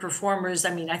singer performers.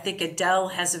 I mean, I think Adele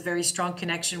has a very strong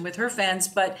connection with her fans,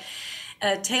 but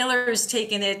Taylor's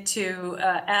taken it to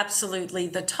absolutely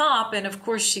the top. And of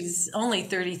course, she's only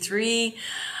 33.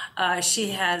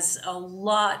 She has a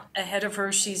lot ahead of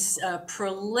her. She's a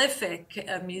prolific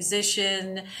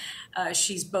musician.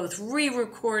 She's both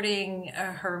re-recording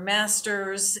her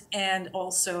masters and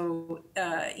also,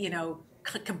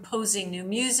 composing new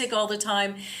music all the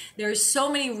time. There's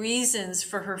so many reasons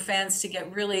for her fans to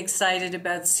get really excited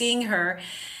about seeing her.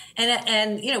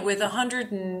 And with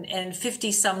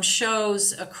 150 some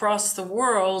shows across the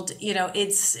world,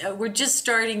 we're just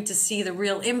starting to see the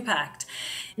real impact.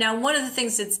 Now, one of the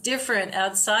things that's different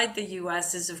outside the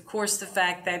U.S. is, of course, the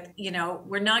fact that,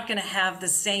 we're not going to have the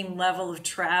same level of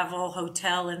travel,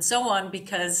 hotel, and so on,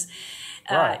 because,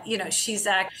 she's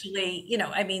actually,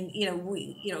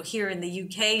 here in the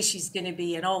UK, she's going to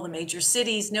be in all the major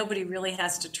cities. Nobody really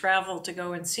has to travel to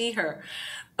go and see her.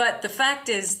 But the fact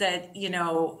is that,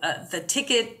 the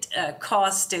ticket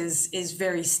cost is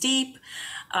very steep.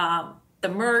 The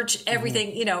merch,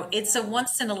 everything, it's a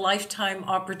once in a lifetime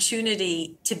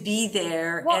opportunity to be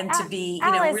there and to be,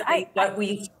 Alice, really what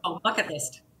we call bucket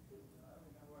list.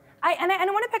 I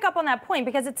want to pick up on that point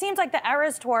because it seems like the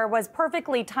Eras Tour was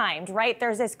perfectly timed, right?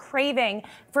 There's this craving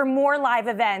for more live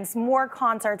events, more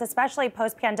concerts, especially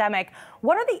post-pandemic.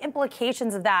 What are the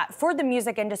implications of that for the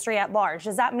music industry at large?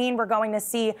 Does that mean we're going to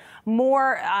see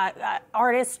more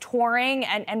artists touring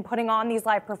and putting on these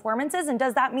live performances? And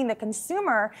does that mean the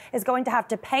consumer is going to have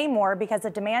to pay more because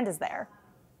the demand is there?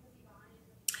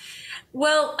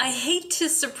 Well, I hate to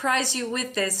surprise you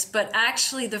with this, but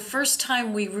actually the first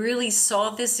time we really saw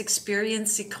this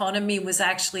experience economy was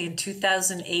actually in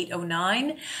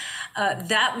 2008-09.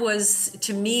 That was,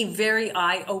 to me, very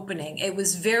eye-opening. It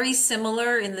was very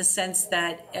similar in the sense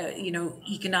that,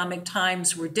 economic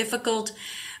times were difficult,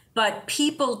 but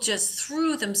people just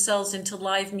threw themselves into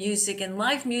live music, and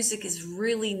live music has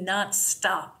really not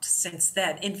stopped since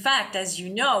then. In fact, as you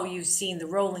know, you've seen the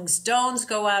Rolling Stones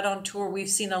go out on tour. We've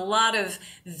seen a lot of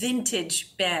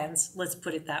vintage bands, let's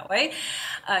put it that way,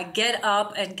 get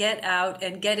up and get out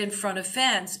and get in front of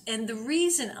fans. And the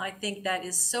reason I think that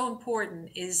is so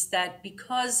important is that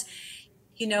because,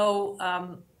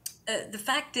 the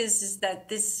fact is that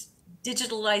this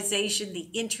digitalization, the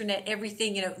internet,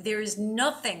 everything, there is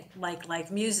nothing like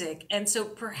live music. And so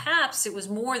perhaps it was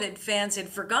more that fans had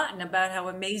forgotten about how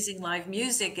amazing live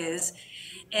music is.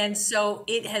 And so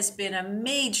it has been a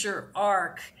major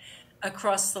arc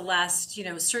across the last,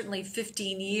 certainly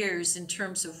 15 years in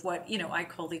terms of what, I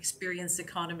call the experience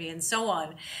economy and so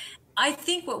on. I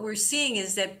think what we're seeing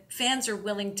is that fans are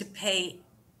willing to pay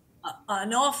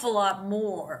an awful lot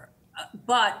more,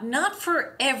 but not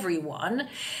for everyone.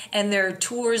 And there are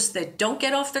tours that don't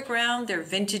get off the ground. There are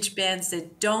vintage bands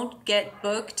that don't get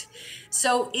booked.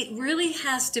 So it really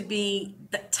has to be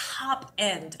the top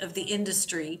end of the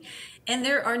industry. And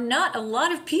there are not a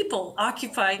lot of people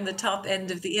occupying the top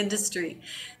end of the industry.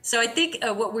 So I think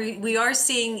what we are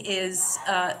seeing is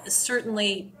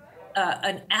certainly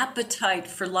an appetite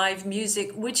for live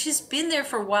music, which has been there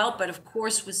for a while, but of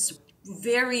course was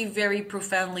very, very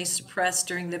profoundly suppressed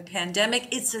during the pandemic.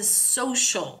 It's a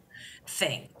social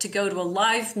thing to go to a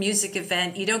live music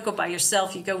event. You don't go by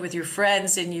yourself. You go with your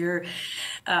friends and your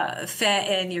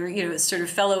sort of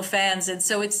fellow fans. And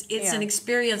so it's an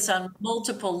experience on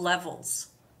multiple levels.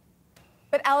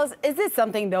 But Alice, is this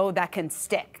something, though, that can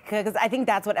stick? Because I think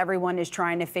that's what everyone is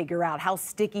trying to figure out, how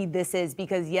sticky this is.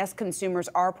 Because, yes, consumers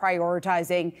are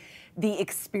prioritizing the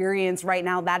experience right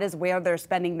now. That is where they're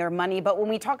spending their money. But when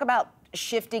we talk about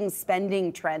shifting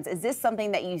spending trends, is this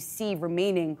something that you see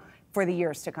remaining for the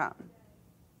years to come?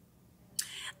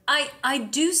 I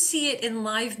do see it in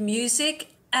live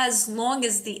music. as long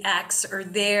as the acts are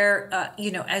there,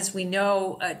 as we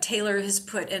know, Taylor has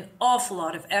put an awful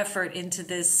lot of effort into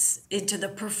this, into the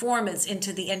performance,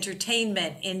 into the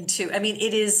entertainment,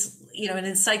 it is, an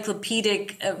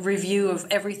encyclopedic review of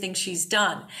everything she's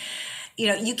done.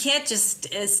 You can't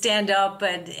just stand up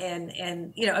and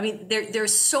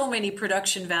there's so many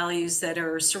production values that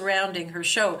are surrounding her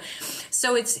show.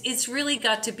 So it's really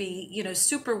got to be,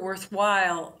 super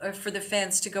worthwhile for the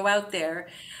fans to go out there.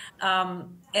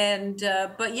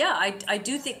 But yeah, I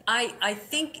do think, I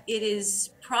think it is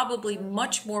probably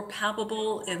much more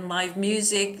palpable in live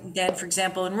music than, for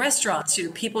example, in restaurants.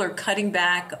 People are cutting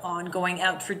back on going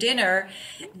out for dinner.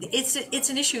 It's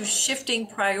an issue of shifting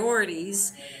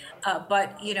priorities.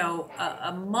 But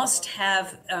a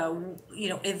must-have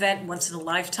event once in a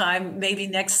lifetime, maybe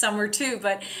next summer too.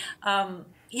 But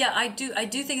yeah, I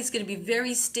do think it's going to be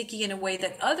very sticky in a way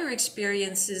that other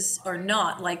experiences are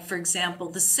not. Like, for example,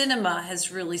 the cinema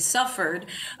has really suffered.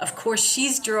 Of course,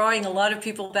 she's drawing a lot of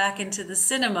people back into the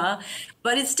cinema,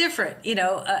 but it's different.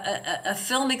 A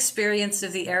film experience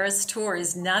of the Eras Tour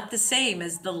is not the same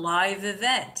as the live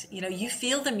event. You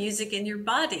feel the music in your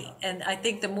body. And I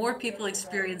think the more people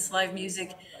experience live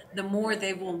music, the more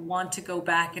they will want to go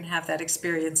back and have that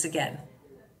experience again.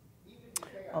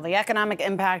 Well, the economic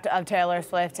impact of Taylor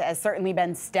Swift has certainly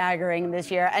been staggering this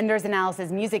year. Enders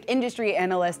Analysis music industry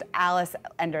analyst Alice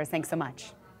Enders, thanks so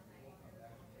much.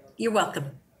 You're welcome.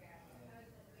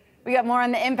 We got more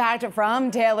on the impact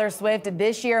from Taylor Swift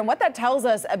this year and what that tells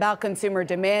us about consumer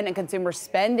demand and consumer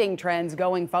spending trends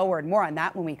going forward. More on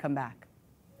that when we come back.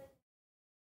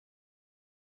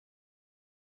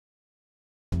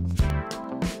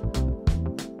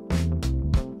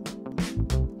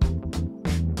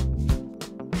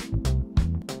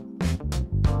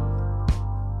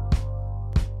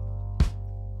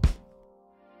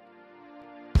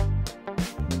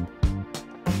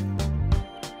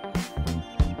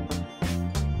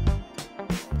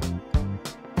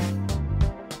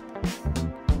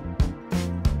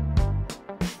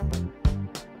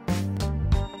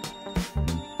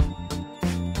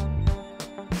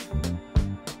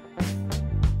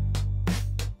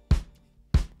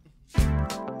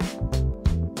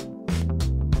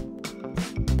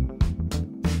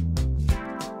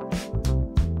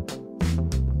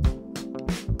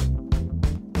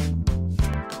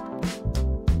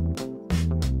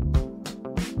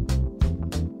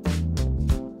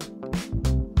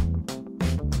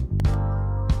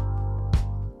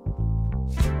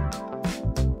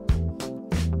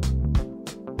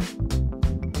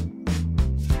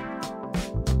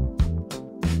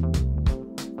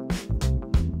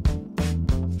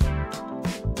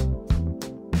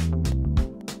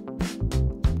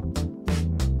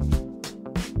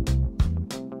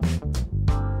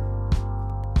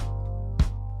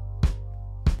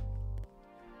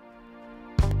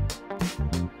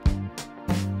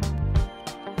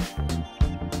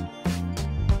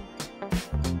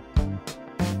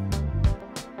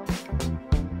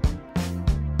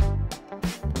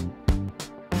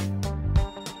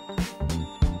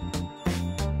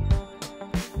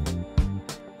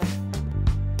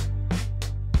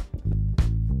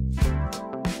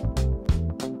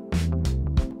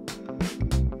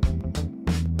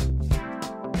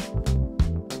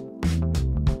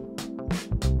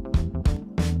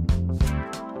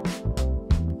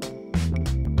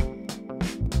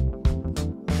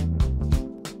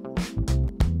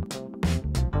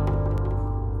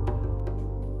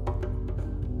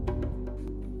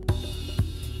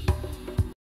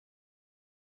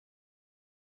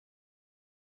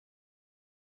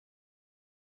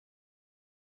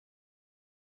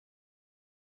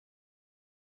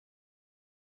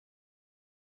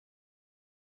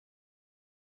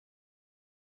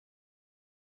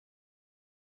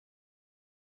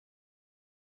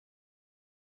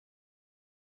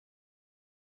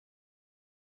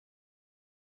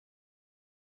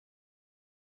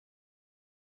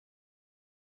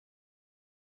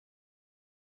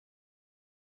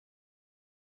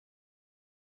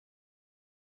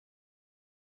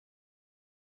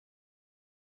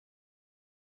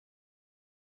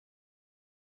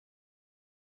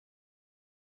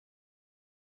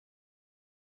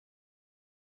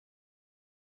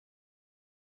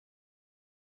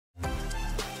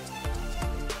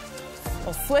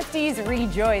 Well, Swifties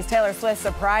rejoice. Taylor Swift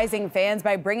surprising fans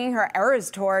by bringing her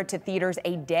Eras Tour to theaters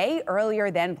a day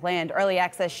earlier than planned. Early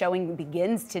access showing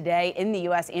begins today in the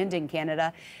U.S. and in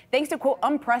Canada, thanks to, quote,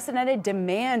 unprecedented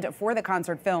demand for the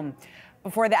concert film.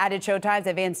 Before the added showtimes,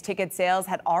 advanced ticket sales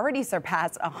had already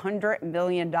surpassed $100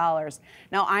 million.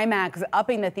 Now, IMAX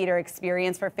upping the theater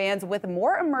experience for fans with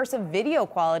more immersive video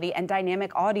quality and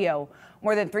dynamic audio.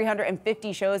 More than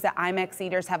 350 shows at IMAX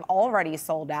theaters have already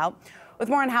sold out. With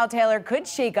more on how Taylor could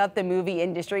shake up the movie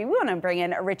industry, we want to bring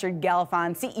in Richard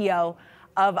Gelfond, CEO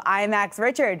of IMAX.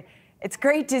 Richard, it's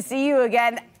great to see you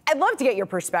again. I'd love to get your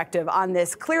perspective on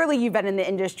this. Clearly, you've been in the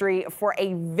industry for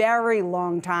a very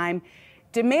long time.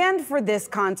 Demand for this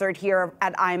concert here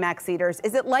at IMAX theaters,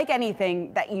 is it like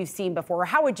anything that you've seen before?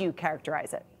 How would you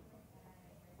characterize it?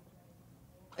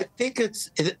 I think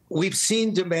we've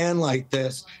seen demand like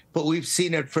this, but we've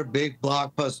seen it for big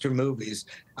blockbuster movies.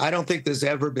 I don't think there's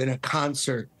ever been a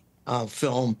concert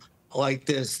film like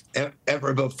this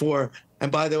ever before.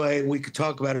 And by the way, we could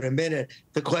talk about it in a minute.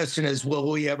 The question is, will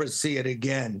we ever see it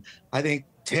again? I think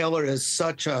Taylor is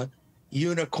such a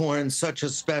unicorn, such a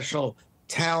special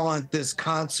talent. This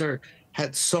concert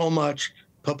had so much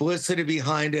publicity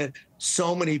behind it.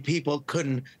 So many people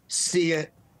couldn't see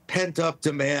it. Pent up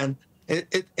demand.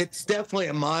 It's definitely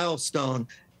a milestone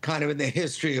kind of in the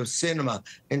history of cinema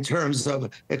in terms of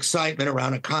excitement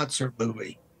around a concert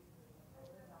movie.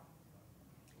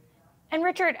 And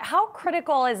Richard, how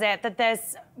critical is it that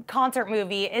this concert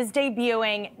movie is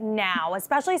debuting now,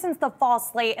 especially since the fall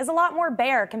slate is a lot more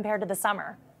bare compared to the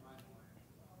summer?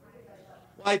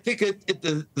 I think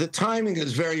the timing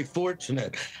is very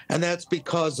fortunate, and that's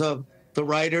because of the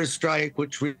writers' strike,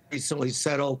 which recently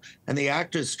settled, and the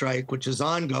actors' strike, which is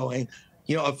ongoing.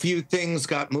 You know, a few things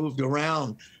got moved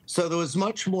around. So there was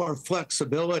much more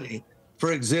flexibility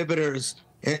for exhibitors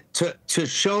to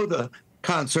show the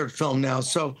concert film now.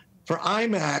 So for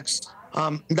IMAX,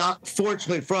 not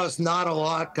fortunately for us, not a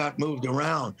lot got moved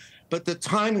around. But the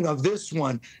timing of this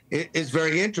one is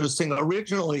very interesting.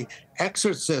 Originally,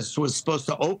 Exorcist was supposed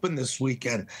to open this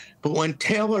weekend, but when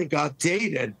Taylor got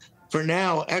dated, for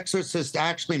now, Exorcist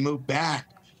actually moved back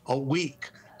a week.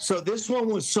 So this one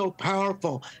was so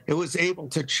powerful, it was able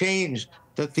to change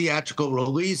the theatrical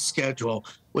release schedule,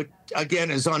 which, again,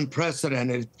 is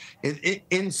unprecedented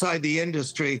inside the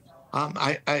industry.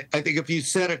 I think if you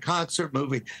said a concert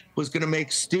movie was going to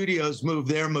make studios move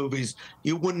their movies,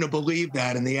 you wouldn't have believed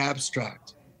that in the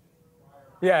abstract.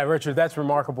 Yeah, Richard, that's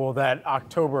remarkable that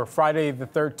October, Friday the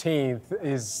 13th,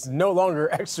 is no longer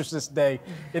Exorcist Day.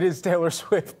 It is Taylor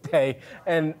Swift Day.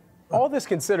 And all this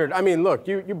considered, I mean, look,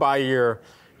 you buy your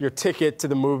ticket to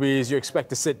the movies, you expect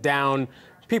to sit down.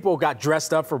 People got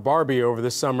dressed up for Barbie over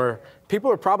the summer.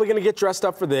 People are probably going to get dressed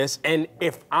up for this. And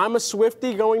if I'm a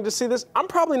Swiftie going to see this, I'm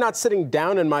probably not sitting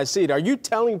down in my seat. Are you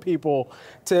telling people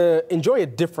to enjoy a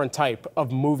different type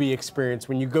of movie experience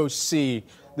when you go see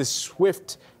the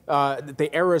Swift, the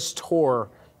Eras Tour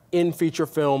in feature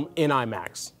film in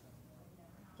IMAX?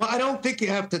 Well, I don't think you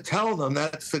have to tell them.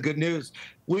 That's the good news.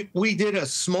 We did a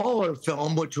smaller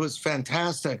film, which was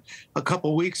fantastic. A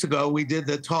couple weeks ago, we did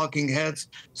the Talking Heads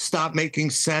Stop Making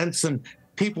Sense, and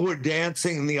people were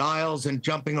dancing in the aisles and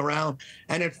jumping around.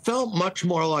 And it felt much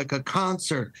more like a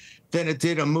concert than it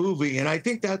did a movie. And I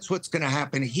think that's what's going to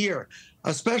happen here,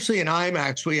 especially in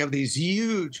IMAX. We have these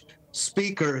huge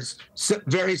speakers,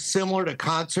 very similar to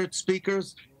concert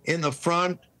speakers in the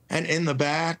front and in the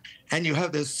back. And you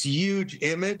have this huge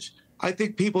image. I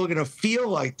think people are going to feel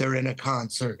like they're in a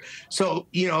concert. So,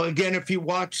 you know, again, if you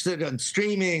watched it on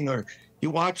streaming or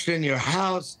you watched it in your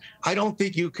house, I don't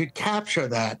think you could capture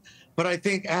that. But I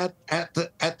think at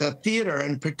the theater,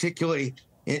 and particularly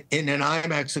in an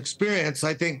IMAX experience,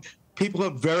 I think people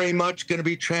are very much going to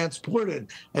be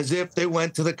transported as if they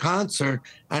went to the concert,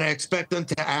 and I expect them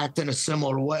to act in a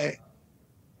similar way.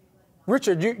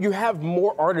 Richard, you have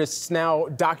more artists now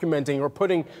documenting or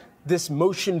putting this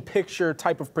motion picture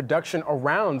type of production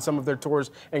around some of their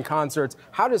tours and concerts.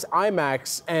 How does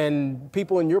IMAX and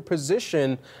people in your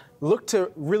position look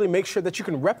to really make sure that you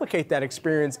can replicate that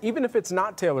experience, even if it's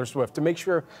not Taylor Swift, to make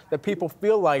sure that people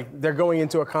feel like they're going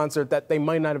into a concert that they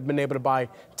might not have been able to buy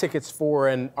tickets for?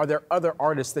 And are there other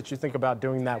artists that you think about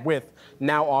doing that with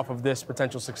now off of this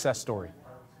potential success story?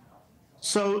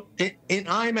 So in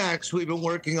IMAX, we've been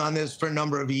working on this for a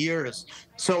number of years.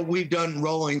 So we've done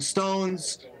Rolling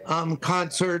Stones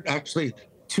concert, actually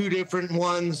 2 different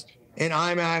ones in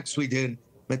IMAX. We did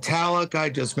Metallica, I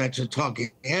just mentioned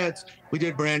Talking Heads. We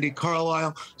did Brandy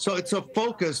Carlisle. So it's a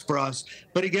focus for us.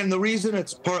 But again, the reason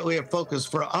it's partly a focus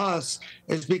for us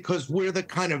is because we're the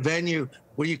kind of venue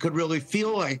where you could really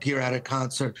feel like you're at a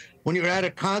concert. When you're at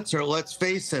a concert, let's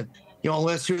face it, you know,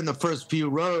 unless you're in the first few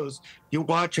rows, you're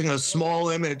watching a small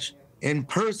image in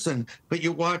person, but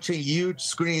you're watching huge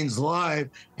screens live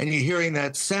and you're hearing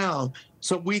that sound.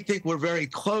 So we think we're very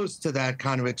close to that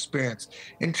kind of experience.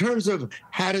 In terms of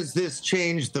how does this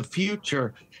change the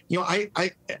future, you know,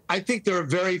 I think there are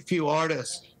very few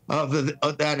artists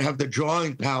that have the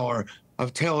drawing power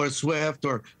of Taylor Swift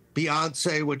or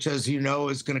Beyonce, which, as you know,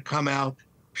 is going to come out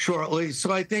shortly.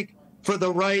 So I think for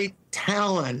the right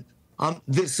talent,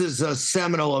 this is a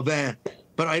seminal event.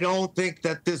 But I don't think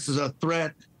that this is a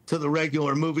threat to the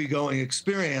regular movie-going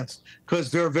experience, because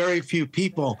there are very few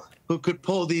people who could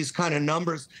pull these kind of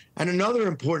numbers. And another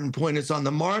important point is on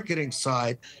the marketing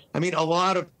side. I mean, a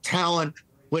lot of talent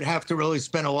would have to really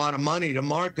spend a lot of money to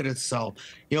market itself.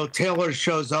 You know, Taylor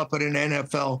shows up at an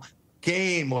NFL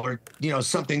game, or, you know,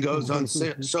 something goes on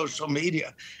social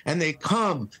media and they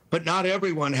come, but not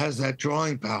everyone has that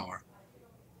drawing power.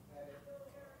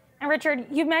 And Richard,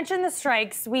 you mentioned the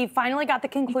strikes. We finally got the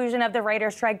conclusion of the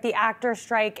writer strike. The actor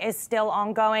strike is still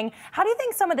ongoing. How do you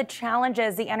think some of the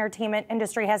challenges the entertainment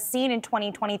industry has seen in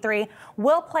 2023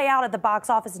 will play out at the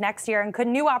box office next year? And could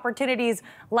new opportunities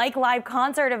like live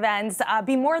concert events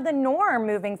be more the norm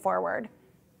moving forward?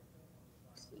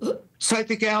 So I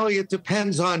think, Allie, it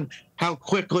depends on how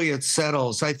quickly it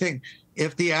settles. I think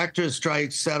if the actors'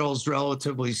 strike settles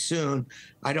relatively soon,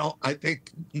 I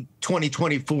think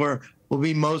 2024 will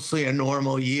be mostly a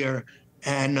normal year.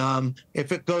 And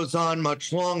if it goes on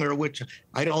much longer, which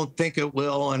I don't think it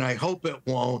will, and I hope it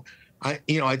won't, I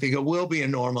think it will be a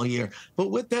normal year.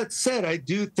 But with that said, I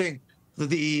do think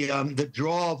the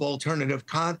draw of alternative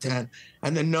content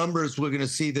and the numbers we're going to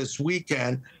see this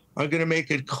weekend are going to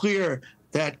make it clear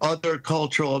that other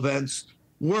cultural events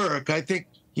work. I think,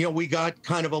 you know, we got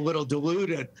kind of a little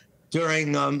deluded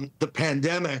during the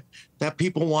pandemic that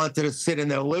people wanted to sit in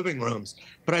their living rooms.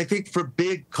 But I think for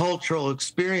big cultural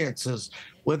experiences,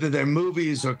 whether they're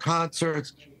movies or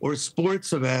concerts or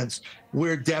sports events,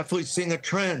 we're definitely seeing a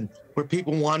trend where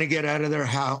people want to get out of their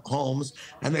homes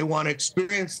and they want to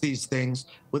experience these things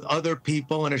with other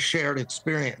people in a shared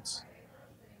experience.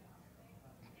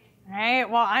 All right,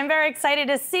 well, I'm very excited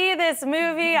to see this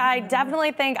movie. I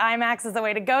definitely think IMAX is the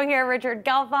way to go here. Richard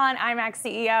Gelfond, IMAX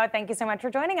CEO, thank you so much for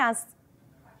joining us.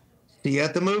 See you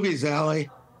at the movies, Allie.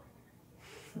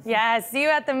 Yes, see you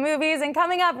at the movies. And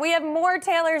coming up, we have more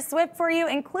Taylor Swift for you,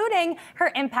 including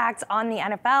her impact on the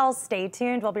NFL. Stay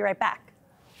tuned. We'll be right back.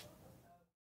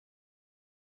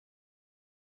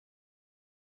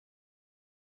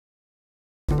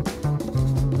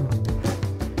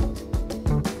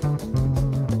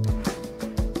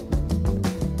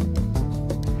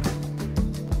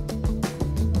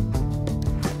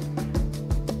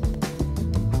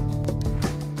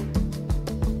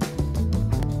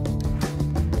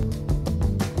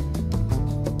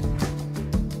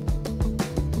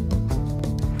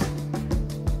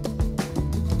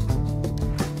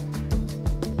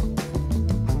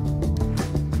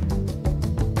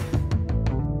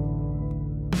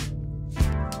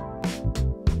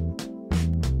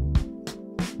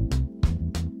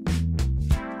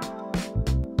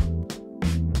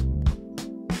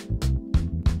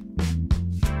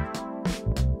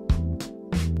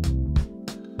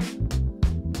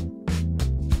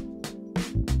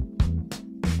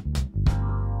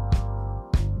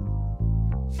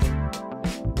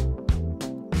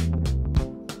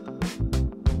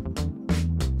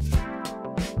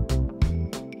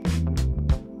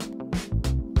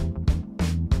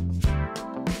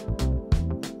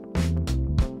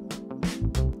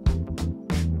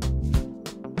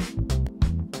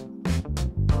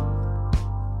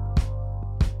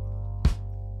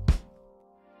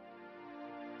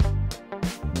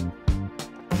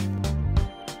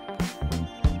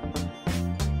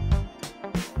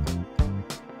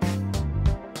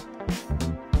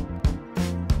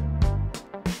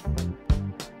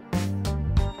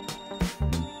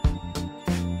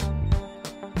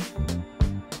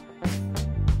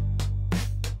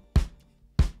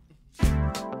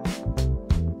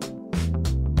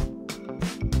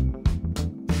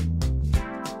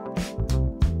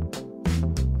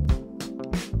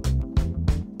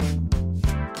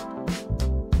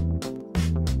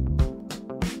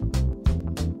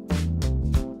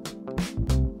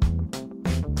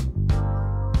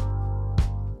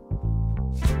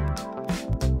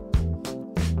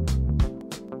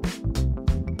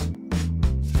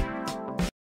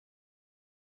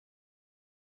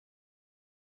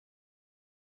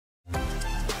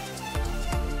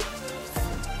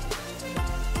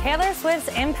 Taylor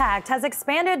Swift's impact has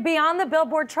expanded beyond the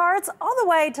Billboard charts all the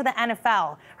way to the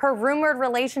NFL. Her rumored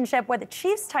relationship with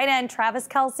Chiefs tight end Travis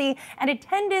Kelce and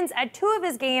attendance at 2 of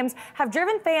his games have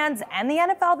driven fans and the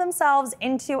NFL themselves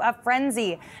into a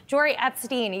frenzy. Jory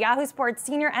Epstein, Yahoo Sports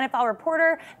senior NFL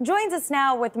reporter, joins us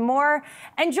now with more.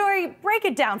 And Jory, break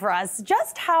it down for us.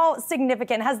 Just how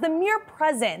significant has the mere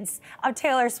presence of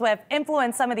Taylor Swift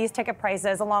influenced some of these ticket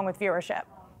prices along with viewership?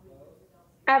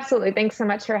 Absolutely. Thanks so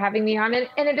much for having me on. And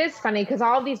it is funny because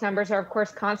all of these numbers are, of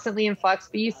course, constantly in flux.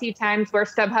 But you see times where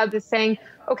StubHub is saying,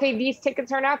 OK, these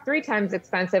tickets are now 3 times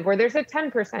expensive, where there's a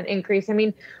 10% increase. I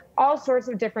mean, all sorts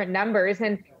of different numbers.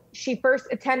 And she first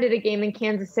attended a game in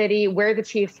Kansas City where the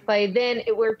Chiefs played. Then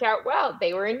it worked out well.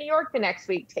 They were in New York the next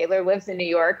week. Taylor lives in New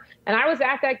York. And I was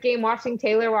at that game watching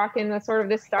Taylor walk in with sort of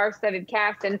this star-studded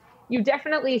cast. And you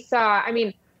definitely saw, I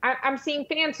mean, I'm seeing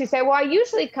fans who say, well, I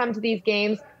usually come to these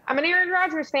games. I'm an Aaron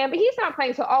Rodgers fan, but he's not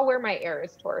playing, so I'll wear my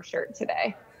Eras Tour shirt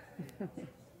today.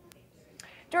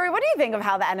 Jory, what do you think of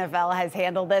how the NFL has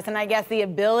handled this? And I guess the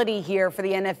ability here for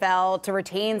the NFL to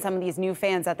retain some of these new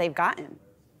fans that they've gotten.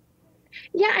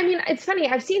 Yeah, I mean, it's funny.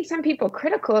 I've seen some people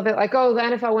critical of it, like, oh, the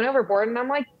NFL went overboard. And I'm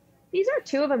like, these are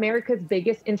 2 of America's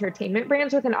biggest entertainment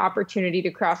brands with an opportunity to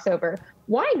cross over.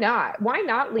 Why not? Why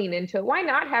not lean into it? Why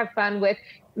not have fun with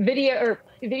video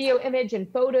image and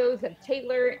photos of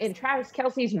Taylor and Travis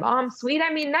Kelce's mom's suite?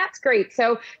 I mean, that's great.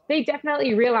 So they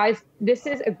definitely realize this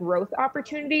is a growth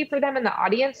opportunity for them in the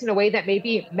audience in a way that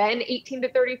maybe men 18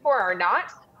 to 34 are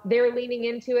not. They're leaning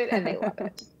into it and they love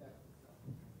it.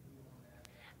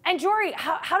 And Jory,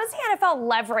 how does the NFL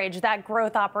leverage that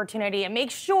growth opportunity and make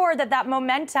sure that that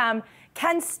momentum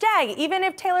can stay, even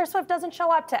if Taylor Swift doesn't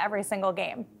show up to every single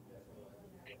game?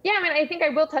 Yeah, I mean, I think I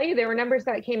will tell you there were numbers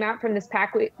that came out from this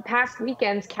past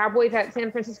weekend's Cowboys at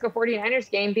San Francisco 49ers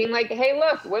game being like, hey,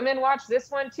 look, women watched this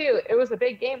one too. It was a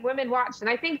big game. Women watched. And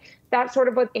I think that's sort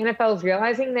of what the NFL is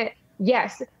realizing, that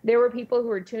yes, there were people who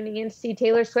were tuning in to see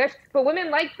Taylor Swift, but women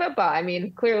like football. I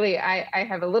mean, clearly I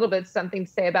have a little bit something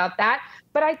to say about that.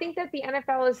 But I think that the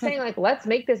NFL is saying, like, let's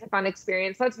make this a fun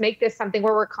experience. Let's make this something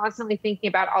where we're constantly thinking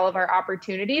about all of our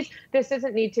opportunities. This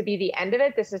doesn't need to be the end of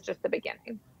it. This is just the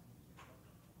beginning.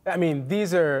 I mean,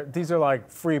 these are like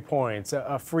free points,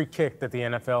 a free kick that the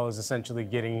NFL is essentially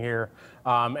getting here.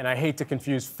 And I hate to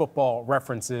confuse football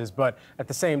references, but at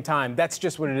the same time, that's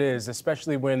just what it is,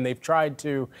 especially when they've tried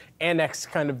to annex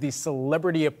kind of the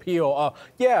celebrity appeal.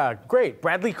 Yeah, great.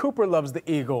 Bradley Cooper loves the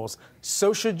Eagles.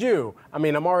 So should you. I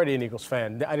mean, I'm already an Eagles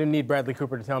fan. I didn't need Bradley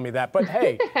Cooper to tell me that. But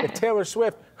hey, if Taylor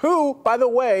Swift, who, by the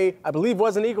way, I believe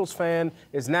was an Eagles fan,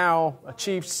 is now a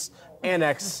Chiefs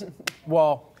annex,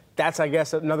 well, that's, I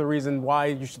guess, another reason why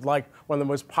you should like one of the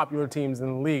most popular teams in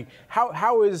the league.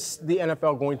 How is the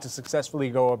NFL going to successfully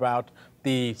go about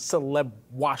the celeb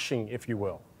washing, if you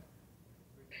will?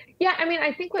 Yeah, I mean,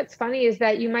 I think what's funny is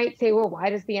that you might say, well, why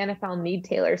does the NFL need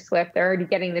Taylor Swift? They're already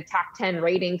getting the top 10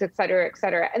 ratings, et cetera, et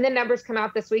cetera. And then numbers come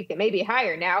out this week that may be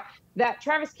higher now, that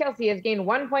Travis Kelce has gained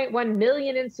 1.1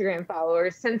 million Instagram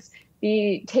followers since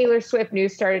the Taylor Swift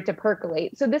news started to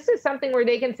percolate. So this is something where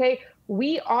they can say,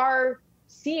 we are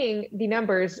seeing the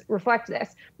numbers reflect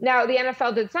this. Now, the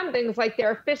NFL did some things, like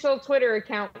their official Twitter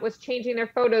account was changing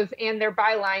their photos and their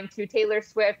byline to Taylor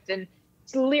Swift and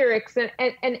lyrics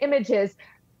and images.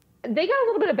 They got a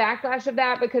little bit of backlash of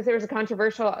that because there was a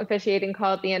controversial officiating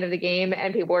call at the end of the game,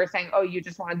 and people were saying, oh, you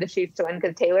just wanted the Chiefs to win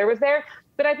because Taylor was there.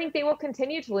 But I think they will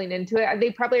continue to lean into it.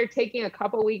 They probably are taking a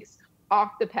couple weeks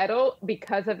off the pedal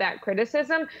because of that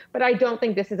criticism, but I don't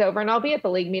think this is over. And I'll be at the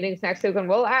league meetings next week and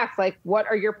we'll ask, like, what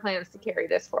are your plans to carry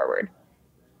this forward?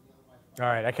 All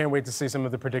right, I can't wait to see some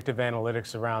of the predictive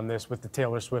analytics around this with the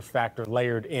Taylor Swift factor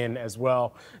layered in as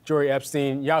well. Jory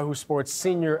Epstein, Yahoo Sports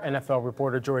senior NFL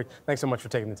reporter. Jory, thanks so much for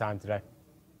taking the time today.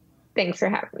 Thanks for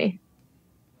having me.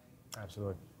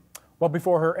 Absolutely. Well,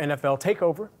 before her NFL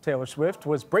takeover, Taylor Swift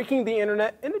was breaking the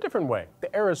internet in a different way,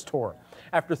 the Eras Tour.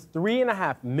 After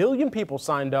 3.5 million people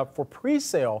signed up for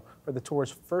pre-sale for the tour's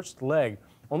first leg,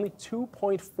 only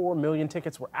 2.4 million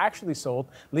tickets were actually sold,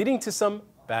 leading to some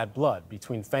bad blood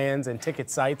between fans and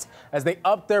ticket sites as they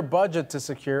upped their budget to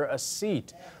secure a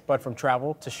seat. But from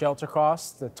travel to shelter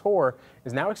costs, the tour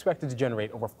is now expected to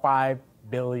generate over $5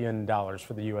 billion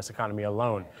for the U.S. economy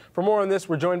alone. For more on this,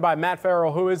 we're joined by Matt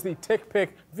Farrell, who is the TickPick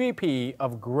VP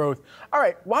of Growth. All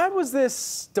right, why was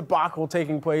this debacle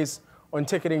taking place on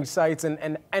ticketing sites,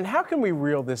 and how can we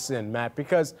reel this in, Matt?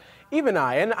 Because even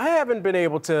I haven't been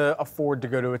able to afford to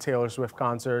go to a Taylor Swift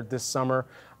concert this summer,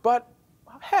 but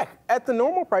heck, at the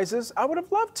normal prices, I would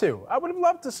have loved to. I would have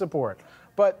loved to support.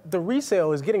 But the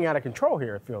resale is getting out of control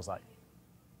here, it feels like.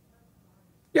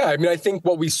 Yeah, I mean, I think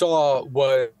what we saw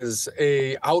was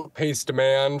a outpaced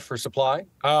demand for supply.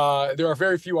 There are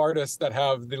very few artists that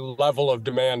have the level of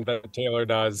demand that Taylor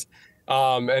does.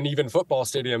 And even football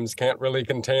stadiums can't really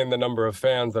contain the number of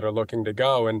fans that are looking to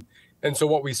go. And so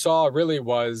what we saw really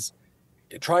was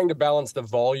trying to balance the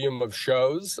volume of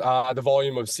shows, the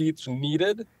volume of seats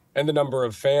needed, and the number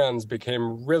of fans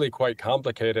became really quite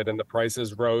complicated, and the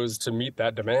prices rose to meet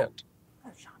that demand.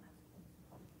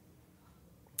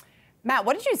 Matt,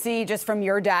 what did you see just from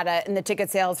your data in the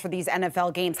ticket sales for these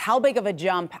NFL games? How big of a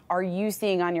jump are you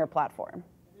seeing on your platform?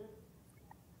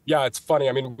 Yeah, it's funny.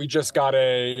 I mean, we just got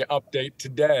a update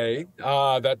today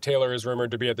that Taylor is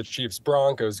rumored to be at the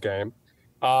Chiefs-Broncos game.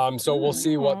 So we'll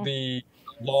see what the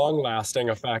long-lasting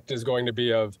effect is going to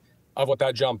be of what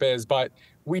that jump is. But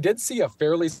we did see a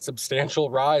fairly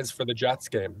substantial rise for the Jets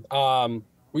game.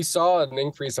 We saw an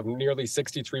increase of nearly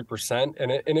 63%,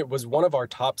 and it was one of our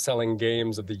top-selling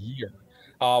games of the year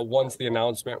once the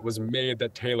announcement was made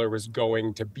that Taylor was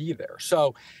going to be there.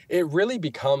 So it really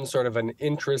becomes sort of an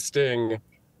interesting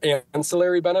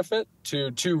ancillary benefit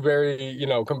to two very,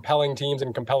 compelling teams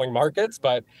and compelling markets.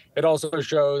 But it also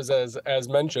shows, as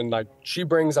mentioned, like she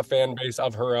brings a fan base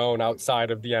of her own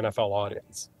outside of the NFL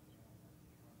audience.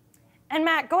 And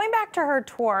Matt, going back to her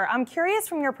tour, I'm curious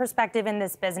from your perspective in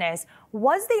this business,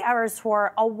 was the Eras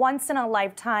Tour a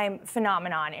once-in-a-lifetime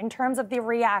phenomenon in terms of the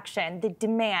reaction, the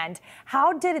demand?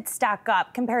 How did it stack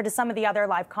up compared to some of the other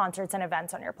live concerts and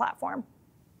events on your platform?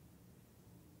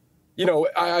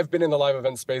 I've been in the live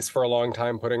event space for a long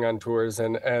time putting on tours,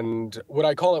 and would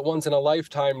I call it once in a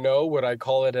lifetime? No. Would I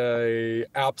call it a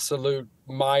absolute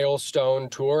milestone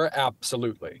tour?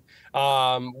 Absolutely.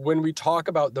 When we talk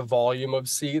about the volume of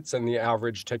seats and the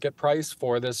average ticket price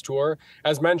for this tour,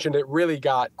 as mentioned, it really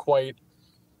got quite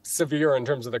severe in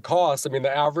terms of the cost. I mean,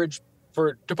 the average,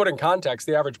 to put in context,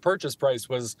 the average purchase price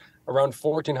was around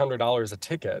 $1,400 a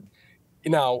ticket.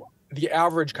 Now, the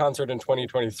average concert in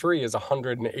 2023 is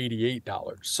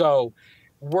 $188. So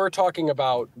we're talking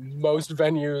about most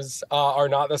venues are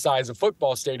not the size of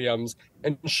football stadiums,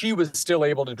 and she was still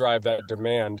able to drive that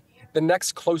demand. The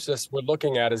next closest we're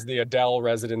looking at is the Adele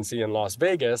residency in Las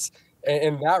Vegas,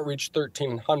 and that reached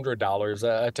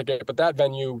 $1,300 a ticket, but that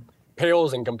venue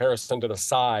pales in comparison to the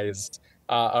size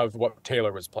of what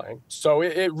Taylor was playing. So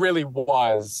it really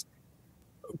was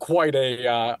quite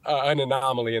an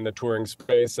anomaly in the touring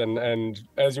space, and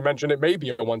as you mentioned, it may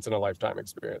be a once-in-a-lifetime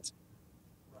experience.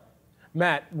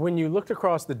 Matt, when you looked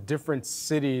across the different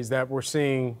cities that we're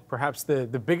seeing perhaps the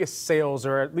biggest sales,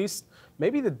 or at least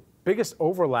maybe the biggest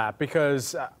overlap,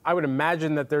 because I would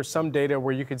imagine that there's some data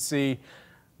where you could see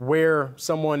where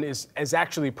someone is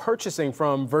actually purchasing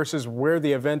from versus where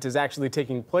the event is actually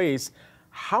taking place.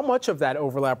 How much of that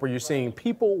overlap were you seeing?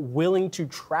 People willing to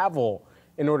travel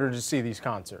in order to see these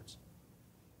concerts?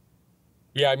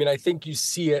 Yeah, I mean, I think you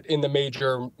see it in the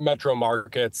major metro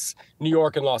markets, New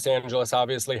York and Los Angeles,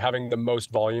 obviously having the most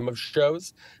volume of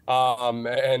shows.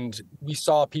 And we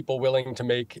saw people willing to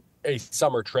make a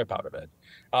summer trip out of it.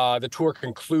 The tour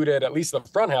concluded, at least the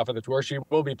front half of the tour. She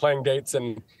will be playing dates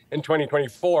in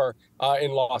 2024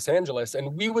 in Los Angeles.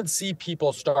 And we would see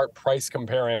people start price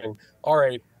comparing. All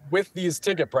right, with these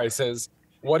ticket prices,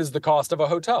 what is the cost of a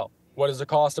hotel? What is the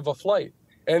cost of a flight?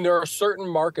 And there are certain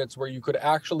markets where you could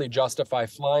actually justify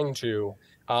flying to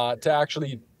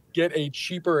actually get a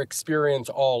cheaper experience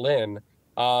all in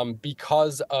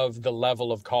because of the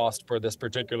level of cost for this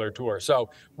particular tour.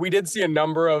 So we did see a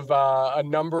number of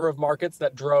markets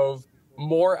that drove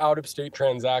more out-of-state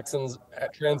transactions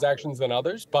than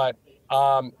others. But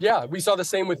yeah, we saw the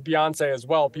same with Beyonce as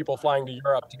well. People flying to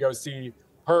Europe to go see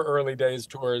her early days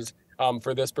tours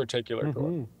for this particular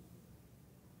tour.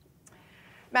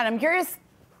 Matt, I'm curious,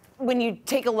 when you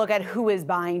take a look at who is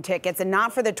buying tickets, and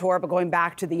not for the tour, but going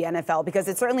back to the NFL, because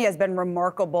it certainly has been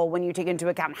remarkable when you take into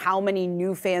account how many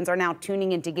new fans are now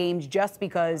tuning into games just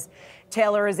because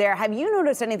Taylor is there. Have you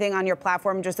noticed anything on your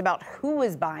platform just about who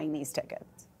is buying these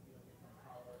tickets?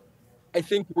 I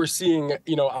think we're seeing,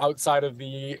 outside of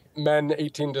the men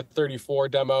 18 to 34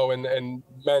 demo and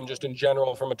men just in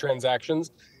general from a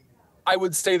transactions, I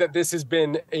would say that this has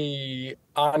been a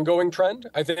ongoing trend.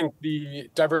 I think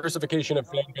the diversification of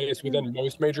fan base within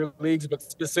most major leagues, but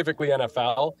specifically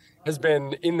NFL, has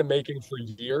been in the making for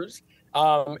years.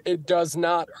 It does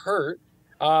not hurt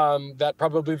that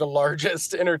probably the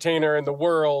largest entertainer in the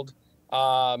world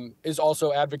is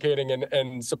also advocating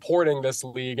and supporting this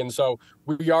league. And so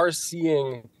we are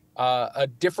seeing a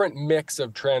different mix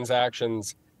of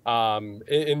transactions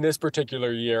in this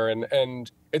particular year.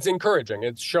 And it's encouraging.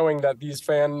 It's showing that these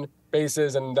fan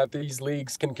bases and that these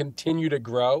leagues can continue to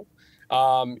grow.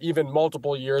 even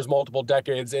multiple years, multiple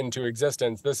decades into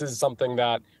existence. This is something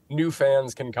that new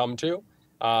fans can come to.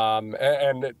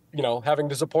 And you know, having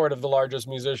the support of the largest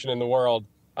musician in the world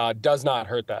does not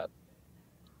hurt that.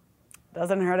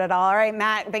 Doesn't hurt at all. All right,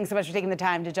 Matt, thanks so much for taking the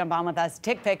time to jump on with us.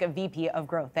 TickPick, a VP of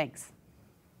Growth. Thanks.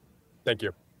 Thank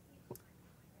you.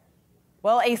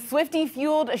 Well, a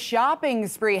Swiftie-fueled shopping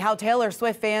spree. How Taylor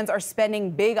Swift fans are spending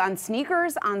big on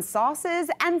sneakers, on sauces,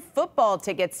 and football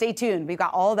tickets. Stay tuned. We've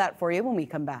got all that for you when we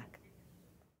come back.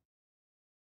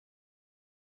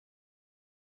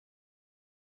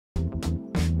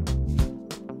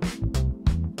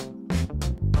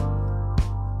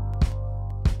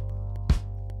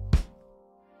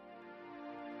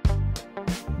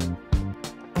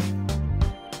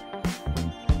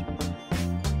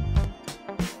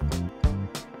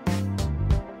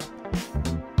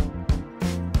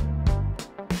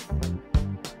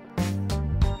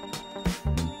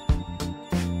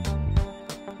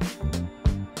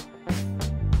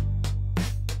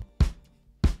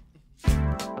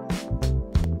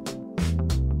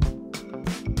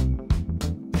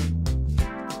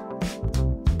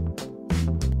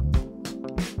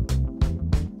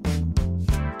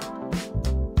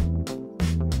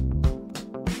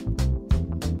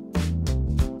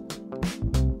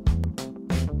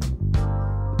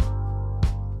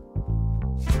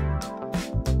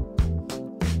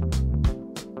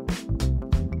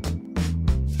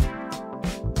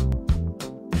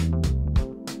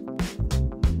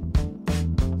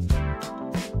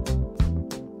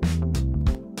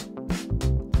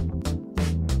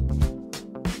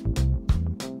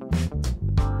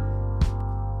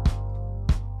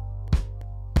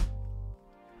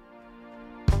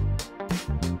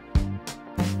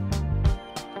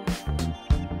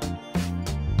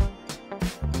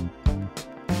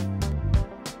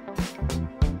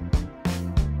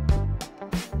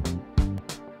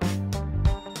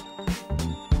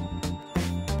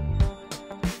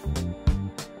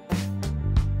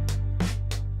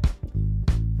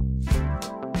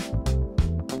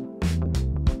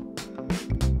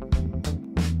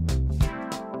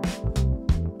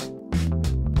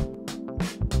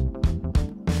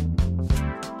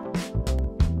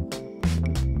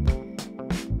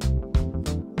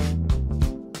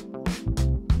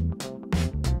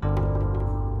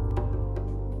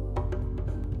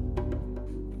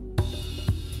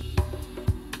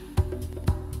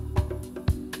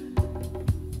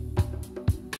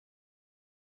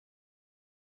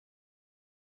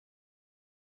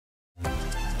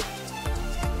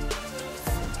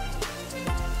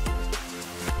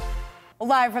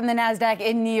 Live from the Nasdaq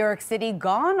in New York City,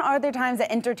 gone are the times that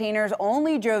entertainers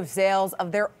only drove sales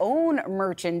of their own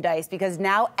merchandise, because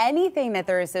now anything that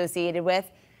they're associated with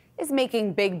is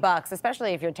making big bucks,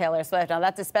 especially if you're Taylor Swift. Now,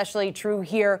 that's especially true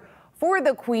here for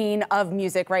the queen of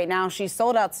music right now. She's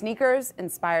sold out sneakers,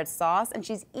 inspired sauce, and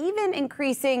she's even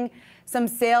increasing some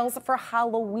sales for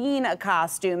Halloween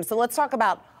costumes. So let's talk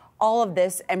about all of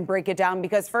this and break it down,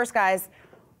 because first, guys,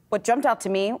 what jumped out to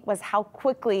me was how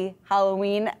quickly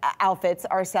Halloween outfits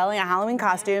are selling, Halloween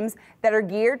costumes that are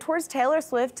geared towards Taylor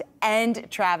Swift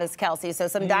and Travis Kelce. So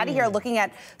some data here looking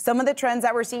at some of the trends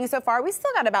that we're seeing so far. We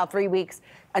still got about 3 weeks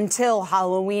until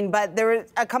Halloween, but there is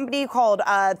a company called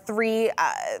Three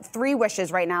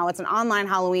Wishes right now. It's an online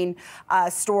Halloween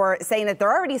store, saying that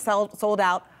they're already sold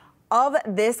out of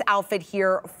this outfit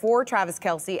here for Travis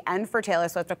Kelce and for Taylor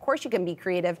Swift. Of course, you can be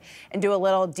creative and do a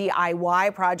little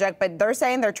DIY project, but they're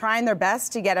saying they're trying their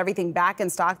best to get everything back in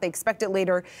stock. They expect it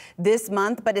later this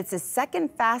month, but it's the second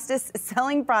fastest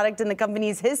selling product in the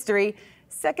company's history,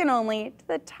 second only to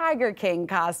the Tiger King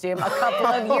costume a couple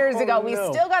of years ago. We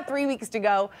still got 3 weeks to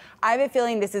go. I have a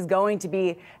feeling this is going to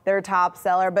be their top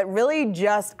seller, but really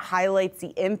just highlights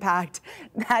the impact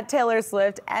that Taylor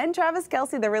Swift and Travis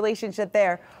Kelce, the relationship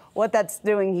there, what that's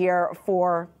doing here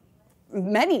for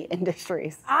many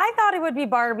industries. I thought it would be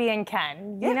Barbie and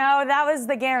Ken. Yeah. You know, that was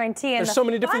the guarantee. And there's so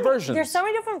many different versions. There's so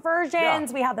many different versions.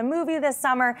 Yeah. We had the movie this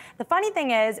summer. The funny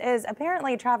thing is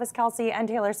apparently Travis Kelce and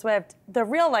Taylor Swift, the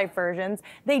real life versions,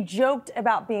 they joked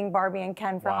about being Barbie and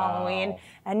Ken for Halloween.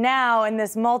 And now in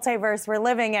this multiverse we're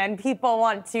living in, people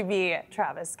want to be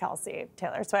Travis Kelce,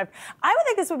 Taylor Swift. I would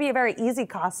think this would be a very easy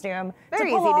costume to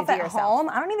pull off at home.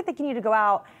 I don't even think you need to go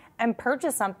out and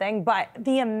purchase something, but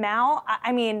the amount,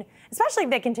 I mean, especially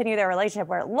if they continue their relationship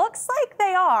where it looks like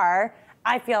they are,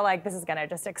 I feel like this is gonna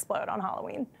just explode on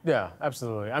Halloween. Yeah,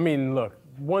 absolutely. I mean, look,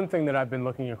 one thing that I've been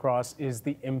looking across is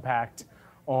the impact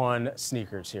on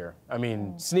sneakers here. I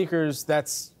mean, sneakers,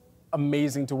 that's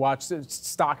amazing to watch.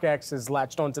 StockX has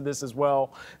latched onto this as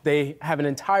well. They have an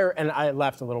entire, and I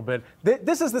laughed a little bit.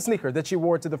 This is the sneaker that she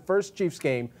wore to the first Chiefs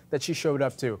game that she showed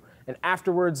up to. And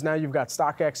afterwards, now you've got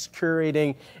StockX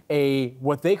curating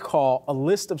what they call a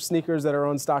list of sneakers that are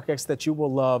on StockX that you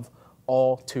will love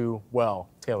all too well.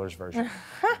 Taylor's version is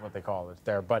what they call it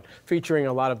there, but featuring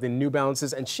a lot of the New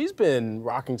Balances, and she's been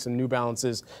rocking some New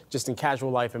Balances just in casual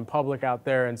life in public out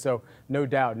there, and so no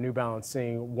doubt New Balance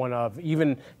seeing one of,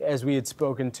 even as we had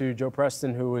spoken to Joe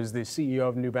Preston, who was the CEO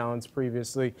of New Balance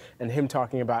previously, and him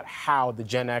talking about how the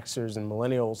Gen Xers and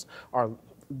millennials are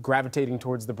gravitating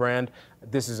towards the brand,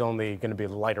 this is only going to be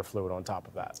lighter fluid on top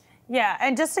of that. Yeah,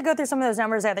 and just to go through some of those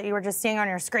numbers there that you were just seeing on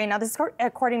your screen. Now, this is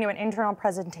according to an internal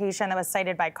presentation that was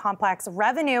cited by Complex.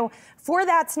 Revenue for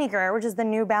that sneaker, which is the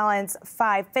New Balance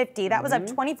 550, that was up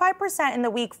 25% in the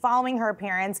week following her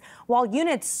appearance, while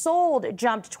units sold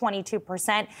jumped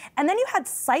 22%. And then you had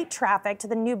site traffic to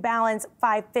the New Balance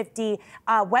 550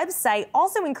 website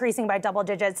also increasing by double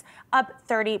digits, up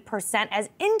 30%, as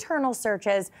internal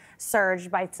searches surged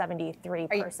by 73%.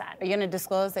 Are you going to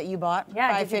disclose that you bought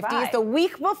 550s the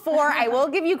week before? I will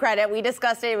give you credit. We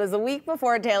discussed it. It was the week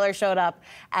before Taylor showed up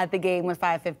at the game with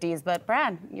 550s. But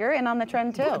Brad, you're in on the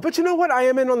trend too. But you know what? I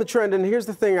am in on the trend. And here's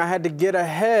the thing. I had to get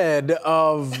ahead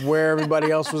of where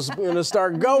everybody else was going to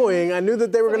start going. I knew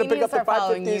that they were going to pick up the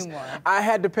 550s. I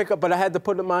had to pick up, but I had to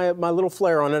put my little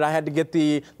flair on it. I had to get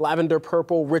the lavender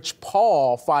purple Rich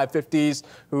Paul 550s,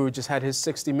 who just had his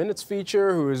 60 Minutes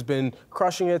feature, who has been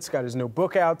crushing it. It's got his new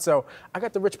book out. So I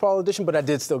got the Rich Paul edition, but I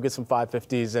did still get some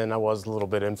 550s, and I was a little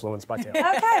bit influenced by Taylor.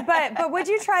 Okay, but would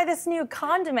you try this new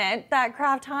condiment that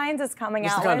Kraft Heinz is coming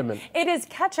out with? It is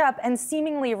ketchup and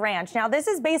seemingly ranch. Now, this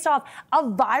is based off a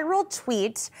viral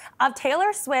tweet of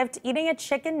Taylor Swift eating a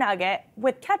chicken nugget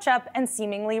with ketchup and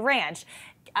seemingly ranch.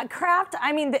 Kraft,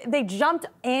 I mean, they jumped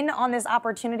in on this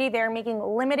opportunity. They're making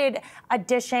limited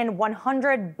edition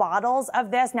 100 bottles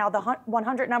of this. Now, the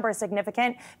 100 number is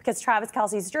significant because Travis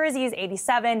Kelce's jersey is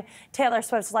 87. Taylor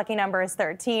Swift's lucky number is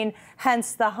 13,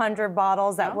 hence the 100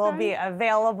 bottles that will be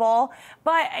available.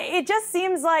 But it just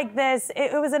seems like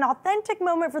it was an authentic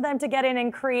moment for them to get in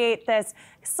and create this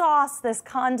sauce, this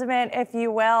condiment, if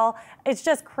you will. It's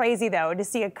just crazy, though, to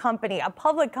see a company, a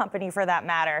public company for that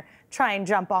matter, try and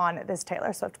jump on this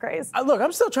Taylor Swift craze. Look,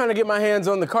 I'm still trying to get my hands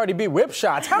on the Cardi B whip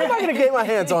shots. How am I going to get my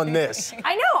hands on this?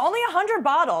 I know, only 100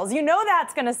 bottles. You know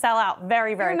that's going to sell out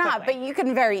very, very quickly. But you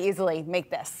can very easily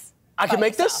make this. I can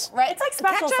make this? Right. It's like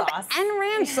special ketchup sauce. and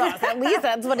ranch sauce. At least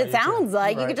that's what it sounds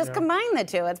like. You could just combine the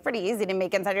two. It's pretty easy to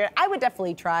make inside your. I would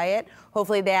definitely try it.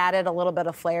 Hopefully they added a little bit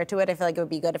of flair to it. I feel like it would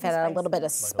be good if it had a little bit of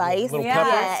spice. Little pepper.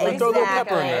 Yeah, Throw a little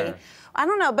pepper in there. I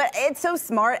don't know, but it's so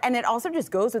smart, and it also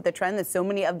just goes with the trend that so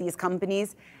many of these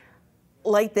companies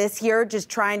like this here, just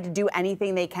trying to do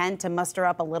anything they can to muster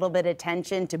up a little bit of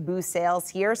attention to boost sales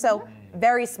here. So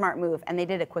very smart move, and they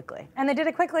did it quickly.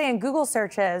 And Google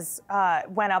searches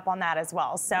went up on that as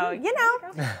well. So, you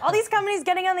know, all these companies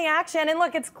getting on the action. And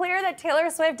look, it's clear that Taylor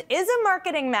Swift is a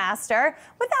marketing master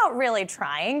without really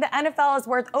trying. The NFL is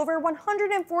worth over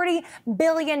 $140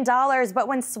 billion. But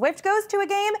when Swift goes to a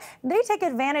game, they take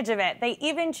advantage of it. They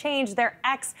even change their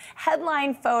X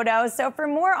headline photo. So for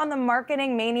more on the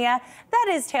marketing mania, that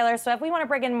is Taylor Swift, we want to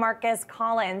bring in Marcus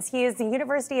Collins. He is the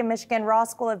University of Michigan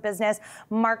Ross School of Business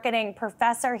marketing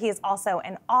professor. He is also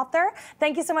an author.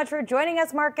 Thank you so much for joining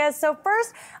us, Marcus. So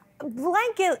first,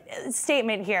 blanket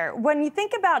statement here. When you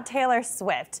think about Taylor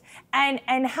Swift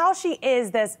and how she is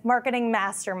this marketing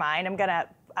mastermind, I'm going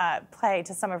to play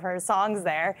to some of her songs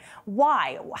there.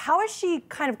 Why? How has she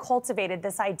kind of cultivated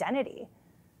this identity?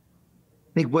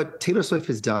 I think what Taylor Swift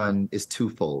has done is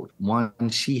twofold. One,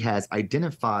 she has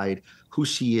identified who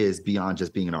she is beyond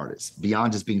just being an artist,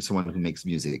 beyond just being someone who makes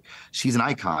music. She's an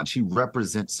icon. She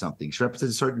represents something. She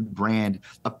represents a certain brand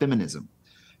of feminism.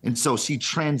 And so she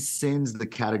transcends the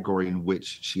category in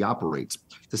which she operates.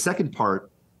 The second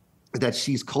part is that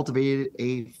she's cultivated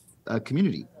a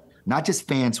community. Not just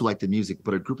fans who like the music,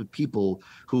 but a group of people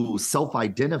who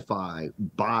self-identify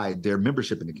by their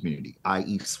membership in the community,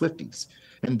 i.e. Swifties.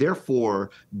 And therefore,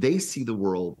 they see the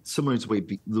world similar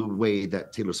to the way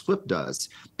that Taylor Swift does.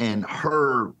 And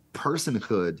her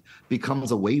personhood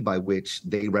becomes a way by which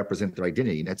they represent their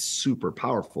identity. And that's super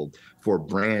powerful for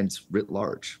brands writ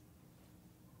large.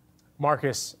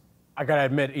 Marcus, I got to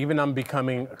admit, even I'm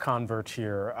becoming a convert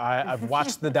here. I've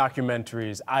watched the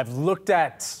documentaries. I've looked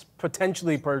at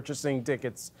potentially purchasing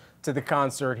tickets to the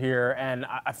concert here, and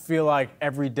I feel like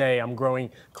every day I'm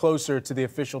growing closer to the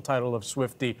official title of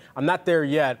Swiftie. I'm not there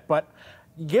yet, but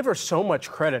give her so much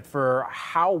credit for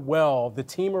how well the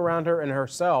team around her and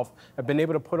herself have been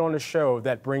able to put on a show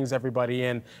that brings everybody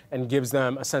in and gives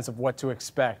them a sense of what to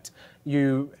expect.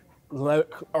 You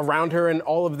look around her and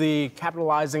all of the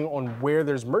capitalizing on where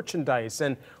there's merchandise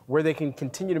and where they can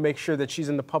continue to make sure that she's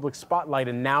in the public spotlight,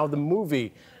 and now the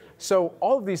movie. So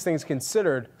all of these things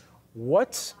considered,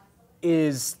 what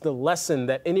is the lesson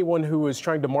that anyone who is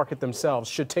trying to market themselves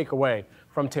should take away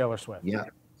from Taylor Swift? Yeah.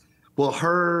 Well,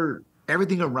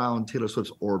 everything around Taylor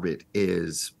Swift's orbit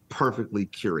is perfectly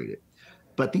curated.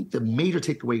 But I think the major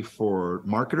takeaway for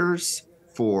marketers,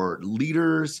 for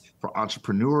leaders, for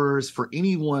entrepreneurs, for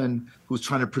anyone who's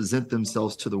trying to present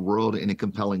themselves to the world in a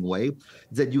compelling way,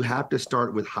 is that you have to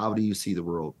start with, how do you see the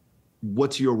world?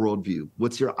 What's your worldview?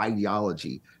 What's your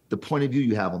ideology? The point of view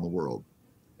you have on the world.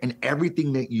 And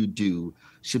everything that you do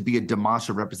should be a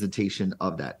demonstrative representation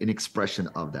of that, an expression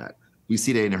of that. We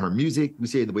see that in her music. We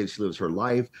see it in the way that she lives her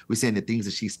life. We see it in the things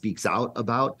that she speaks out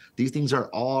about. These things are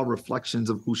all reflections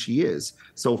of who she is.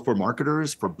 So for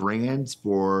marketers, for brands,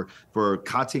 for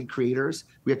content creators,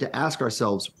 we have to ask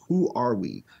ourselves, who are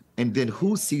we? And then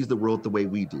who sees the world the way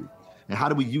we do? And how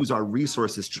do we use our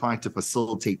resources trying to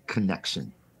facilitate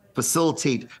connection,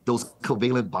 facilitate those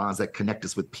covalent bonds that connect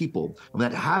us with people? When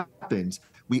that happens,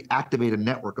 we activate a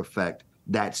network effect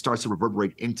that starts to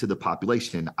reverberate into the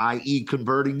population, i.e.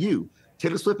 converting you.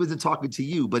 Taylor Swift isn't talking to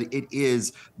you, but it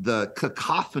is the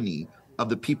cacophony of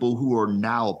the people who are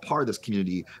now a part of this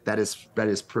community that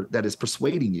is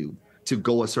persuading you to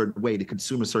go a certain way, to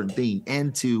consume a certain thing,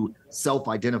 and to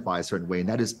self-identify a certain way. And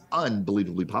that is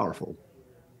unbelievably powerful.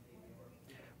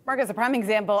 Marcus, a prime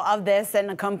example of this, and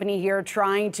a company here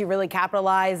trying to really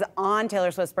capitalize on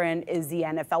Taylor Swift's brand, is the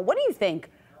NFL. What do you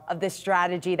think of this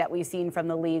strategy that we've seen from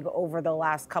the league over the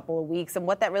last couple of weeks, and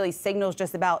what that really signals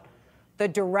just about the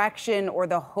direction or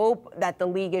the hope that the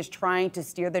league is trying to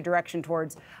steer the direction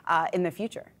towards in the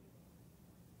future?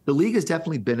 The league is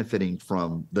definitely benefiting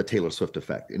from the Taylor Swift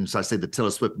effect. And so I say the Taylor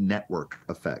Swift network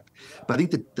effect. But I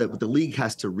think that what the league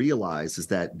has to realize is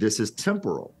that this is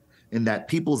temporal, and that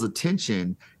people's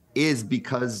attention is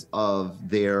because of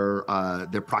their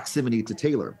proximity to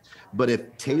Taylor. But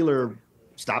if Taylor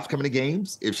stops coming to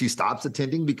games, if she stops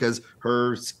attending because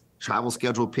her travel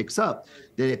schedule picks up,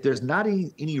 then if there's not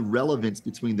any relevance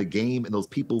between the game and those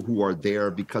people who are there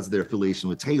because of their affiliation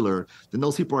with Taylor, then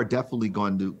those people are definitely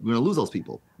going to lose those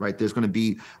people, right? There's going to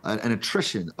be an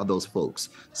attrition of those folks.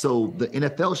 So the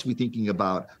NFL should be thinking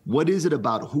about, what is it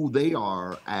about who they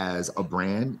are as a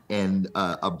brand and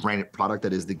a branded product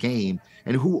that is the game,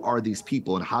 and who are these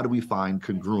people, and how do we find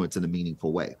congruence in a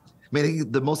meaningful way? I mean, I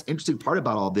think the most interesting part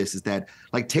about all this is that,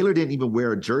 like, Taylor didn't even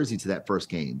wear a jersey to that first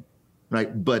game,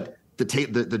 right? But the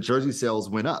jersey sales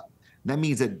went up. And that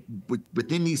means that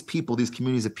within these people, these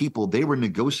communities of people, they were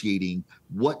negotiating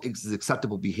what is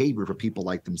acceptable behavior for people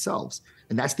like themselves.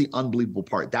 And that's the unbelievable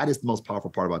part. That is the most powerful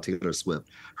part about Taylor Swift,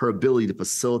 her ability to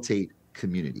facilitate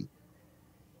community.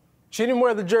 She didn't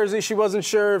wear the jersey. She wasn't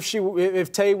sure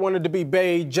if Tay wanted to be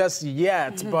Bay just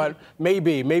yet, but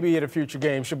maybe at a future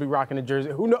game she'll be rocking a jersey.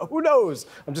 Who knows?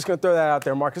 I'm just going to throw that out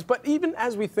there, Marcus. But even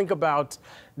as we think about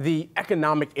the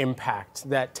economic impact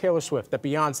that Taylor Swift, that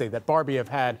Beyonce, that Barbie have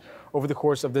had over the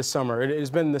course of this summer, it has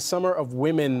been the summer of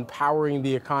women powering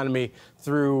the economy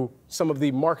through some of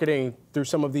the marketing, through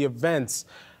some of the events.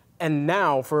 And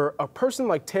now for a person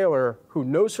like Taylor, who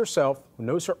knows herself, who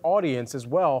knows her audience as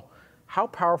well, how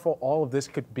powerful all of this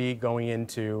could be going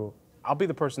into, I'll be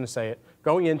the person to say it,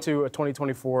 going into a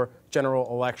 2024 general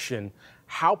election.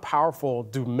 How powerful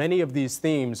do many of these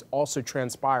themes also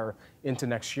transpire into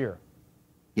next year?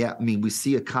 Yeah, I mean, we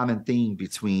see a common theme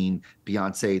between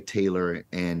Beyonce, Taylor,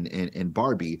 and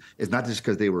Barbie. It's not just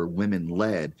because they were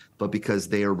women-led, but because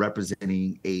they are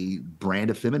representing a brand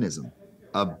of feminism,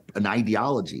 an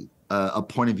ideology, a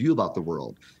point of view about the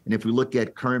world. And if we look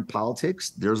at current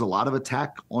politics, there's a lot of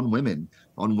attack on women,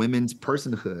 on women's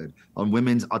personhood, on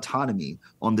women's autonomy,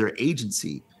 on their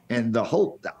agency. And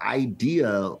the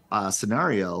idea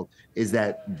scenario is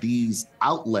that these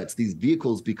outlets, these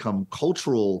vehicles become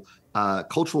cultural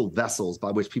vessels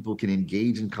by which people can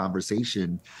engage in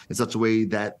conversation in such a way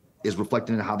that is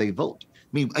reflected in how they vote.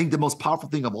 I mean, I think the most powerful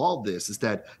thing of all this is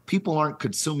that people aren't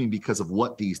consuming because of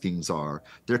what these things are.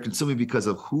 They're consuming because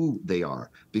of who they are,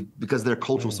 because of their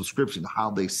cultural subscription, how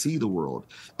they see the world.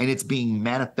 And it's being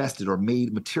manifested or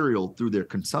made material through their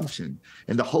consumption.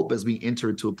 And the hope as we enter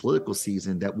into a political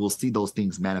season that we'll see those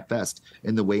things manifest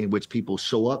in the way in which people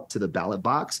show up to the ballot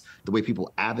box, the way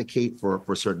people advocate for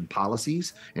certain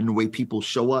policies, and the way people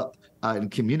show up in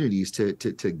communities to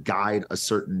guide a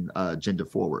certain agenda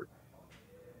forward.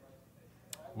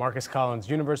 Marcus Collins,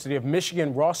 University of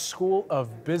Michigan Ross School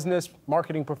of Business,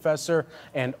 marketing professor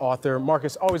and author.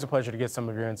 Marcus, always a pleasure to get some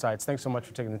of your insights. Thanks so much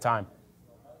for taking the time.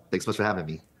 Thanks so much for having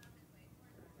me.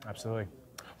 Absolutely.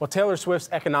 Well, Taylor Swift's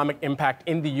economic impact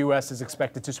in the U.S. is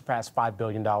expected to surpass $5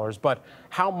 billion. But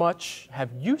how much have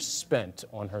you spent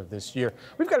on her this year?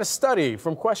 We've got a study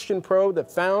from Question Pro that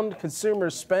found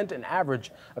consumers spent an average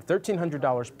of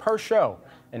 $1,300 per show,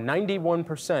 and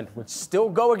 91% would still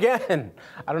go again.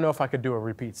 I don't know if I could do a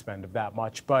repeat spend of that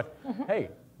much, but hey,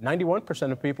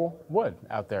 91% of people would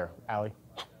out there, Allie.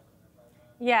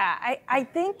 Yeah, I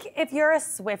think if you're a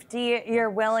Swiftie,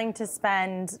 you're willing to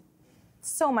spend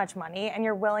so much money and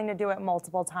you're willing to do it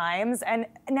multiple times. And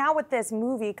now with this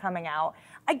movie coming out,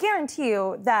 I guarantee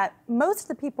you that most of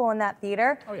the people in that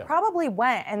theater probably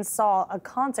went and saw a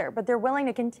concert, but they're willing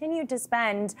to continue to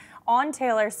spend on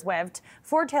Taylor Swift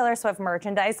for Taylor Swift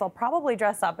merchandise. They'll probably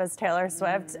dress up as Taylor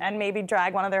Swift and maybe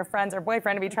drag one of their friends or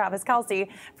boyfriend to be Travis Kelce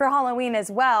for Halloween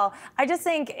as well. I just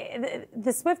think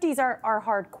the Swifties are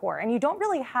hardcore, and you don't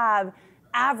really have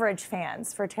average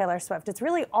fans for Taylor Swift. It's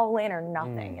really all in or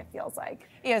nothing, it feels like.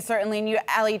 Yeah, certainly. And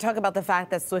Allie, you talk about the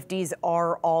fact that Swifties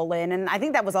are all in. And I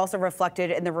think that was also reflected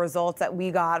in the results that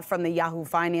we got from the Yahoo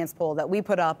Finance poll that we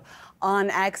put up on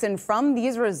X. And from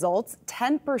these results,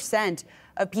 10%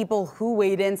 of people who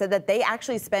weighed in said that they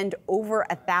actually spend over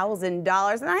 $1,000.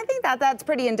 And I think that that's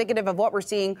pretty indicative of what we're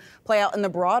seeing play out in the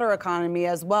broader economy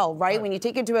as well, right? When you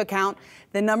take into account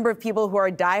the number of people who are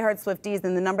diehard Swifties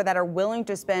and the number that are willing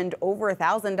to spend over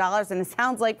 $1,000, and it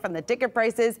sounds like from the ticket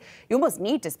prices, you almost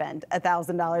need to spend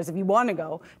 $1,000 if you want to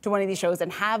go to one of these shows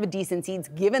and have decent seats,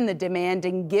 given the demand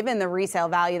and given the resale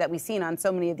value that we've seen on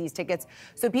so many of these tickets.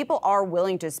 So people are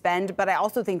willing to spend, but I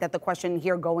also think that the question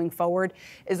here going forward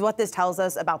is what this tells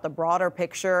us about the broader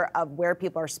picture of where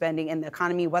people are spending in the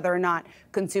economy, whether or not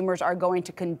consumers are going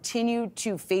to continue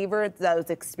to favor those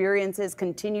experiences,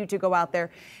 continue to go out there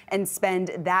and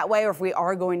spend that way, or if we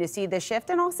are going to see this shift.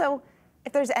 And also,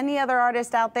 if there's any other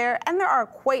artists out there, and there are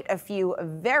quite a few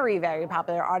very, very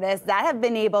popular artists that have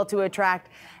been able to attract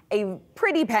a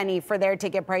pretty penny for their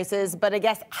ticket prices, but I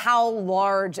guess how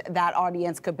large that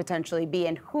audience could potentially be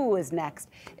and who is next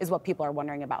is what people are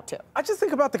wondering about too. I just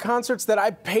think about the concerts that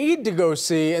I paid to go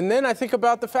see, and then I think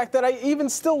about the fact that I even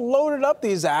still loaded up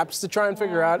these apps to try and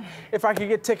figure out if I could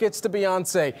get tickets to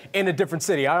Beyonce in a different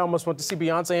city. I almost went to see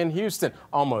Beyonce in Houston.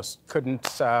 Almost. Couldn't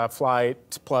fly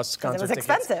plus concert tickets. It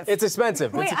was expensive. It's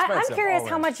expensive. Wait, it's expensive. I'm curious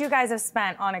how much you guys have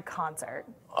spent on a concert.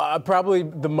 Probably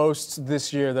the most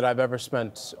this year that I've ever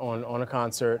spent on a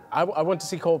concert. I went to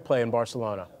see Coldplay in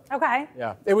Barcelona. Okay.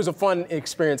 Yeah, it was a fun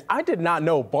experience. I did not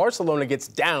know Barcelona gets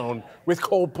down with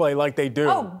Coldplay like they do.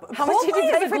 Oh, how much did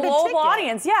you pay for the global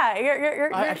audience?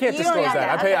 Yeah, I can't disclose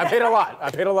that. I paid a lot.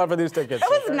 I paid a lot for these tickets. That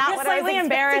was not what I was slightly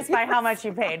embarrassed by how much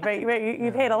you paid, but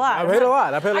you paid a lot. I paid a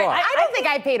lot. I don't think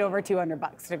I paid over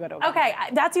 $200 to go to a concert. Okay,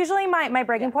 that's usually my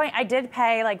breaking point. I did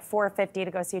pay like $450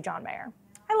 to go see John Mayer.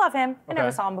 I love him. I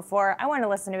never saw him before. I wanted to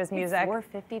listen to his music.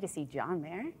 $450 to see John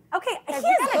Mayer? Okay, he's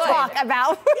good. Talk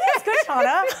about. He's good,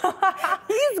 Shauna.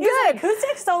 He's good.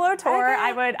 Acoustic solo tour.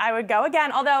 Okay. I would go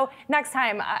again. Although next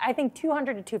time, I think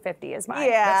 $200 to $250 is mine.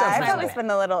 Yeah, I probably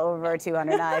spend a little over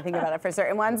 $200 now. I think about it for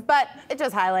certain ones, but it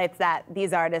just highlights that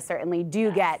these artists certainly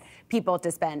do get people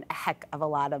to spend a heck of a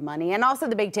lot of money. And also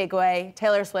the big takeaway: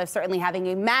 Taylor Swift certainly having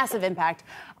a massive impact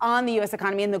on the U.S.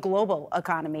 economy and the global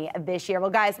economy this year. Well,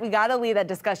 guys, we got to leave that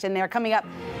discussion there. Coming up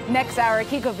next hour,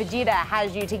 Kiko Fujita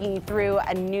has you taking you through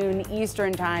a noon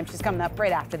Eastern time. She's coming up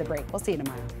right after the break. We'll see you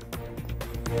tomorrow.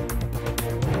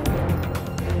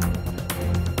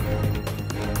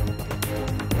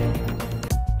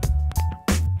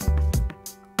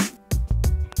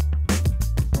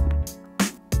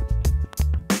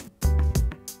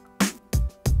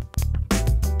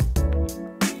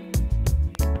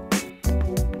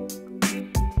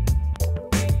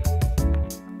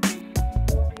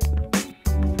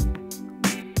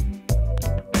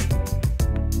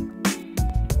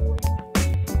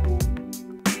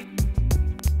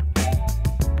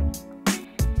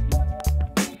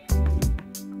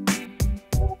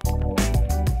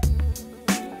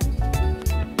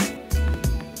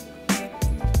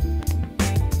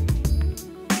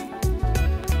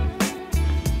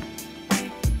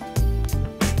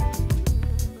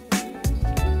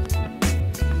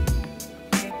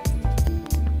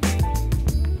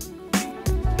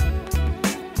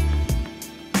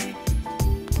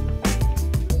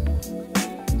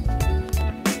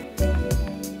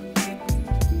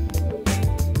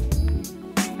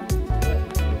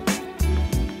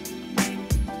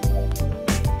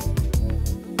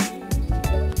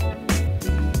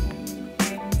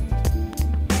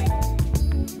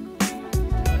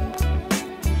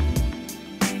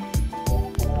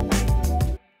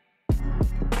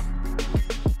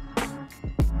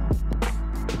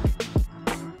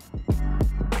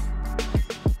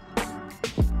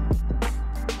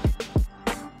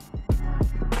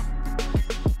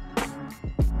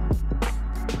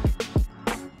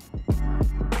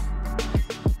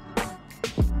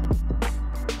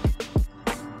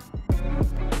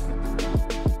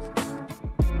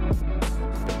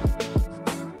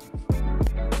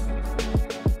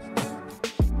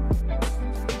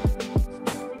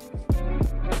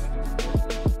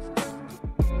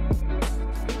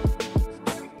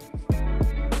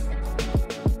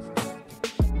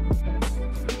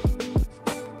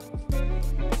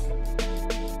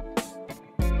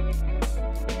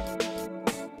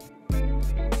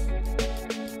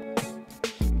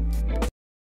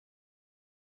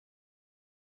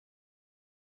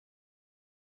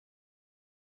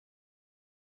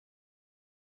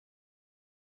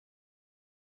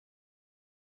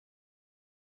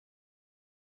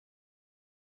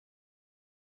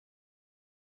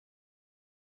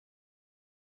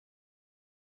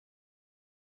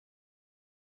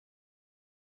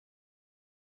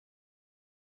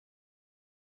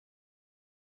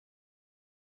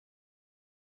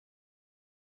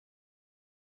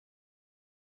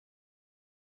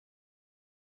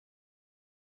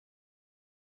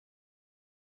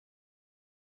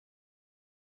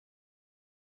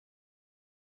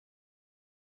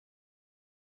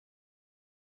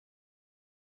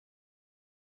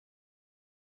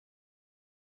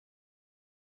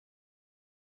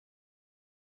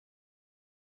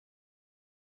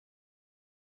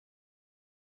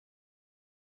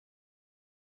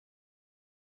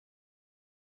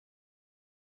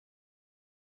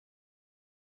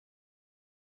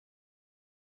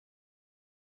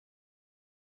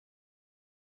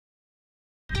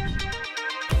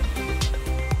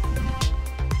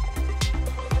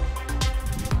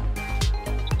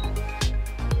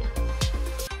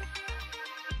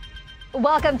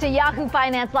 Welcome to Yahoo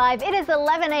Finance Live. It is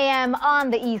 11 a.m.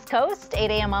 on the East Coast, 8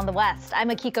 a.m. on the West. I'm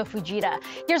Akiko Fujita.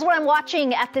 Here's what I'm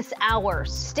watching at this hour.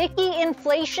 Sticky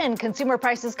inflation. Consumer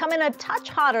prices come in a touch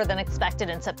hotter than expected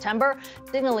in September,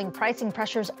 signaling pricing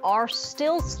pressures are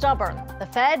still stubborn. The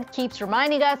Fed keeps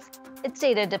reminding us it's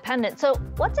data dependent. So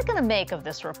what's it going to make of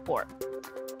this report?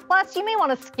 Plus, you may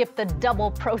want to skip the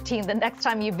double protein the next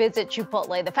time you visit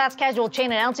Chipotle. The fast casual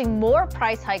chain announcing more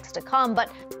price hikes to come, but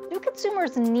do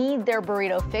consumers need their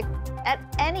burrito fixed at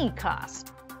any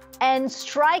cost? And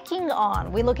striking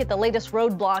on, we look at the latest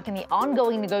roadblock in the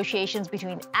ongoing negotiations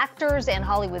between actors and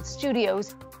Hollywood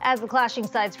studios as the clashing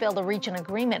sides fail to reach an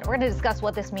agreement. We're going to discuss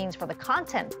what this means for the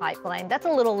content pipeline. That's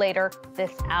a little later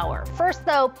this hour. First,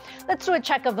 though, let's do a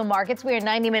check of the markets. We are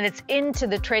 90 minutes into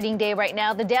the trading day right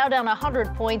now. The Dow down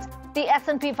 100 points, the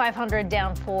S&P 500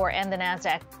 down 4, and the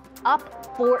Nasdaq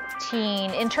up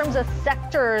 14. In terms of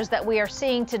sectors that we are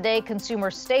seeing today, consumer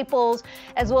staples,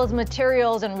 as well as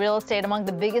materials and real estate among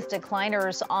the biggest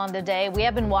decliners on the day. We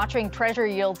have been watching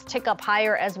Treasury yields tick up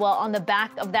higher as well on the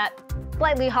back of that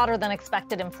slightly hotter than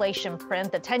expected inflation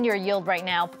print. The 10-year yield right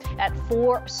now at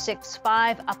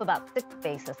 4.65, up about 6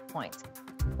 basis points.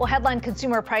 Well, headline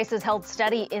consumer prices held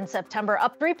steady in September,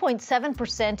 up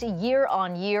 3.7% year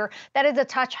on year. That is a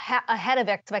touch ahead of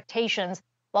expectations,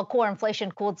 while core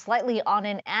inflation cooled slightly on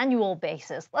an annual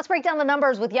basis. Let's break down the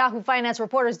numbers with Yahoo Finance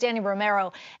reporters Danny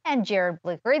Romero and Jared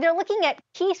Blickery. They're looking at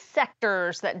key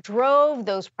sectors that drove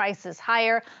those prices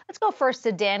higher. Let's go first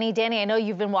to Danny. Danny, I know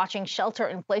you've been watching shelter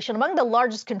inflation, among the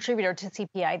largest contributor to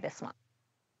CPI this month.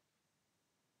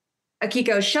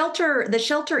 Akiko, the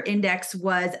shelter index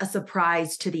was a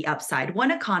surprise to the upside.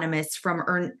 One economist from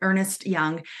Ernst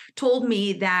Young told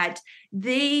me that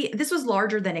this was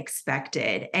larger than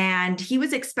expected, and he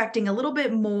was expecting a little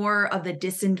bit more of the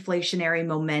disinflationary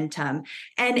momentum.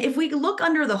 And if we look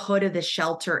under the hood of the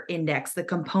shelter index, the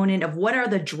component of what are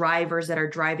the drivers that are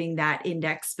driving that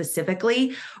index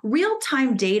specifically,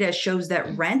 real-time data shows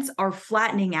that rents are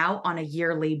flattening out on a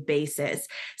yearly basis.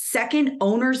 Second,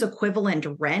 owner's equivalent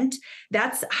rent,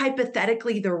 that's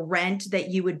hypothetically the rent that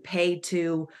you would pay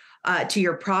to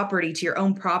your property, to your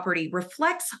own property,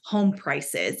 reflects home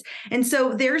prices. And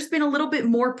so there's been a little bit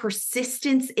more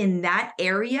persistence in that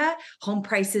area. Home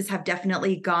prices have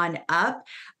definitely gone up,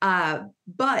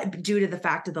 but due to the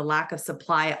fact of the lack of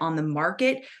supply on the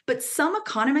market. But some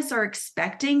economists are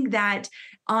expecting that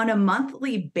on a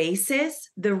monthly basis,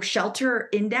 the shelter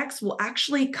index will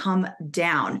actually come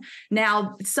down.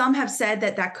 Now, some have said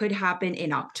that that could happen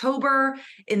in October,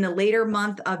 in the later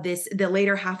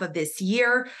half of this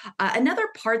year. Another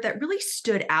part that really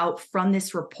stood out from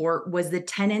this report was the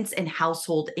tenants and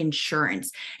household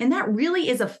insurance. And that really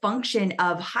is a function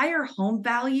of higher home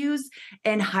values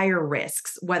and higher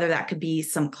risks, whether that could be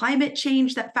some climate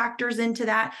change that factors into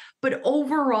that. But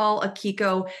overall,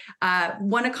 Akiko,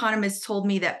 one economist told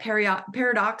me that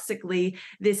paradoxically,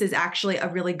 this is actually a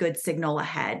really good signal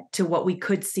ahead to what we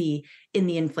could see in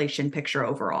the inflation picture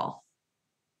overall.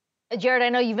 Jared, I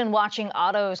know you've been watching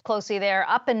autos closely there,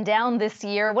 up and down this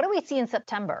year. What do we see in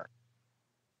September?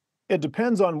 It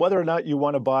depends on whether or not you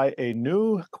want to buy a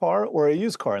new car or a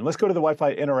used car. And let's go to the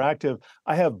Wi-Fi Interactive.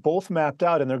 I have both mapped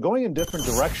out, and they're going in different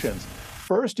directions.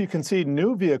 First, you can see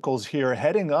new vehicles here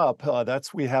heading up.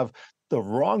 We have the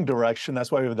wrong direction.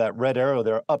 That's why we have that red arrow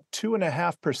there, up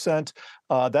 2.5%.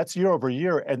 That's year over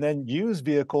year. And then used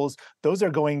vehicles, those are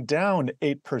going down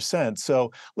 8%.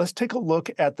 So let's take a look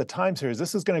at the time series.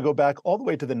 This is going to go back all the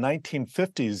way to the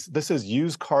 1950s. This is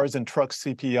used cars and trucks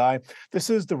CPI. This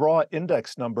is the raw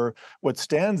index number. What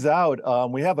stands out,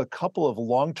 we have a couple of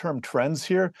long-term trends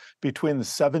here between the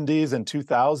 70s and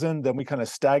 2000. Then we kind of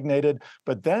stagnated.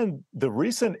 But then the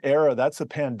recent era, that's the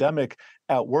pandemic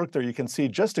at work there. You can see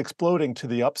just exploding to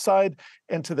the upside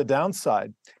and to the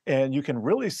downside. And you can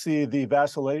really see the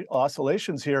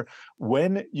oscillations here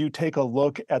when you take a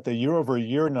look at the year over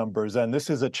year numbers. And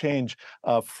this is a change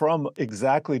from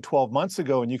exactly 12 months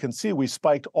ago. And you can see we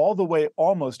spiked all the way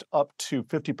almost up to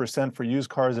 50% for used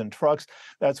cars and trucks.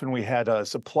 That's when we had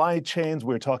supply chains.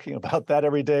 We were talking about that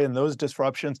every day and those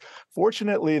disruptions.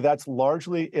 Fortunately, that's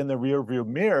largely in the rearview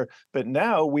mirror. But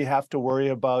now we have to worry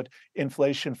about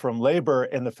inflation from labor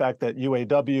and the fact that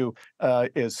UAW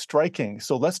is striking.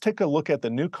 So let's take a look at the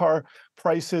new car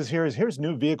prices. Here's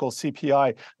new vehicle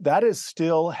CPI. That is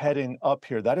still heading up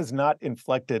here. That is not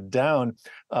inflected down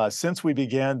since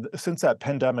that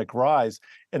pandemic rise.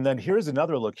 And then here's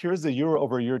another look. Here's the year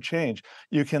over year change.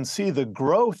 You can see the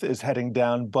growth is heading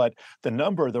down, but the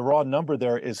raw number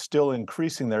there is still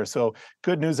increasing there. So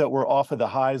good news that we're off of the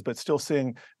highs, but still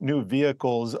seeing new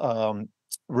vehicles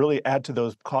really add to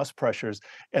those cost pressures.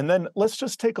 And then let's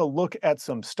just take a look at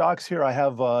some stocks here. I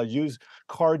have used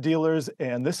car dealers,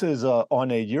 and this is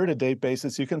on a year-to-date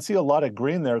basis. You can see a lot of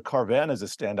green there. Carvana is a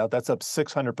standout. That's up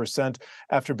 600%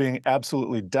 after being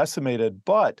absolutely decimated.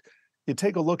 But you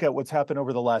take a look at what's happened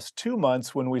over the last 2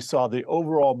 months when we saw the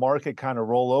overall market kind of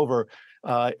roll over.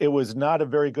 It was not a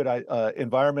very good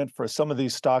environment for some of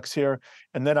these stocks here.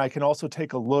 And then I can also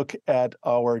take a look at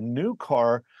our new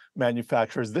car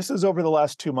manufacturers. This is over the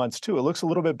last 2 months too. It looks a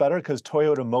little bit better because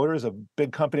Toyota Motors, a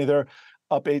big company there,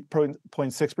 up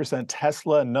 8.6%.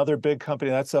 Tesla, another big company,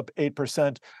 that's up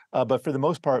 8%. But for the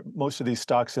most part, most of these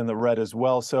stocks in the red as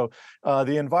well. So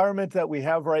the environment that we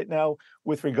have right now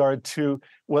with regard to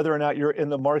whether or not you're in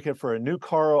the market for a new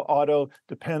car or auto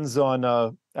depends on,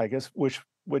 I guess, which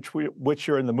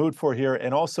you're in the mood for here.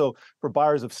 And also for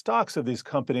buyers of stocks of these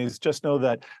companies, just know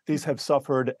that these have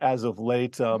suffered as of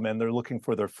late, and they're looking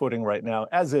for their footing right now,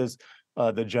 as is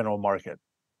the general market.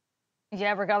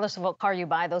 Yeah, regardless of what car you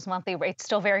buy, those monthly rates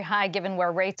still very high given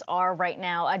where rates are right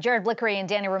now. Jared Blickery and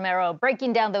Danny Romero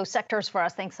breaking down those sectors for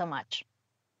us. Thanks so much.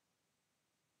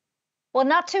 Well,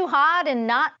 not too hot and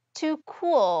not too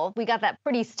cool. We got that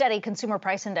pretty steady consumer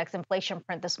price index inflation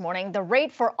print this morning. The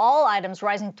rate for all items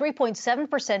rising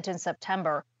 3.7% in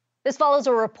September. This follows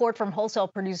a report from wholesale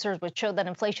producers which showed that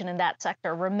inflation in that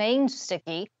sector remains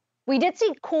sticky. We did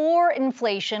see core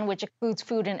inflation, which includes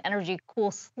food and energy,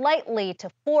 cool slightly to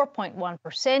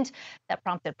 4.1%. That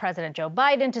prompted President Joe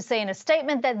Biden to say in a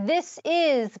statement that this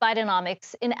is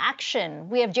Bidenomics in action.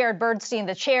 We have Jared Bernstein,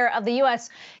 the chair of the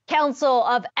U.S. Council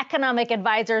of Economic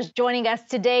Advisors, joining us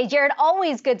today. Jared,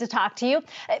 always good to talk to you.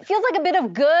 It feels like a bit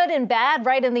of good and bad,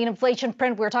 right, in the inflation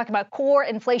print. We were talking about core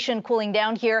inflation cooling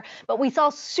down here, but we saw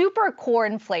super core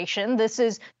inflation. This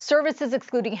is services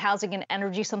excluding housing and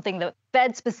energy, something the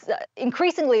Fed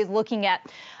increasingly is looking at.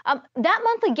 That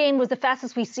monthly gain was the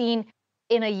fastest we've seen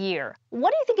in a year.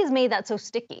 What do you think has made that so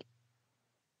sticky?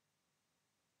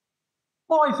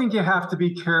 Well, I think you have to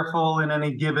be careful in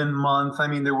any given month. I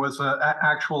mean, there was a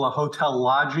hotel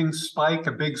lodging spike,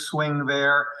 a big swing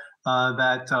there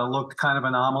that looked kind of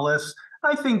anomalous.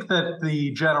 I think that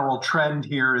the general trend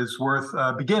here is worth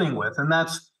beginning with, and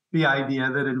that's the idea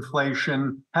that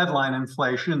inflation, headline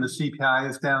inflation, the CPI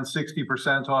is down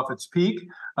 60% off its peak.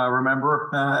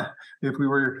 Remember, if we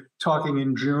were talking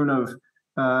in June of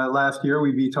last year,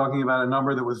 we'd be talking about a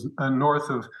number that was north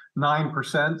of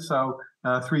 9%. So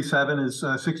 3.7 is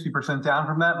 60% down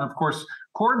from that. And of course,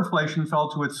 core inflation fell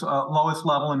to its lowest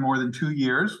level in more than 2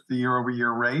 years, the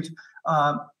year-over-year rate.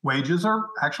 Wages are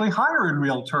actually higher in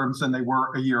real terms than they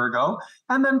were a year ago.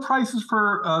 And then prices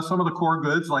for some of the core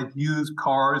goods like used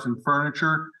cars and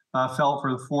furniture fell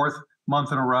for the fourth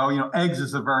month in a row. You know, eggs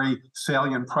is a very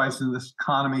salient price in this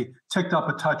economy, ticked up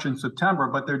a touch in September,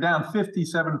 but they're down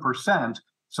 57%.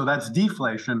 So that's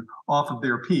deflation off of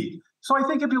their peak. So I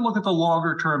think if you look at the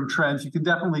longer term trends, you can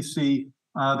definitely see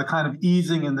the kind of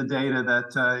easing in the data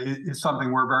that is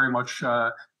something we're very much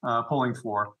pulling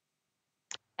for.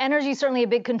 Energy is certainly a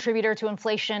big contributor to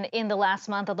inflation in the last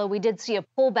month, although we did see a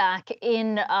pullback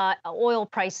in oil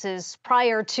prices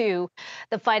prior to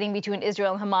the fighting between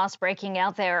Israel and Hamas breaking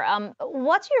out there.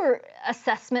 What's your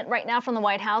assessment right now from the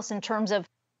White House in terms of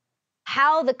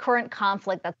how the current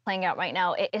conflict that's playing out right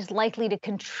now is likely to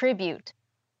contribute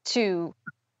to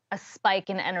a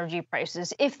spike in energy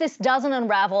prices? If this doesn't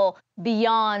unravel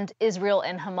beyond Israel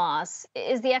and Hamas,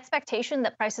 is the expectation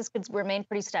that prices could remain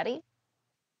pretty steady?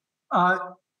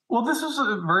 Well, this is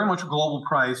very much a global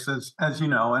price, as you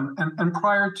know, and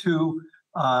prior to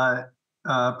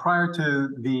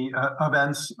the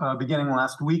events beginning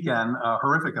last weekend,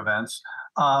 horrific events,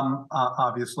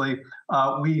 obviously,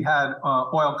 we had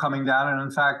oil coming down, and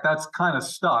in fact, that's kind of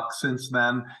stuck since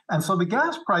then. And so the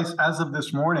gas price, as of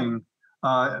this morning,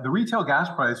 the retail gas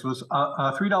price was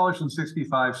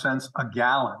 $3.65 a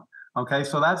gallon. Okay,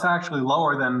 so that's actually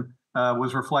lower than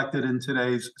was reflected in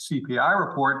today's CPI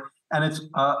report. And it's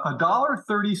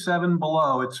 $1.37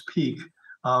 below its peak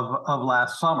of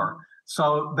last summer.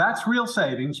 So that's real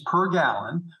savings per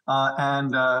gallon.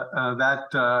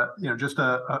 Just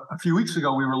a few weeks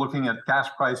ago, we were looking at gas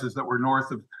prices that were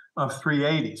north of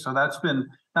 $3.80. So that's been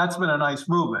a nice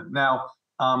movement. Now,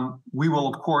 we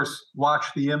will, of course, watch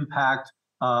the impact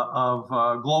of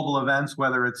global events,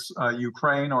 whether it's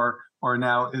Ukraine or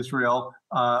now Israel,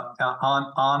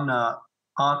 on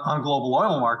global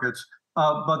oil markets.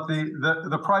 But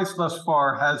the price thus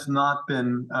far has not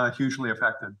been hugely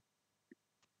affected.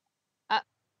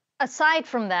 Aside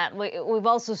from that, we've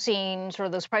also seen sort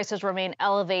of those prices remain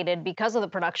elevated because of the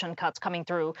production cuts coming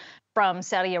through from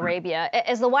Saudi Arabia.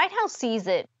 As the White House sees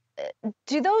it,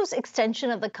 do those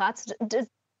extension of the cuts,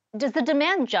 Does the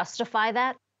demand justify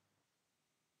that?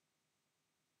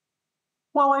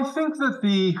 Well, I think that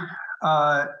the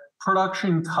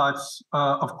production cuts,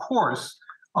 of course,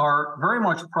 are very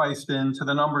much priced into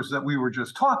the numbers that we were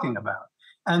just talking about.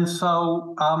 And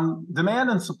so demand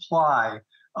and supply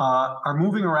are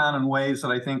moving around in ways that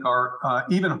I think are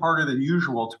even harder than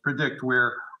usual to predict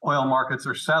where oil markets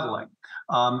are settling.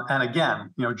 And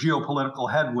again,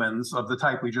 geopolitical headwinds of the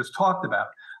type we just talked about.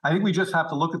 I think we just have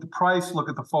to look at the price, look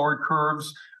at the forward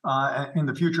curves in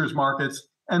the futures markets,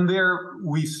 and there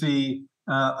we see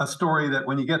a story that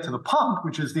when you get to the pump,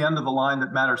 which is the end of the line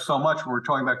that matters so much when we're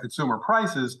talking about consumer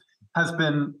prices, has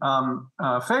been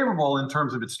favorable in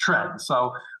terms of its trend.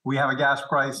 So we have a gas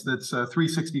price that's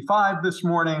 $3.65 this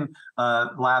morning.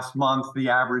 Last month, the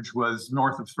average was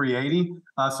north of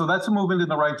 $3.80. So that's a movement in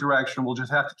the right direction. We'll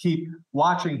just have to keep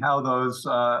watching how those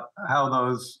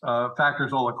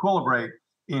factors all equilibrate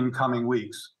in coming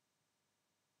weeks.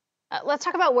 Let's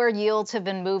talk about where yields have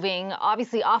been moving,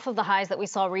 obviously off of the highs that we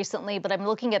saw recently, but I'm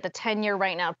looking at the 10-year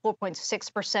right now at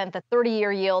 4.6%, the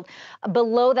 30-year yield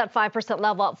below that 5%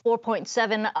 level at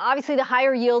 4.7%. Obviously, the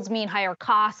higher yields mean higher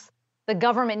costs. The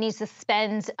government needs to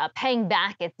spend paying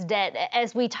back its debt.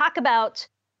 As we talk about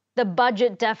the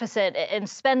budget deficit and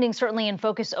spending certainly in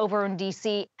focus over in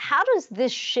D.C., how does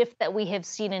this shift that we have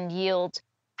seen in yields,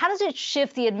 how does it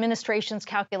shift the administration's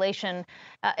calculation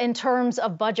in terms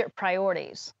of budget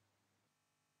priorities?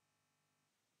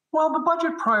 Well, the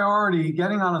budget priority,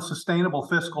 getting on a sustainable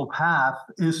fiscal path,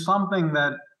 is something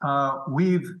that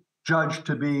we've judged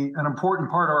to be an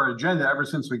important part of our agenda ever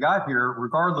since we got here,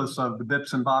 regardless of the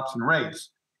bips and bops and rates.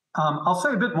 I'll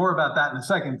say a bit more about that in a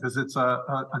second because it's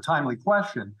a timely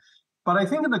question. But I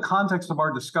think in the context of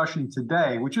our discussion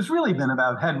today, which has really been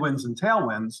about headwinds and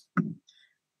tailwinds,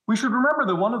 we should remember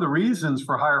that one of the reasons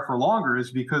for higher for longer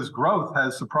is because growth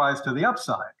has surprised to the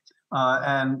upside.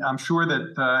 And I'm sure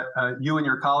that you and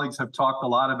your colleagues have talked a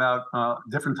lot about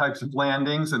different types of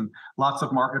landings, and lots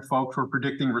of market folks were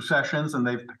predicting recessions, and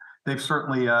they've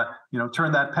certainly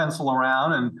turned that pencil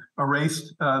around and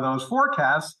erased those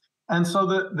forecasts. And so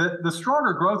the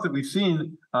stronger growth that we've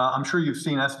seen, I'm sure you've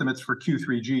seen estimates for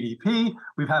Q3 GDP.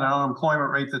 We've had an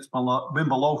unemployment rate that's been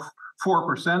below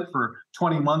 4% for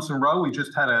 20 months in a row. We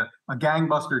just had a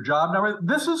gangbuster job number.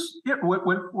 This is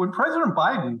when President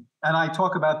Biden and I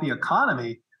talk about the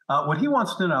economy, what he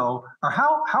wants to know are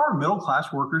how are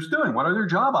middle-class workers doing? What are their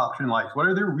job option like? What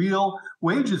are their real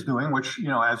wages doing? Which,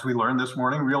 as we learned this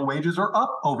morning, real wages are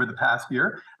up over the past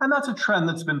year. And that's a trend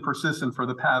that's been persistent for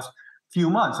the past few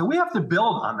months. And we have to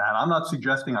build on that. I'm not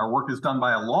suggesting our work is done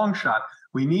by a long shot.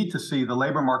 We need to see the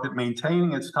labor market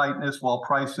maintaining its tightness while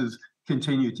prices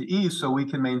continue to ease so we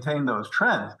can maintain those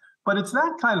trends. But it's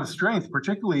that kind of strength,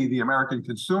 particularly the American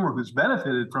consumer who's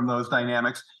benefited from those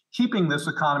dynamics, keeping this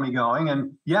economy going.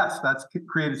 And yes, that's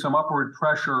created some upward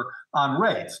pressure on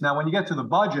rates. Now, when you get to the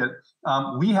budget,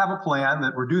 we have a plan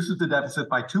that reduces the deficit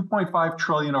by $2.5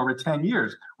 trillion over 10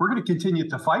 years. We're going to continue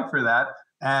to fight for that.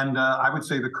 And I would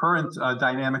say the current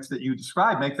dynamics that you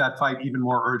described make that fight even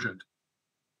more urgent.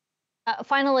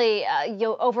 Finally,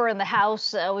 over in the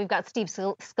House, we've got Steve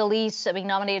Scalise being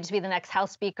nominated to be the next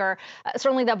House Speaker.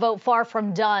 Certainly that vote far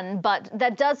from done, but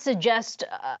that does suggest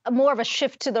more of a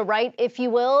shift to the right, if you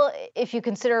will, if you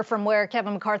consider from where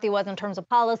Kevin McCarthy was in terms of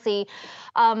policy.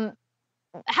 How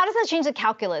does that change the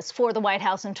calculus for the White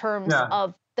House in terms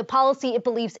of the policy it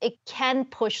believes it can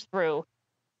push through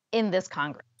in this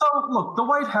Congress? So, look, the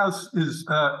White House is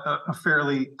a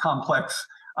fairly complex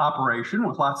operation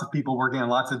with lots of people working on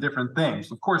lots of different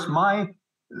things. Of course, my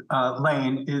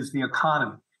lane is the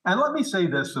economy. And let me say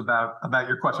this about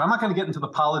your question. I'm not going to get into the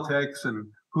politics and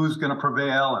who's going to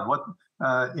prevail and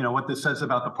what this says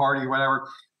about the party or whatever.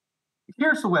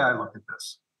 Here's the way I look at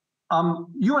this.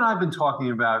 You and I have been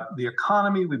talking about the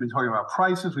economy. We've been talking about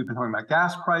prices. We've been talking about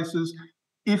gas prices.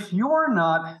 If you're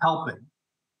not helping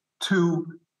to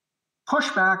push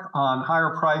back on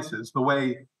higher prices the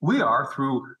way we are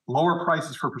through lower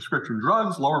prices for prescription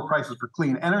drugs, lower prices for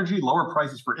clean energy, lower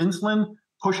prices for insulin,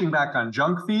 pushing back on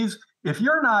junk fees. If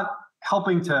you're not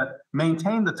helping to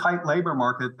maintain the tight labor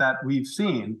market that we've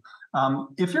seen,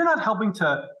 if you're not helping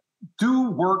to do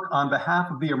work on behalf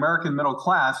of the American middle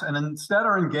class and instead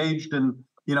are engaged in,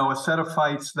 a set of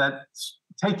fights that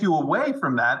take you away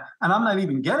from that, and I'm not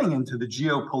even getting into the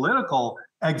geopolitical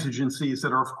exigencies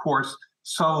that are, of course,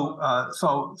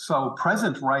 so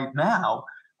present right now,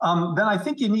 then I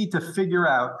think you need to figure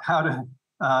out how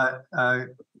to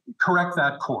correct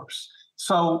that course.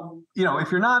 So,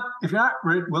 if you're not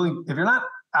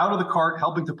out of the cart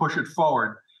helping to push it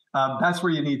forward, that's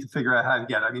where you need to figure out how to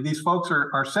get it. I mean, these folks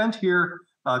are sent here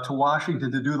to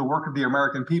Washington to do the work of the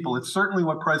American people. It's certainly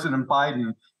what President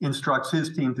Biden instructs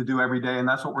his team to do every day, and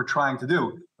that's what we're trying to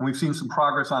do. And we've seen some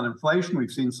progress on inflation.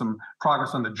 We've seen some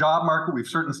progress on the job market. We've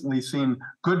certainly seen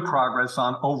good progress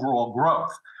on overall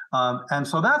growth. And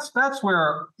so that's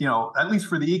where, at least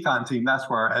for the econ team, that's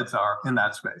where our heads are in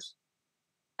that space.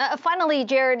 Finally,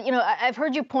 Jared, I've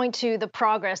heard you point to the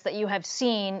progress that you have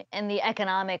seen in the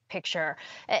economic picture,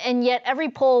 and yet every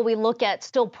poll we look at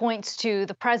still points to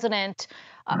the president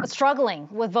struggling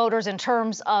with voters in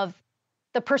terms of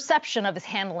the perception of his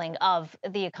handling of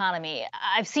the economy.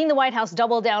 I've seen the White House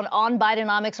double down on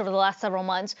Bidenomics over the last several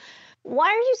months. Why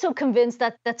are you so convinced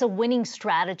that that's a winning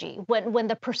strategy when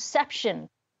the perception,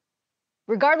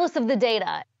 regardless of the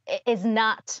data, is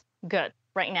not good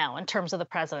right now in terms of the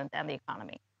president and the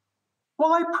economy?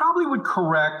 Well, I probably would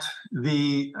correct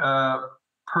the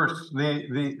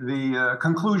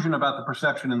conclusion about the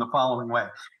perception in the following way.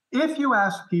 If you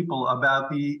ask people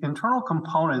about the internal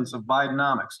components of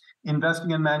Bidenomics,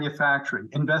 investing in manufacturing,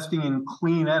 investing in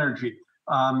clean energy,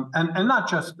 and not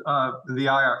just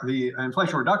the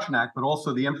Inflation Reduction Act, but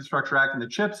also the Infrastructure Act and the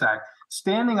CHIPS Act,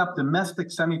 standing up domestic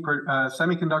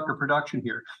semiconductor production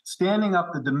here, standing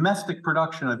up the domestic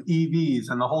production of EVs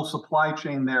and the whole supply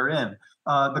chain therein,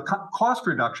 the cost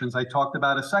reductions I talked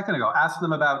about a second ago. Ask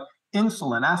them about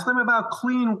insulin. Ask them about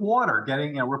clean water,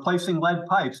 replacing lead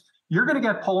pipes. You're going to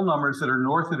get poll numbers that are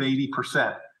north of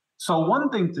 80%. So one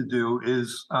thing to do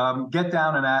is get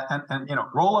down and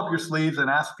roll up your sleeves and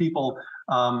ask people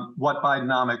what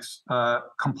Bidenomics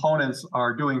components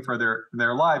are doing for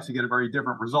their lives to get a very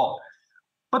different result.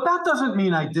 But that doesn't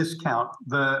mean I discount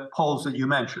the polls that you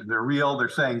mentioned. They're real. They're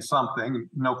saying something,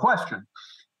 no question.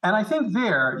 And I think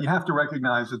there you have to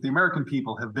recognize that the American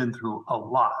people have been through a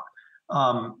lot.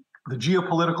 The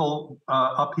geopolitical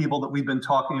upheaval that we've been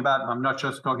talking about, and I'm not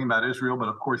just talking about Israel, but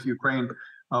of course Ukraine.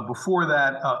 Before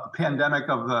that, a pandemic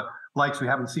of the likes we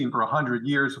haven't seen for 100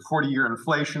 years, a 40-year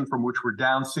inflation from which we're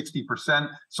down 60%,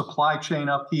 supply chain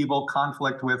upheaval,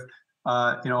 conflict with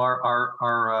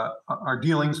our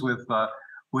dealings with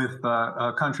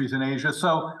countries in Asia.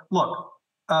 So look,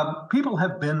 people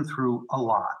have been through a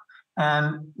lot.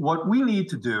 And what we need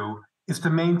to do is to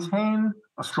maintain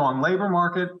a strong labor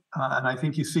market, and I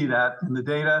think you see that in the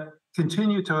data,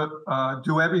 continue to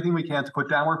do everything we can to put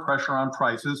downward pressure on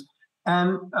prices,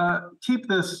 and keep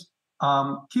this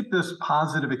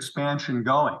positive expansion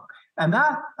going. And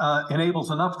that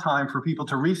enables enough time for people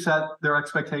to reset their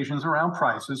expectations around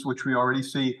prices, which we already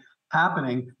see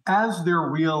happening as their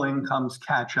real incomes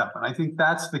catch up. And I think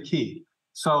that's the key.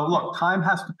 So look, time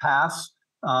has to pass.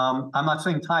 I'm not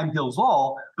saying time heals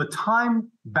all, but time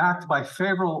backed by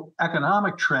favorable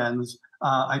economic trends,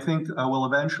 I think will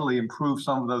eventually improve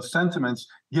some of those sentiments,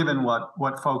 given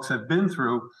what folks have been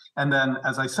through. And then,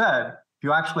 as I said, if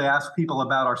you actually ask people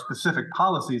about our specific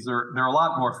policies, they're a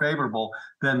lot more favorable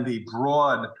than the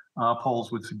broad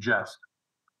polls would suggest.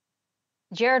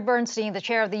 Jared Bernstein, the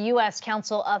chair of the U.S.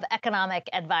 Council of Economic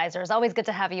Advisors. Always good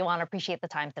to have you on. Appreciate the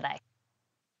time today.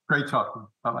 Great talking.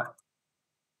 Bye-bye.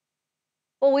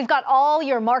 Well, we've got all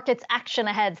your markets action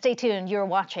ahead. Stay tuned. You're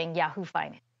watching Yahoo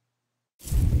Finance.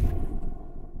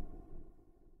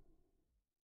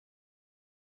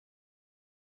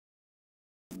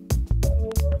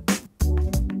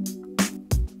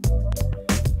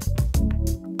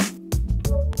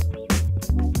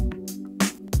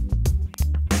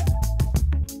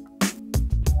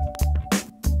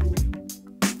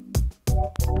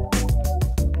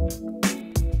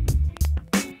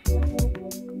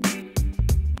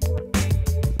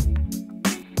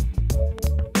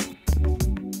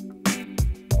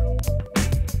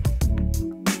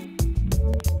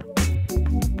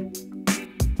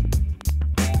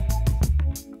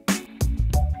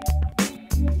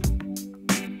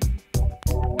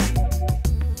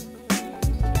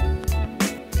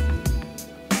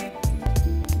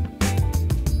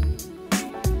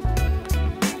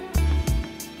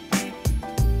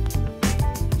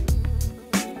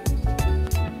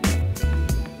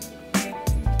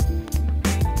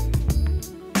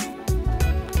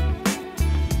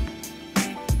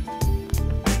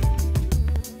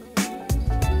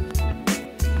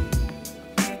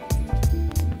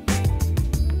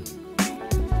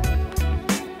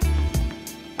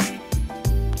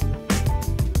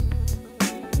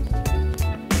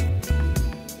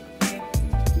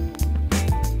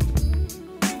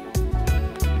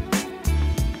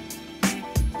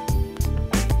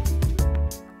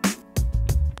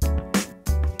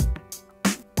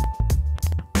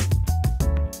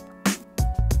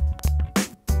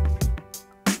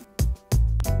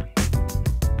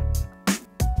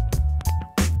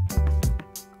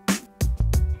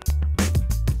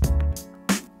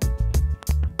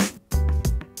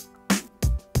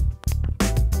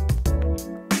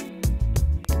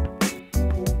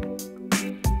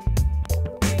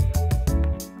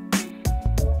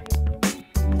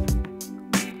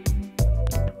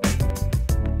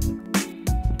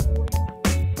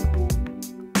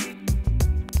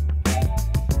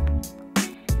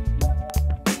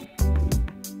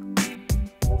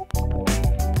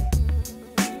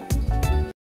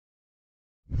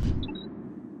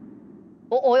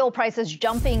 oil prices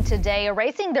jumping today,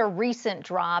 erasing their recent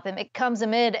drop, and it comes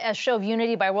amid a show of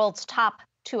unity by world's top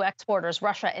two exporters,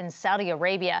 Russia and Saudi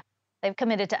Arabia. They've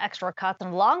committed to extra cuts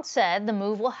and long said the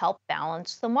move will help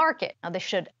balance the market. Now, this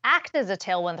should act as a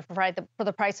tailwind for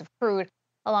the price of crude,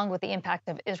 along with the impact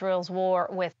of Israel's war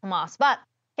with Hamas. But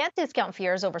can't discount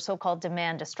fears over so-called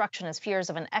demand destruction as fears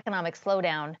of an economic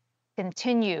slowdown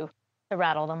continue to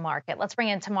rattle the market. Let's bring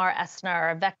in Tamar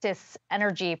Essner, Vectis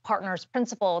Energy Partners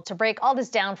Principal, to break all this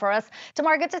down for us.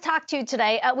 Tamar, good to talk to you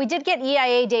today. We did get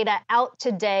EIA data out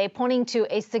today pointing to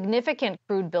a significant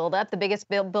crude buildup, the biggest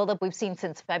buildup we've seen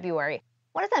since February.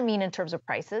 What does that mean in terms of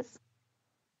prices?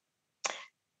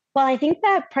 Well, I think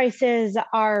that prices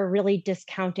are really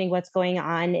discounting what's going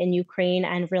on in Ukraine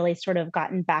and really sort of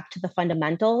gotten back to the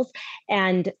fundamentals.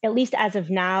 And at least as of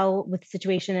now, with the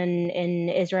situation in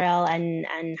Israel and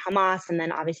Hamas, and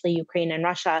then obviously Ukraine and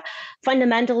Russia,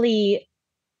 fundamentally,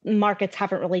 markets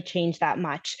haven't really changed that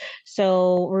much.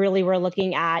 So really, we're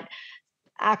looking at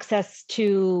access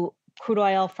to crude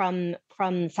oil from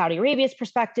Saudi Arabia's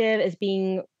perspective is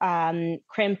being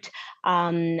crimped,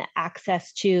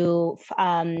 access to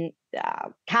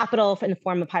capital in the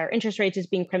form of higher interest rates is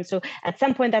being crimped. So at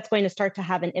some point, that's going to start to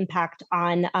have an impact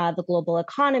on the global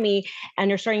economy. And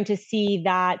you're starting to see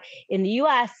that in the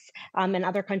US and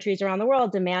other countries around the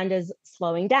world, demand is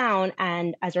slowing down.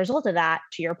 And as a result of that,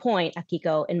 to your point,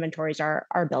 Akiko, inventories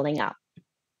are building up.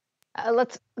 We're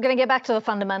going to get back to the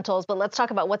fundamentals, but let's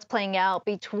talk about what's playing out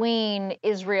between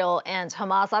Israel and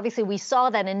Hamas. Obviously, we saw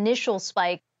that initial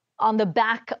spike on the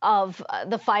back of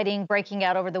the fighting breaking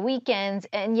out over the weekend.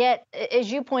 And yet,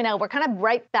 as you point out, we're kind of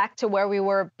right back to where we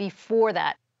were before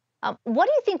that. What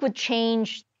do you think would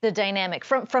change the dynamic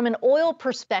from an oil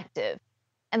perspective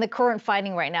and the current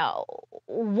fighting right now?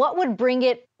 What would bring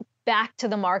it back to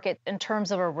the market in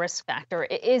terms of a risk factor?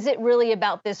 Is it really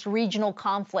about this regional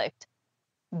conflict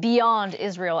beyond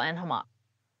Israel and Hamas?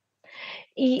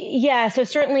 Yeah, so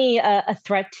certainly a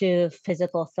threat to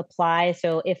physical supply.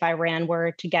 So if Iran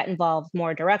were to get involved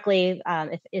more directly,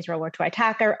 if Israel were to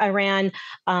attack Iran,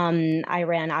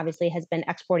 Iran obviously has been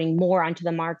exporting more onto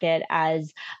the market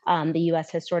as the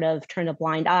U.S. has sort of turned a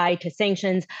blind eye to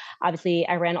sanctions. Obviously,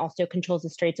 Iran also controls the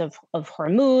Straits of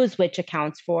Hormuz, which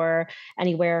accounts for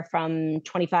anywhere from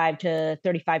 25 to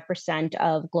 35%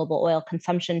 of global oil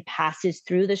consumption passes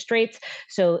through the Straits.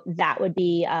 So that would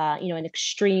be, an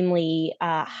extremely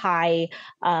high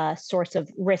source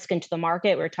of risk into the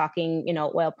market. We're talking,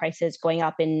 oil prices going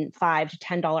up in $5 to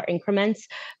 $10 increments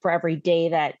for every day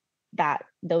that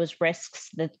those risks,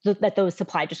 that those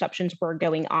supply disruptions were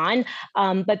going on.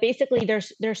 But basically,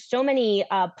 there's so many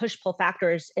push-pull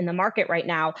factors in the market right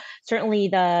now. Certainly,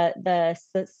 the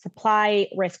supply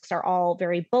risks are all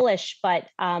very bullish, but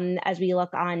as we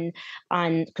look on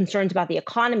concerns about the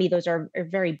economy, those are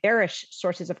very bearish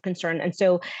sources of concern. And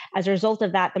so, as a result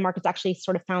of that, the market's actually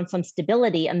sort of found some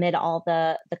stability amid all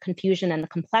the confusion and the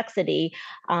complexity.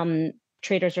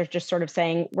 Traders are just sort of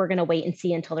saying, we're going to wait and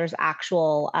see until there's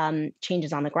actual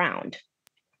changes on the ground.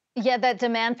 Yeah, that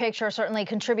demand picture certainly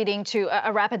contributing to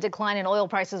a rapid decline in oil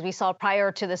prices we saw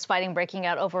prior to this fighting breaking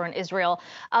out over in Israel.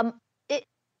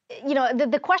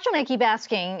 The question I keep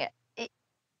asking,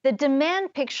 the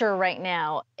demand picture right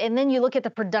now, and then you look at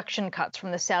the production cuts from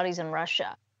the Saudis and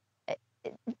Russia,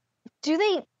 do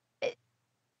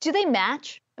they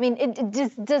match? I mean,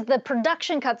 does the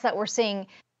production cuts that we're seeing,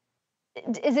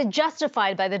 is it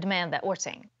justified by the demand that we're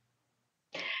seeing?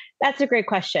 That's a great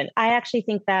question. I actually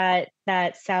think that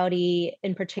Saudi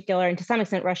in particular, and to some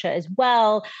extent Russia as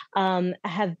well,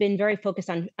 have been very focused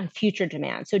on future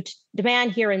demand. So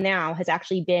demand here and now has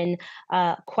actually been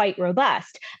quite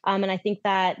robust. And I think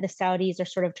that the Saudis are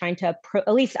sort of trying to,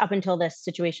 at least up until this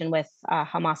situation with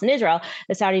Hamas and Israel,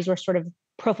 the Saudis were sort of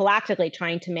prophylactically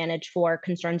trying to manage for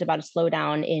concerns about a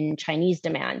slowdown in Chinese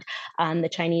demand. The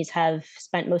Chinese have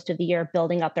spent most of the year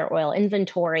building up their oil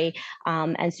inventory.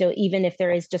 And so even if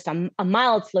there is just a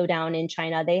mild slowdown in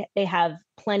China, they have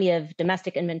plenty of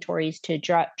domestic inventories to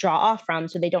draw off from,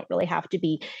 so they don't really have to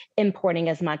be importing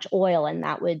as much oil, and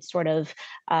that would sort of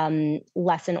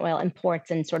lessen oil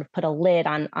imports and sort of put a lid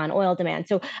on oil demand.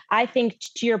 So I think,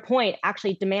 to your point,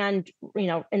 actually demand,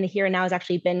 in the here and now has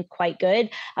actually been quite good.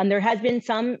 There has been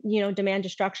some, demand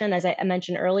destruction, as I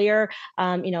mentioned earlier.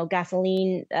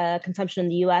 Gasoline consumption in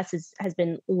the U.S. has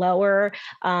been lower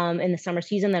in the summer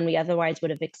season than we otherwise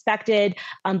would have expected.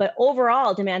 But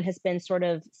overall, demand has been sort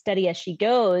of steady as she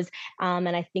goes. And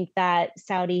I think that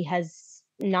Saudi has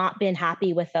not been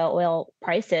happy with the oil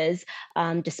prices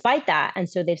despite that. And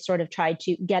so they've sort of tried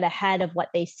to get ahead of what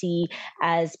they see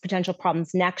as potential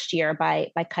problems next year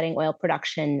by cutting oil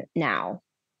production now.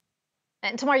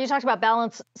 And Tamar, you talked about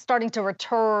balance starting to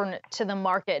return to the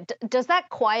market. Does that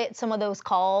quiet some of those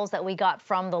calls that we got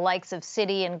from the likes of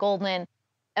Citi and Goldman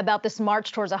about this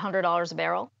march towards $100 a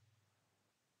barrel?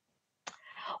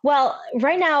 Well,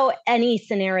 right now, any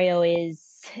scenario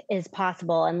is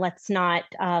possible, and let's not,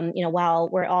 while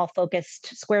we're all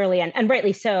focused squarely and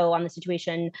rightly so on the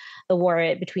situation, the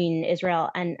war between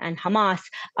Israel and Hamas.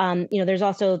 There's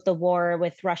also the war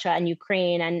with Russia and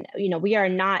Ukraine, and we are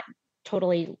not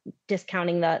totally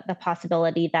discounting the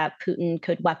possibility that Putin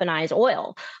could weaponize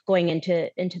oil going into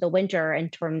the winter in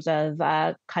terms of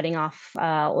cutting off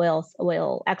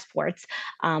oil exports.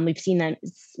 We've seen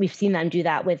them do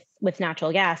that with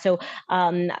natural gas. So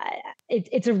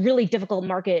it's a really difficult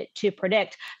market to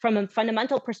predict. From a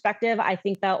fundamental perspective, I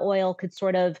think that oil could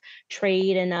sort of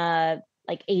trade in a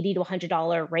like $80 to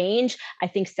 $100 range. I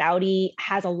think Saudi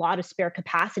has a lot of spare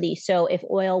capacity. So if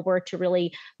oil were to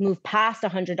really move past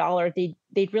 $100,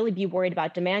 they'd really be worried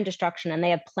about demand destruction, and they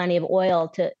have plenty of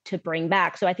oil to bring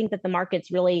back. So I think that the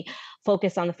market's really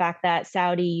focused on the fact that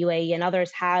Saudi, UAE, and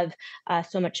others have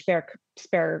so much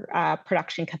spare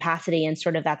production capacity, and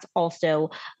sort of that's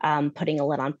also putting a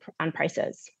lid on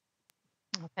prices.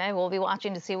 Okay, we'll be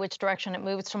watching to see which direction it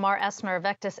moves. Tamar Essner,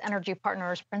 Vectus Energy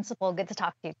Partners Principal. Good to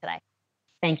talk to you today.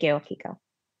 Thank you, Kiko.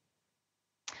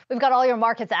 We've got all your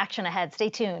markets action ahead.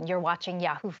 Stay tuned. You're watching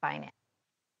Yahoo Finance.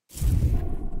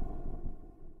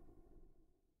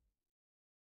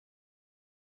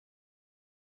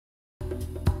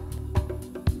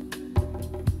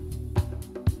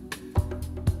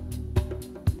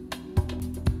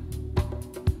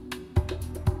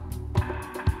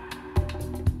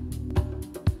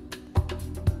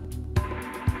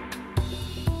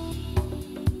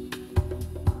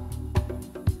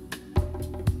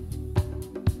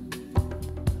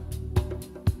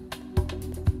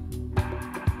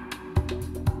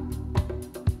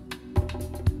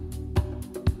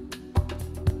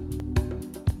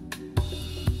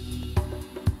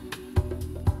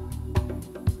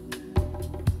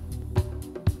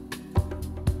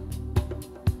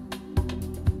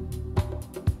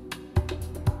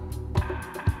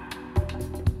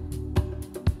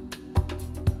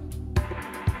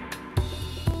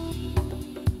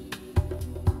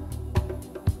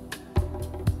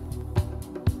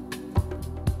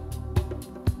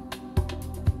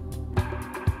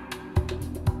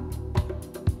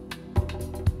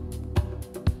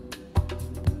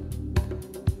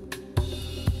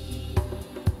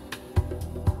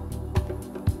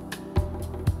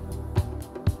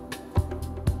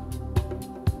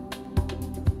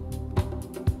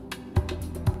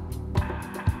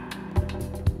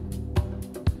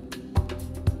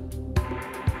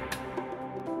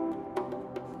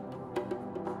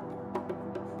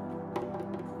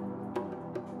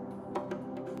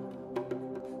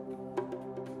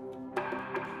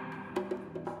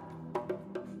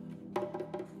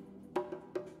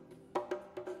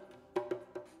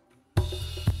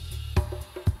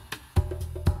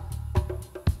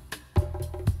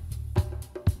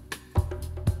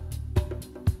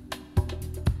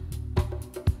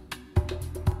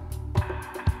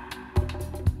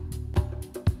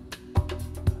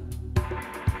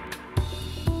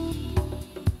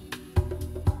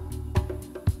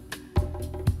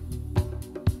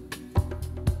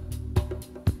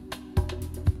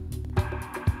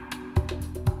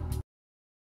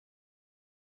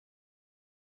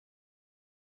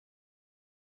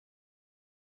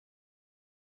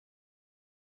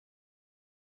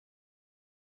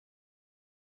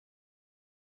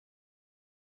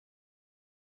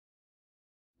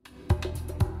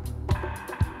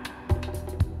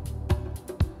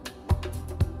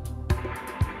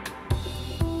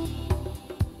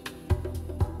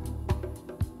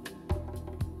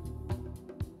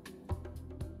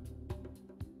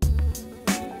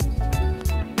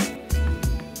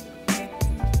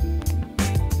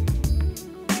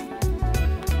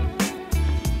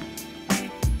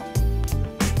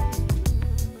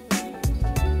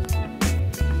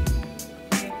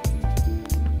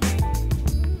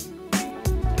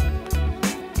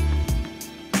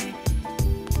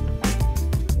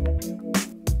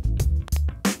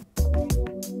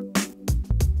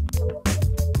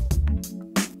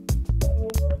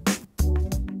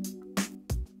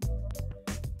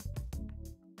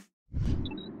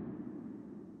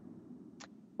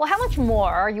 Well, how much more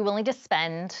are you willing to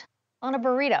spend on a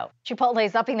burrito? Chipotle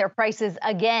is upping their prices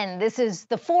again. This is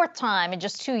the fourth time in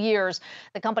just 2 years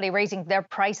the company raising their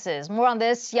prices. More on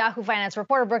this. Yahoo Finance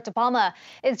reporter Brooke DePalma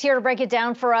is here to break it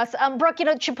down for us. Brooke,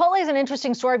 Chipotle is an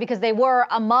interesting story because they were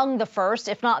among the first,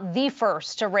 if not the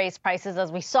first, to raise prices,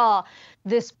 as we saw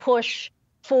this push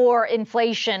for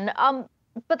inflation.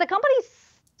 But the company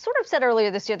sort of said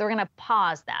earlier this year they're going to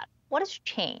pause that. What has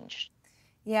changed?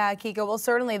 Yeah, Kiko. Well,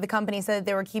 certainly the company said that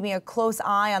they were keeping a close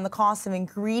eye on the cost of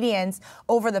ingredients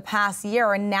over the past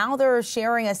year, and now they're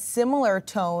sharing a similar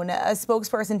tone. A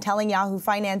spokesperson telling Yahoo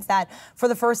Finance that for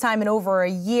the first time in over a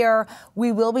year,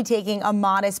 we will be taking a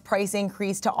modest price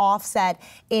increase to offset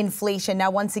inflation. Now,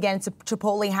 once again,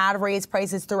 Chipotle had raised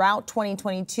prices throughout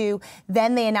 2022.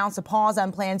 Then they announced a pause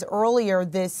on plans earlier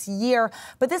this year.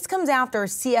 But this comes after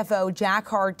CFO Jack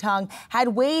Hartung had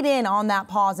weighed in on that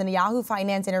pause in a Yahoo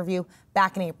Finance interview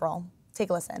back in April. Take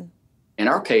a listen. In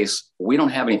our case, we don't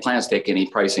have any plans to take any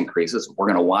price increases. We're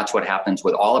going to watch what happens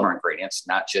with all of our ingredients,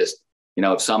 not just,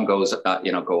 if some goes,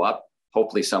 go up,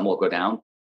 hopefully some will go down.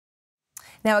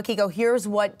 Now, Akiko, here's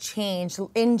what changed.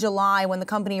 In July, when the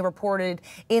company reported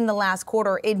in the last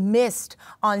quarter, it missed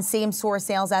on same-store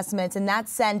sales estimates, and that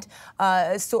sent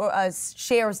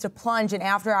shares to plunge in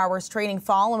after-hours trading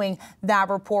following that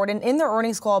report. And in their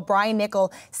earnings call, Brian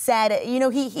Niccol said,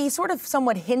 he sort of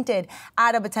somewhat hinted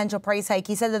at a potential price hike.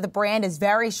 He said that the brand is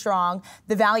very strong,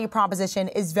 the value proposition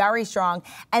is very strong,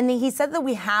 and he said that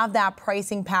we have that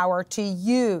pricing power to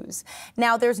use.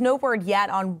 Now, there's no word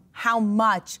yet on how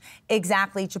much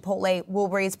exactly Chipotle will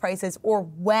raise prices or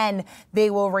when they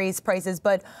will raise prices.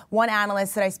 But one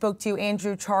analyst that I spoke to,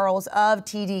 Andrew Charles of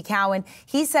TD Cowen,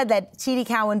 he said that TD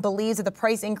Cowen believes that the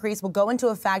price increase will go into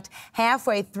effect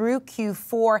halfway through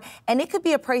Q4, and it could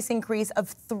be a price increase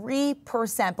of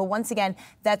 3%. But once again,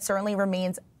 that certainly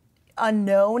remains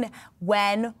unknown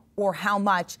when or how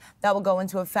much that will go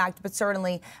into effect. But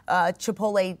certainly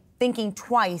Chipotle thinking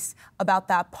twice about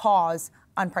that pause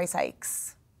on price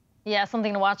hikes. Yeah,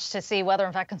 something to watch to see whether,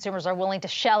 in fact, consumers are willing to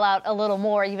shell out a little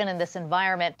more, even in this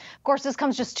environment. Of course, this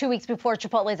comes just 2 weeks before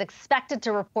Chipotle is expected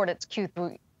to report its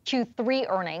Q3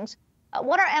 earnings.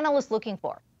 What are analysts looking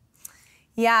for?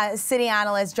 Yeah, Citi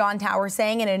analyst John Tower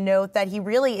saying in a note that he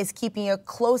really is keeping a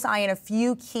close eye on a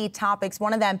few key topics,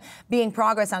 one of them being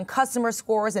progress on customer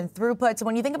scores and throughput. So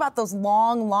when you think about those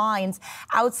long lines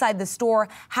outside the store,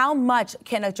 how much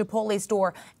can a Chipotle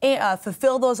store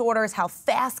fulfill those orders? How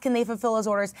fast can they fulfill those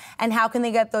orders? And how can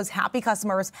they get those happy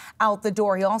customers out the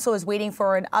door? He also is waiting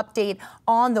for an update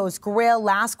on those grill.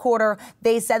 Last quarter,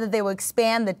 they said that they will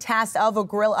expand the test of a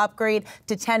grill upgrade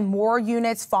to 10 more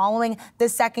units following the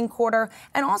second quarter.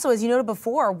 And also, as you noted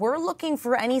before, we're looking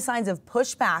for any signs of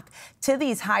pushback to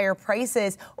these higher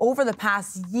prices over the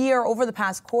past year, over the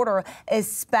past quarter,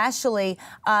 especially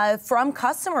from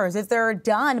customers if they're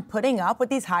done putting up with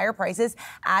these higher prices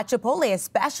at Chipotle,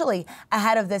 especially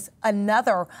ahead of this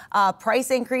another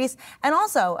price increase. And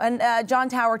also, John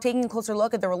Tower taking a closer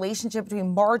look at the relationship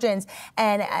between margins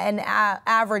and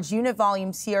average unit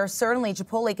volumes here. Certainly,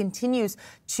 Chipotle continues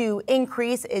to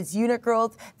increase its unit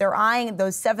growth. They're eyeing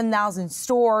those 7,000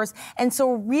 stores. And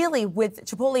so really, with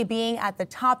Chipotle being at the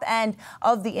top end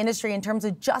of the industry in terms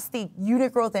of just the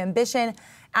unit growth ambition,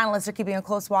 analysts are keeping a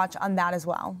close watch on that as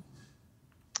well.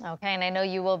 Okay, and I know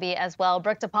you will be as well.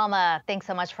 Brooke DePalma, thanks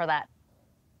so much for that.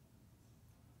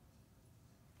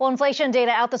 Well, inflation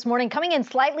data out this morning coming in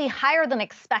slightly higher than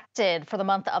expected for the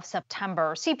month of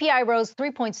September. CPI rose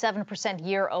 3.7%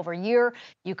 year over year.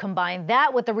 You combine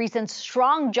that with the recent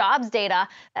strong jobs data,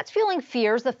 that's fueling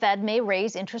fears the Fed may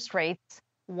raise interest rates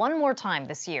one more time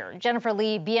this year. Jennifer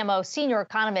Lee, BMO senior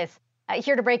economist,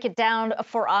 here to break it down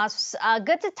for us.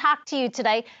 Good to talk to you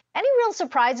today. Any real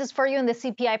surprises for you in the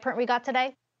CPI print we got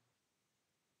today?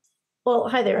 Well,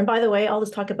 hi there. And by the way, I'll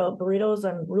just talk about burritos.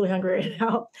 I'm really hungry right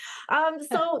now.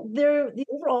 So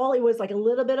overall, it was like a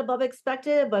little bit above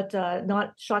expected, but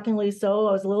not shockingly so.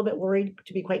 I was a little bit worried,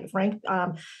 to be quite frank,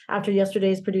 after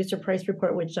yesterday's producer price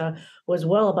report, which was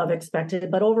well above expected.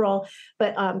 But overall,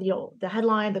 the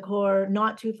headline, the core,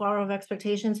 not too far off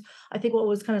expectations. I think what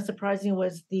was kind of surprising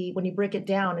was when you break it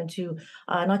down into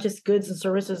not just goods and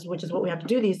services, which is what we have to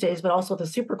do these days, but also the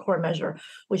super core measure,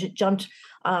 which it jumped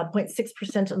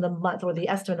 0.6% in the month, or the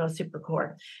estimate of super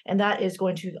core. And that is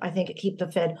going to, I think, keep the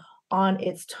Fed on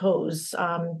its toes.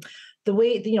 The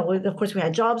way, of course, we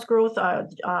had jobs growth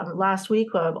last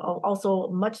week, also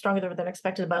much stronger than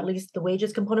expected, but at least the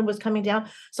wages component was coming down.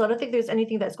 So I don't think there's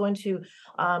anything that's going to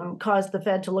cause the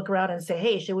Fed to look around and say,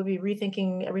 hey, should we be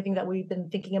rethinking everything that we've been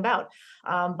thinking about?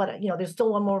 But there's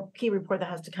still one more key report that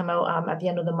has to come out at the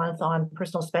end of the month on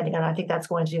personal spending, and I think that's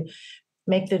going to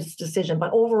make this decision.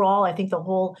 But overall, I think the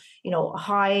whole,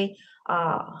 high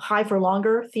for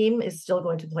longer theme is still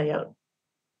going to play out.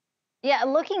 Yeah,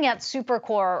 looking at super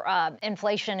core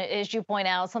inflation, as you point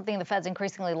out, something the Fed's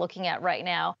increasingly looking at right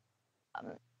now.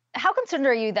 How concerned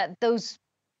are you that those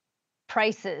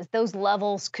prices, those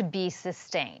levels could be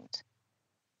sustained?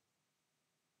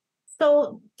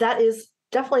 So that is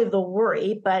definitely the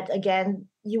worry. But again,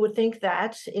 you would think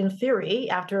that in theory,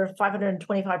 after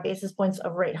 525 basis points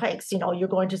of rate hikes, you're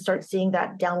going to start seeing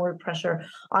that downward pressure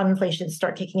on inflation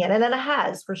start kicking in. And then it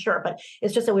has for sure. But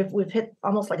it's just that we've hit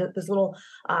almost like this little,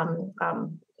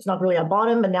 it's not really a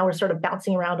bottom, but now we're sort of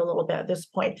bouncing around a little bit at this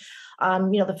point.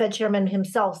 The Fed chairman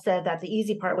himself said that the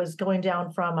easy part was going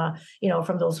down from,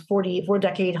 from those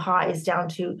 4-decade highs down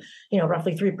to,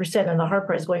 roughly 3%, and the hard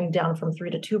part is going down from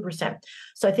 3 to 2%.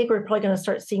 So I think we're probably going to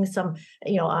start seeing some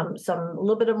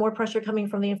a little bit of more pressure coming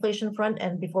from the inflation front,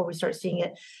 and before we start seeing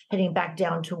it heading back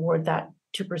down toward that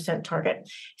 2% target.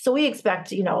 So we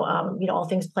expect, all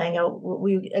things playing out,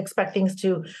 we expect things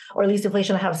to, or at least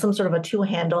inflation to have some sort of a 2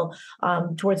 handle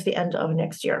towards the end of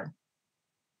next year.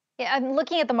 Yeah, I'm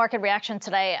looking at the market reaction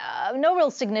today. No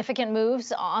real significant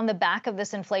moves on the back of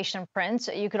this inflation print.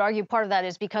 You could argue part of that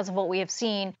is because of what we have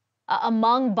seen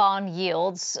among bond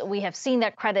yields. We have seen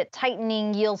that credit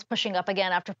tightening, yields pushing up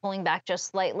again after pulling back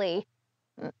just slightly.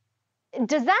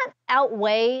 Does that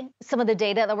outweigh some of the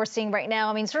data that we're seeing right now?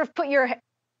 I mean, sort of put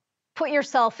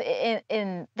yourself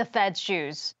in the Fed's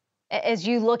shoes as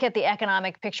you look at the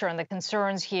economic picture and the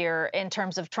concerns here in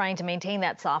terms of trying to maintain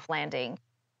that soft landing.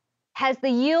 Has the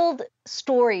yield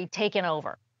story taken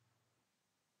over?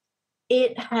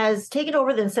 It has taken over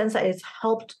in the sense that it's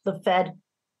helped the Fed.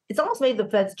 It's almost made the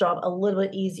Fed's job a little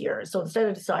bit easier. So instead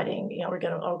of deciding, we're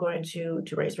going to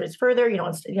raise rates further,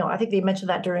 I think they mentioned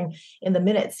that in the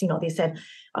minutes, they said,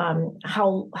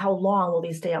 how long will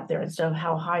these stay up there instead of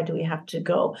how high do we have to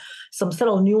go? Some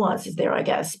subtle nuances there, I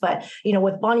guess. But,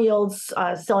 with bond yields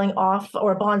selling off,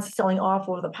 or bonds selling off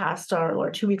over the past,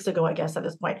 or 2 weeks ago, I guess, at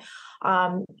this point,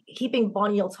 keeping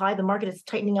bond yields high, the market is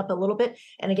tightening up a little bit,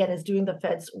 and again is doing the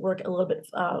Fed's work a little bit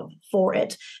for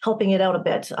it, helping it out a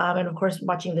bit, and of course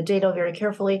watching the data very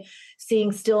carefully,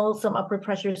 seeing still some upward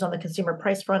pressures on the consumer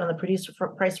price front and the producer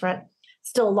price front,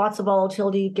 still lots of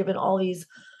volatility given all these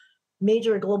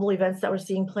major global events that we're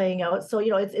seeing playing out. So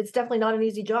it's definitely not an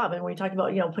easy job, and when you're talking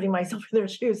about putting myself in their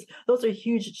shoes, those are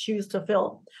huge shoes to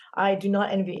fill. I do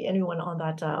not envy anyone on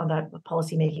that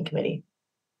policy making committee.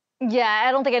 Yeah,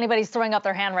 I don't think anybody's throwing up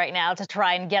their hand right now to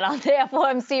try and get on the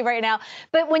FOMC right now.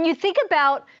 But when you think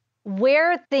about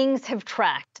where things have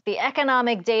tracked, the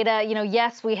economic data,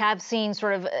 yes, we have seen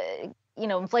sort of,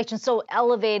 inflation so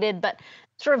elevated, but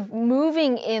sort of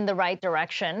moving in the right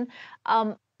direction.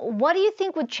 What do you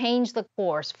think would change the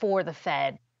course for the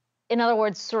Fed? In other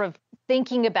words, sort of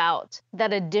thinking about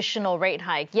that additional rate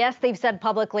hike. Yes, they've said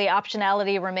publicly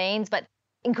optionality remains, but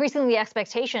increasingly the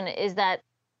expectation is that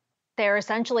they're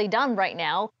essentially done right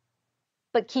now,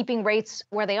 but keeping rates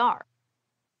where they are.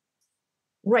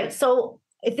 Right. So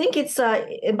I think it's,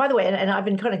 and by the way, and I've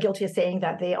been kind of guilty of saying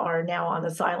that they are now on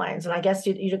the sidelines. And I guess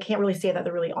you can't really say that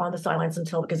they're really on the sidelines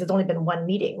because it's only been one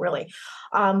meeting, really.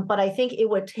 But I think it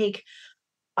would take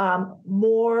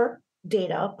more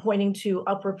data pointing to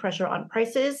upward pressure on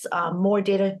prices, more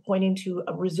data pointing to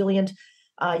a resilient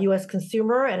U.S.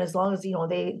 consumer, and as long as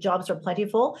jobs are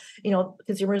plentiful,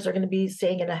 consumers are going to be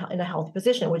staying in a healthy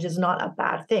position, which is not a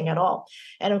bad thing at all.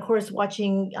 And of course,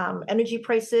 watching energy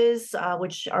prices,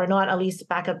 which are not at least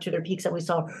back up to their peaks that we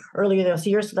saw earlier this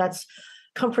year, so that's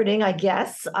comforting, I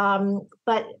guess.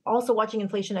 But also watching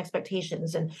inflation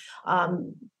expectations, and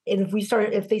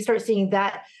if they start seeing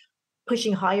that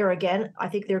pushing higher again, I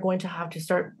think they're going to have to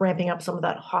start ramping up some of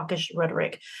that hawkish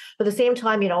rhetoric. But at the same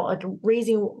time,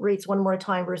 raising rates one more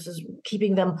time versus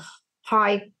keeping them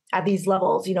high at these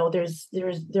levels,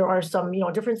 there are some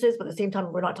differences, but at the same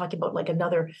time, we're not talking about like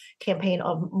another campaign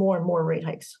of more and more rate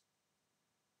hikes.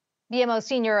 BMO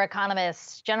senior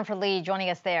economist Jennifer Lee joining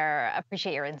us there.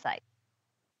 Appreciate your insight.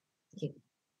 Thank you.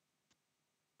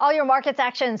 All your markets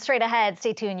action straight ahead.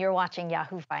 Stay tuned. You're watching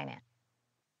Yahoo Finance.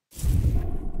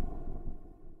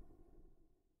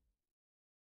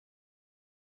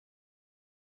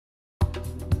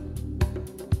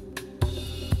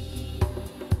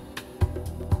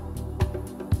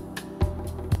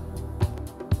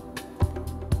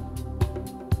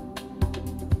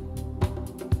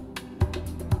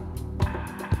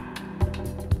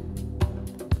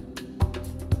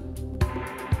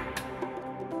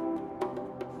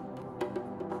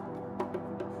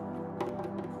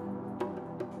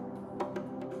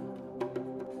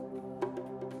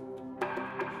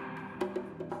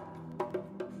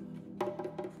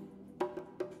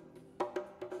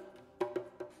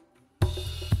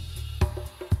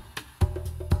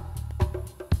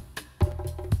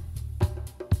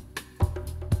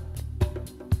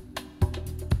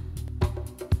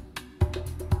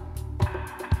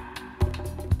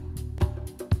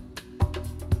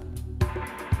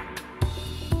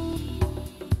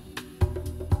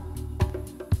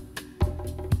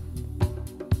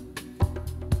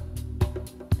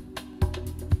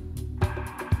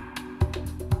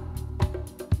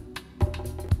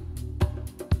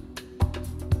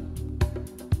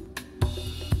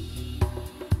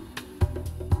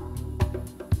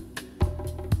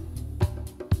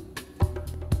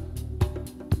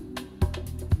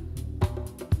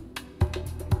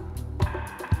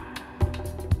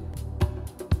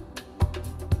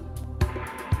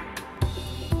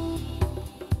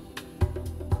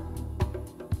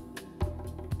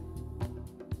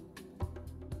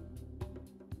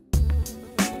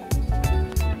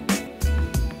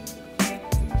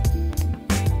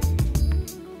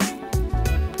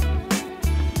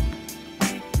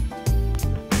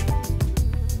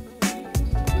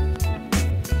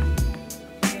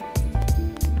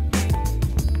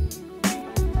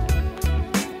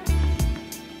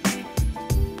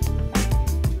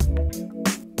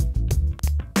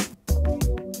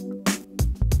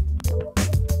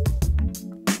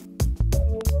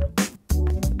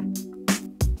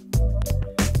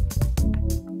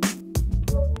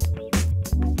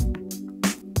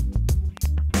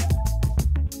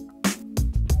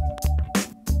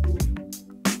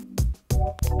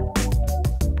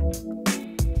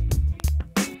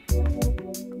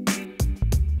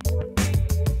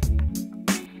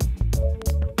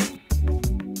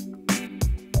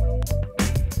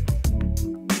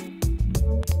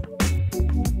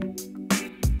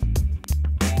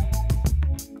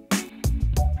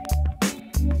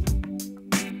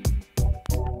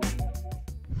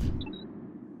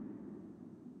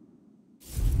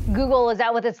 Google is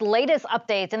out with its latest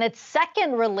updates and its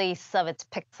second release of its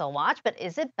Pixel Watch, but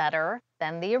is it better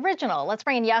than the original? Let's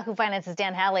bring in Yahoo Finance's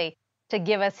Dan Halley to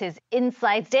give us his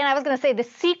insights. Dan, I was going to say the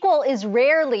sequel is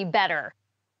rarely better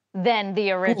than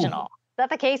the original. Is that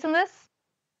the case in this?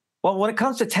 Well, when it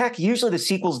comes to tech, usually the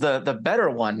sequel's the better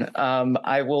one.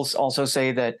 I will also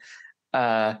say that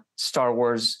Star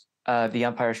Wars The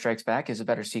Empire Strikes Back is a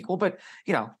better sequel, but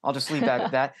I'll just leave that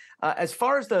at that. As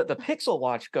far as the Pixel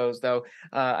Watch goes, though,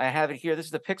 I have it here. This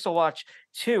is the Pixel Watch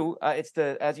 2. It's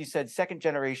as you said, second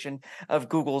generation of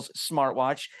Google's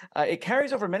smartwatch. It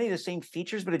carries over many of the same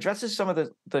features, but addresses some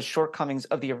of the shortcomings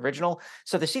of the original.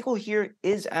 So the sequel here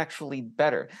is actually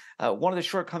better. One of the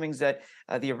shortcomings that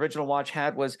the original watch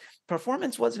had was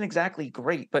performance wasn't exactly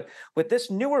great, but with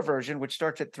this newer version, which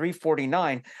starts at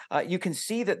 $349, you can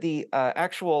see that the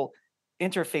actual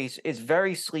interface is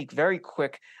very sleek, very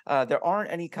quick. There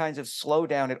aren't any kinds of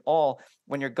slowdown at all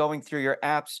when you're going through your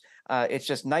apps. It's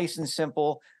just nice and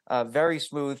simple, very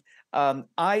smooth.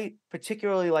 I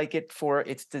particularly like it for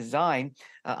its design.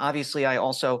 Obviously, I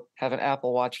also have an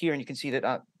Apple Watch here, and you can see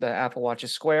that the Apple Watch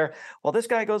is square. Well, this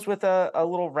guy goes with a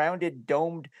little rounded,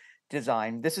 domed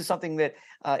design. This is something that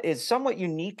is somewhat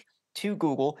unique to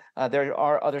Google. There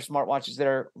are other smartwatches that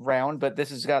are round, but this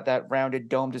has got that rounded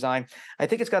dome design. I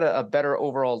think it's got a better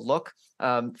overall look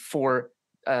for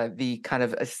the kind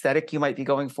of aesthetic you might be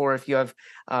going for if you have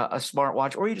a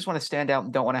smartwatch, or you just want to stand out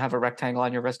and don't want to have a rectangle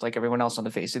on your wrist like everyone else on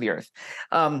the face of the earth.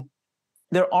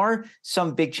 There are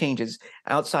some big changes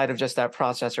outside of just that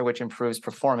processor, which improves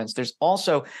performance. There's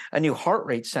also a new heart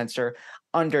rate sensor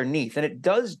underneath, and it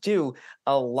does do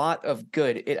a lot of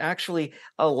good. It actually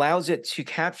allows it to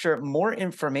capture more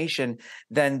information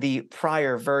than the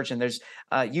prior version. There's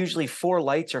usually 4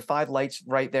 lights or 5 lights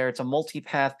right there. It's a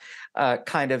multi-path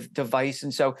kind of device,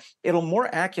 and so it'll more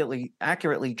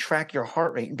accurately track your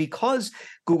heart rate. And because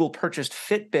Google purchased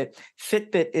Fitbit,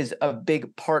 Fitbit is a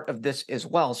big part of this as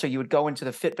well. So you would go into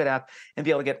the Fitbit app and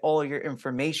be able to get all of your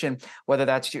information, whether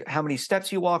that's how many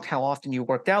steps you walked, how often you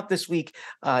worked out this week.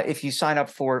 If you sign up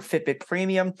for Fitbit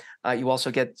Premium, you also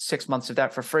get 6 months of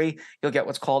that for free. You'll get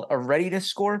what's called a readiness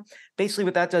score. Basically,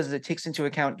 what that does is it takes into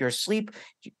account your sleep,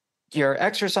 your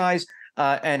exercise,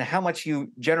 and how much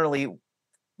you generally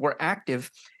were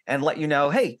active, and let you know,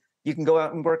 hey, you can go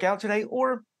out and work out today,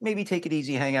 or maybe take it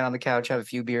easy, hang out on the couch, have a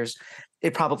few beers.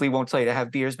 It probably won't tell you to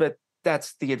have beers, but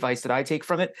that's the advice that I take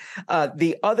from it.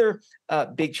 The other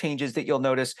big changes that you'll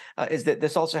notice is that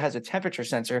this also has a temperature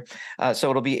sensor. So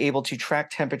it'll be able to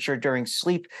track temperature during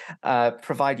sleep,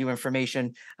 provide you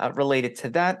information related to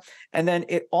that. And then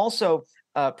it also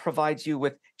provides you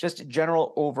with just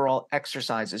general overall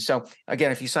exercises. So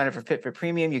again, if you sign up for Fitbit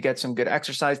Premium, you get some good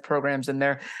exercise programs in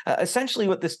there. Essentially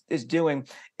what this is doing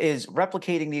is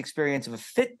replicating the experience of a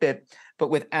Fitbit, but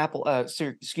with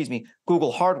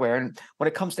Google hardware. And when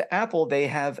it comes to Apple, they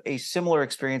have a similar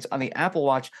experience on the Apple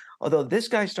Watch. Although this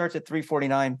guy starts at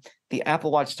 $349, the Apple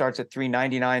Watch starts at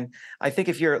 $399. I think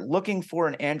if you're looking for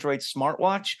an Android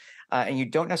smartwatch and you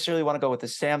don't necessarily want to go with the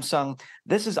Samsung,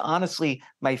 this is honestly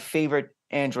my favorite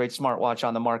Android smartwatch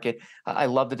on the market. I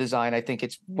love the design. I think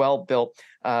it's well built,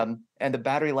 and the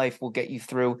battery life will get you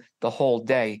through the whole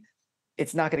day.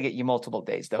 It's not going to get you multiple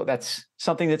days, though. That's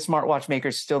something that smartwatch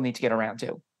makers still need to get around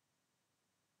to.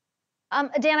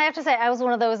 Dan, I have to say, I was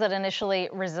one of those that initially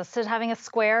resisted having a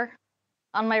square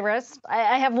on my wrist.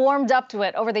 I have warmed up to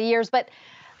it over the years, but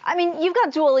I mean, you've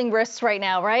got dueling wrists right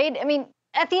now, right? I mean,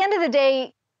 at the end of the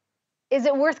day, is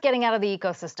it worth getting out of the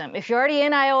ecosystem? If you're already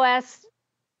in iOS,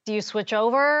 do you switch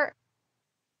over?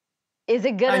 Is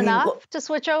it good enough to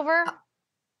switch over?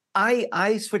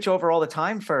 I switch over all the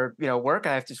time for work.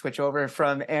 I have to switch over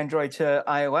from Android to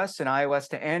iOS and iOS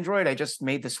to Android. I just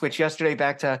made the switch yesterday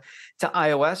back to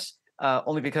iOS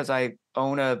only because I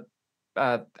own a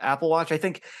Apple Watch. I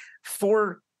think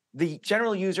for the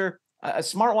general user, a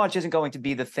smartwatch isn't going to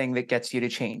be the thing that gets you to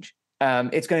change.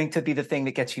 It's going to be the thing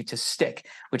that gets you to stick,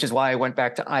 which is why I went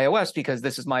back to iOS, because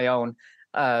this is my own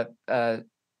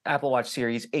Apple Watch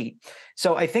Series 8.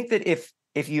 So I think that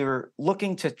if you're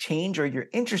looking to change or you're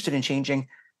interested in changing,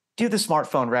 do the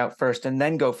smartphone route first and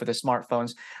then go for the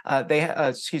smartphones.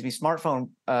 Smartphone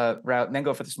route and then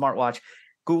go for the smartwatch.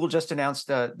 Google just announced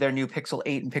their new Pixel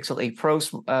 8 and Pixel 8 Pro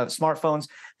smartphones.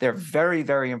 They're very,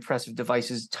 very impressive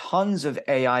devices, tons of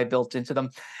AI built into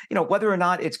them. Whether or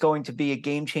not it's going to be a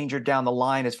game changer down the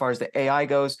line as far as the AI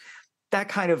goes, that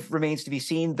kind of remains to be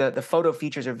seen. The photo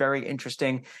features are very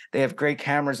interesting. They have great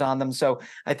cameras on them. So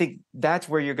I think that's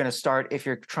where you're going to start if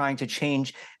you're trying to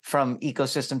change from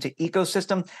ecosystem to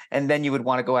ecosystem, and then you would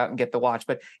want to go out and get the watch.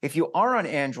 But if you are on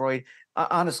Android,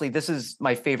 honestly, this is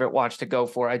my favorite watch to go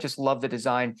for. I just love the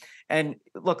design. And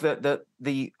look,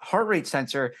 the heart rate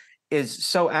sensor is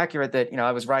so accurate that,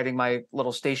 I was riding my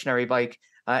little stationary bike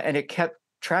and it kept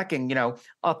tracking,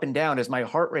 up and down as my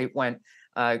heart rate went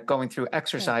going through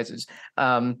exercises.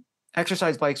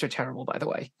 Exercise bikes are terrible, by the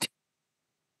way.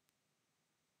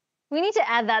 We need to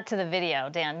add that to the video,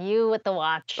 Dan. You with the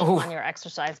watch on your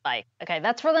exercise bike. Okay,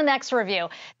 that's for the next review.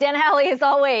 Dan Howley, as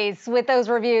always, with those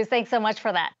reviews. Thanks so much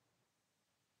for that.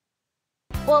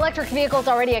 Well, electric vehicles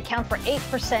already account for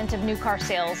 8% of new car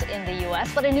sales in the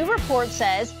U.S., but a new report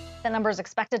says the number is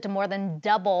expected to more than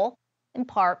double, in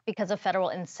part because of federal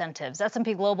incentives.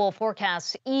 S&P Global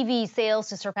forecasts EV sales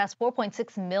to surpass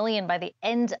 4.6 million by the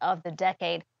end of the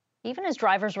decade, even as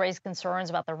drivers raise concerns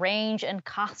about the range and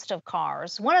cost of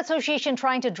cars. One association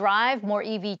trying to drive more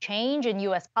EV change in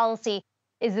U.S. policy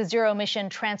is the Zero Emission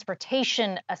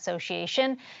Transportation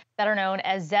Association, better known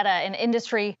as ZETA, an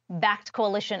industry-backed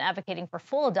coalition advocating for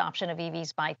full adoption of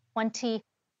EVs by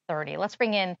 2030. Let's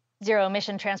bring in Zero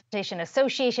Emission Transportation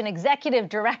Association Executive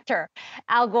Director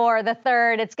Al Gore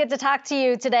III. It's good to talk to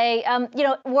you today.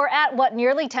 We're at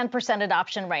nearly 10%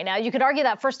 adoption right now. You could argue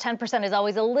that first 10% is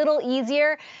always a little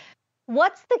easier.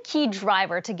 What's the key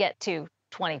driver to get to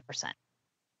 20%?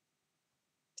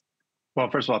 Well,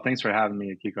 first of all, thanks for having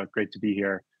me, Akiko. Great to be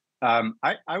here.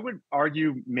 I would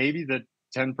argue maybe the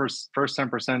first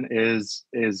 10% is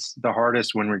the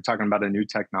hardest when we're talking about a new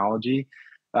technology.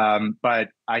 But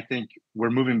I think we're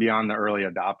moving beyond the early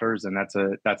adopters, and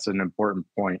that's an important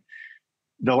point.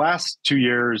 The last 2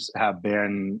 years have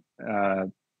been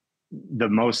the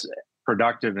most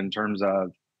productive in terms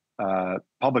of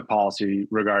public policy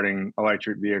regarding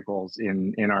electric vehicles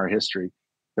in our history.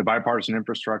 The bipartisan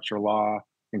infrastructure law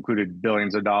included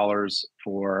billions of dollars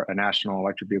for a national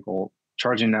electric vehicle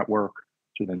charging network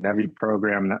through the NEVI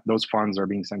program. Those funds are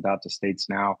being sent out to states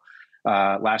now.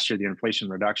 Last year, the Inflation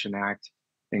Reduction Act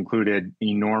included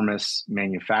enormous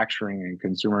manufacturing and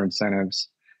consumer incentives.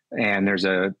 And there's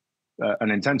an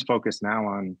intense focus now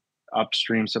on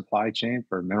upstream supply chain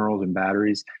for minerals and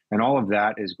batteries. And all of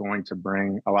that is going to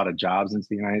bring a lot of jobs into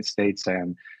the United States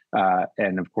and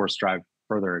of course, drive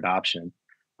further adoption.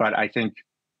 But I think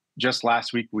just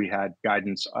last week, we had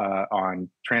guidance on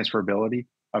transferability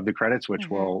of the credits, which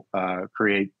will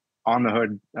create on the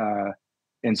hood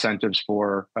incentives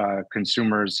for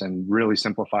consumers and really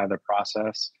simplify the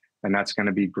process. And that's going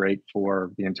to be great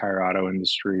for the entire auto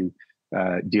industry,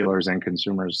 dealers and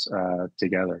consumers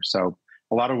together. So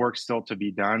a lot of work still to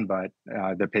be done, but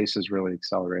the pace is really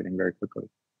accelerating very quickly.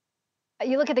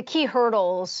 You look at the key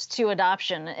hurdles to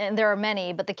adoption, and there are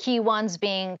many, but the key ones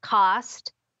being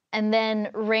cost and then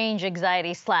range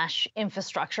anxiety /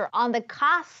 infrastructure. On the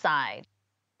cost side,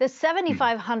 the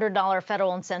 $7,500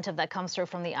 federal incentive that comes through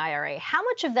from the IRA, how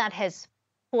much of that has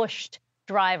pushed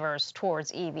drivers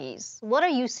towards EVs? What are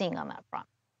you seeing on that front?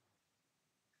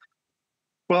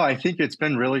 Well, I think it's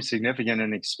been really significant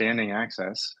in expanding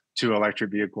access to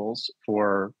electric vehicles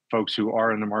for folks who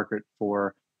are in the market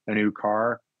for a new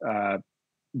car.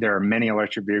 There are many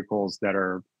electric vehicles that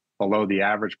are below the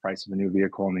average price of a new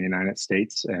vehicle in the United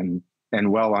States and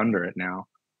well under it now.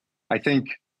 I think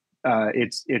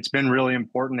it's been really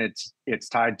important. It's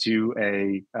tied to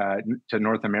to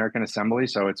North American assembly,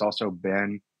 so it's also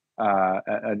been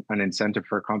an incentive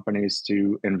for companies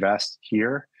to invest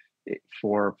here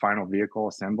for final vehicle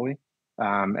assembly,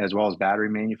 as well as battery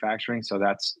manufacturing. So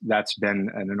that's been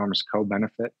an enormous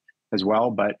co-benefit as well.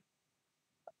 But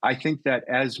I think that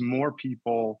as more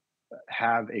people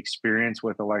have experience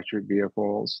with electric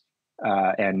vehicles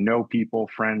and know people,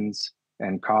 friends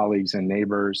and colleagues and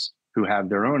neighbors who have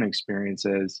their own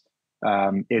experiences,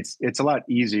 it's a lot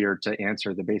easier to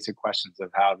answer the basic questions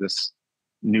of how this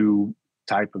new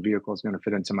type of vehicle is going to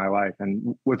fit into my life.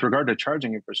 And with regard to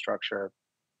charging infrastructure,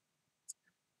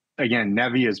 again,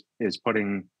 NEVI is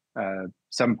putting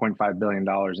 $7.5 billion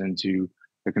into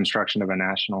the construction of a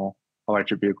national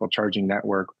electric vehicle charging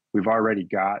network. We've already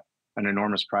got an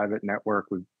enormous private network.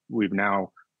 We've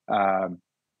now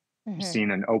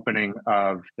seen an opening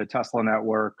of the Tesla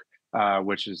network,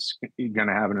 which is going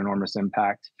to have an enormous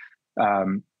impact.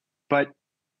 But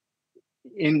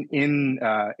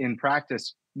in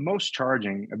practice, most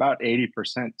charging, about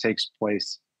 80%, takes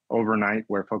place overnight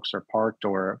where folks are parked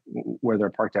or where they're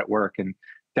parked at work. And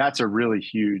that's a really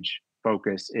huge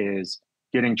focus, is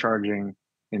getting charging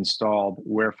installed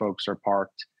where folks are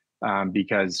parked.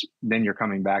 because then you're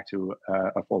coming back to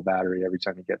a full battery every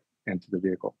time you get into the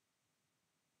vehicle.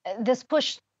 This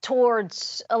push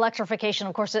towards electrification,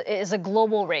 of course, is a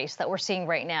global race that we're seeing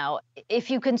right now.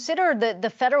 If you consider the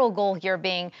federal goal here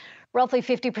being roughly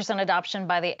 50% adoption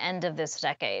by the end of this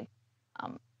decade,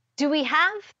 do we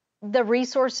have the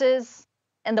resources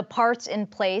and the parts in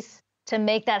place to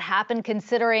make that happen,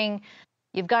 considering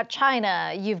you've got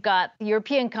China, you've got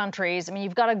European countries? I mean,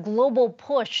 you've got a global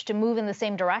push to move in the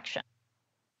same direction.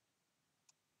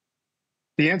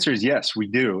 The answer is yes, we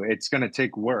do. It's going to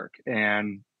take work.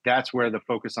 And that's where the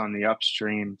focus on the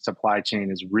upstream supply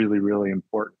chain is really, really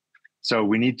important. So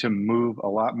we need to move a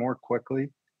lot more quickly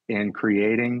in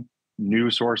creating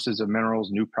new sources of minerals,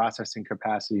 new processing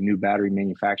capacity, new battery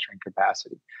manufacturing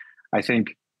capacity. I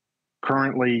think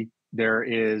currently there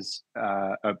is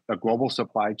a global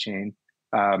supply chain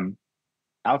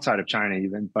outside of China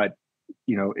even, but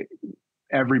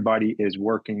everybody is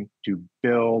working to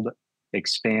build,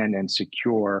 expand, and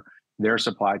secure their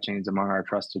supply chains among our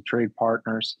trusted trade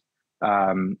partners,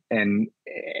 and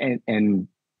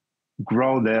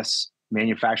grow this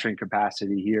manufacturing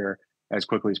capacity here as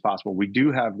quickly as possible. We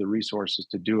do have the resources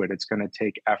to do it. It's going to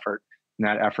take effort, and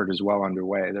that effort is well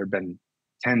underway. There have been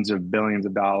tens of billions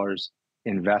of dollars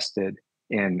invested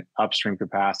in upstream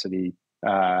capacity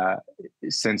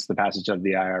since the passage of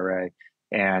the IRA,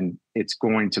 and it's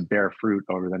going to bear fruit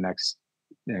over the next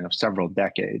several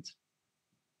decades.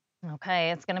 Okay,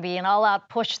 it's going to be an all-out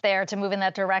push there to move in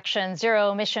that direction.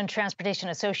 Zero Emission Transportation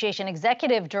Association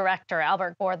Executive Director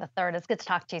Albert Gore III. It's good to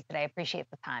talk to you today. Appreciate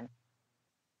the time.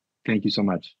 Thank you so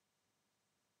much.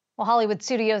 Well, Hollywood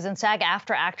studios and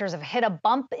SAG-AFTRA actors have hit a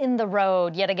bump in the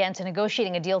road yet again to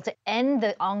negotiating a deal to end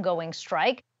the ongoing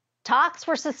strike. Talks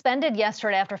were suspended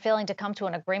yesterday after failing to come to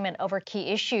an agreement over key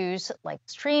issues like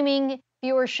streaming,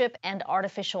 viewership, and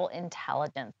artificial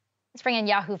intelligence. Let's bring in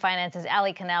Yahoo Finance's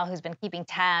Ali Cannell, who's been keeping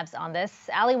tabs on this.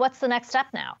 Ali, what's the next step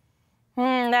now?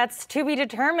 That's to be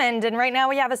determined. And right now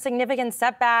we have a significant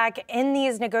setback in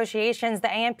these negotiations. The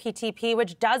AMPTP,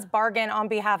 which does bargain on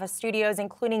behalf of studios,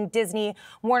 including Disney,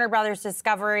 Warner Brothers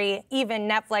Discovery, even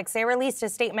Netflix, they released a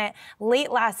statement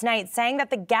late last night saying that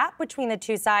the gap between the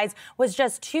two sides was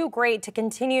just too great to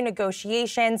continue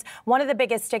negotiations. One of the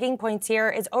biggest sticking points here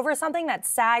is over something that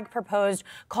SAG proposed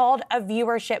called a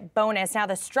viewership bonus. Now,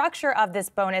 the structure of this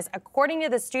bonus, according to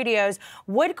the studios,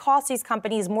 would cost these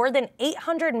companies more than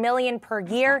 $800 million per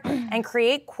year and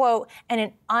create, quote,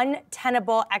 an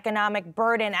untenable economic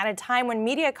burden at a time when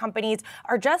media companies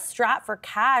are just strapped for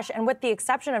cash and, with the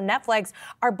exception of Netflix,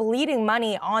 are bleeding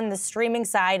money on the streaming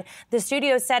side. The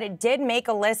studio said it did make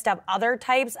a list of other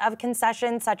types of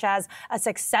concessions, such as a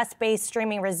success-based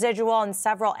streaming residual and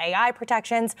several AI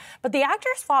protections. But the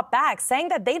actors fought back, saying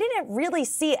that they didn't really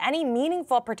see any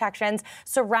meaningful protections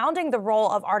surrounding the role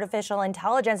of artificial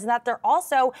intelligence and that there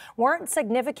also weren't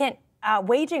significant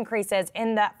wage increases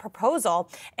in that proposal.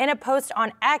 In a post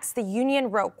on X, the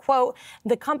union wrote, quote,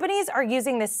 "The companies are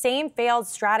using the same failed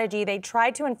strategy they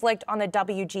tried to inflict on the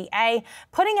WGA,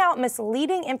 putting out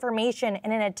misleading information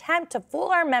in an attempt to fool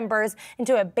our members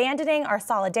into abandoning our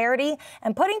solidarity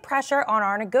and putting pressure on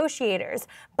our negotiators.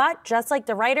 But just like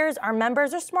the writers, our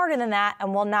members are smarter than that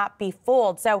and will not be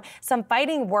fooled." So some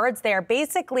fighting words there,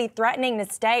 basically threatening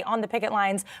to stay on the picket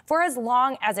lines for as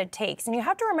long as it takes. And you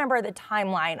have to remember the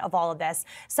timeline of all of this.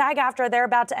 SAG-AFTRA, they're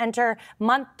about to enter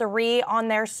month 3 on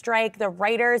their strike. The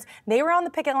writers, they were on the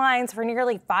picket lines for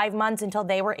nearly 5 months until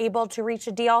they were able to reach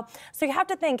a deal. So you have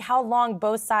to think how long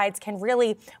both sides can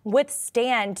really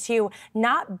withstand to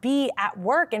not be at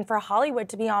work and for Hollywood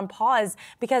to be on pause,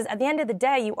 because at the end of the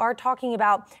day, you are talking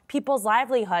about people's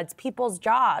livelihoods, people's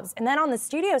jobs. And then on the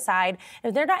studio side,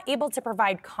 if they're not able to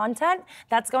provide content,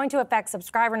 that's going to affect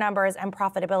subscriber numbers and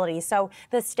profitability. So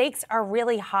the stakes are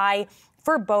really high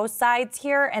for both sides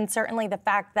here, and certainly the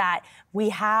fact that we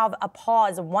have a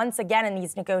pause once again in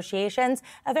these negotiations,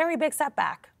 a very big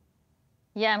setback.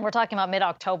 Yeah, and we're talking about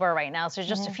mid-October right now, so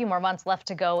just a few more months left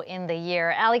to go in the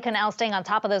year. Ali Cannell staying on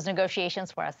top of those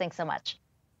negotiations for us. Thanks so much.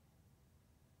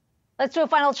 Let's do a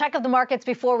final check of the markets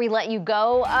before we let you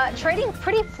go. Trading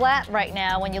pretty flat right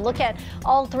now. When you look at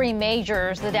all three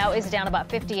majors, the Dow is down about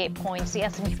 58 points, the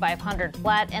S&P 500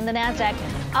 flat, and the Nasdaq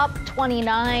up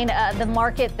 29. The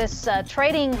market, this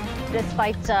trading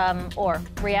despite, or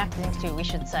reacting to, we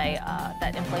should say,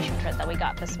 that inflation trend that we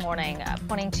got this morning,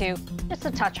 pointing to just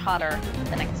a touch hotter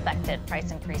than expected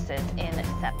price increases in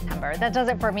September. That does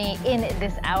it for me in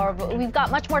this hour, but we've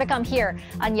got much more to come here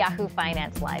on Yahoo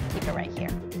Finance Live. Keep it right here.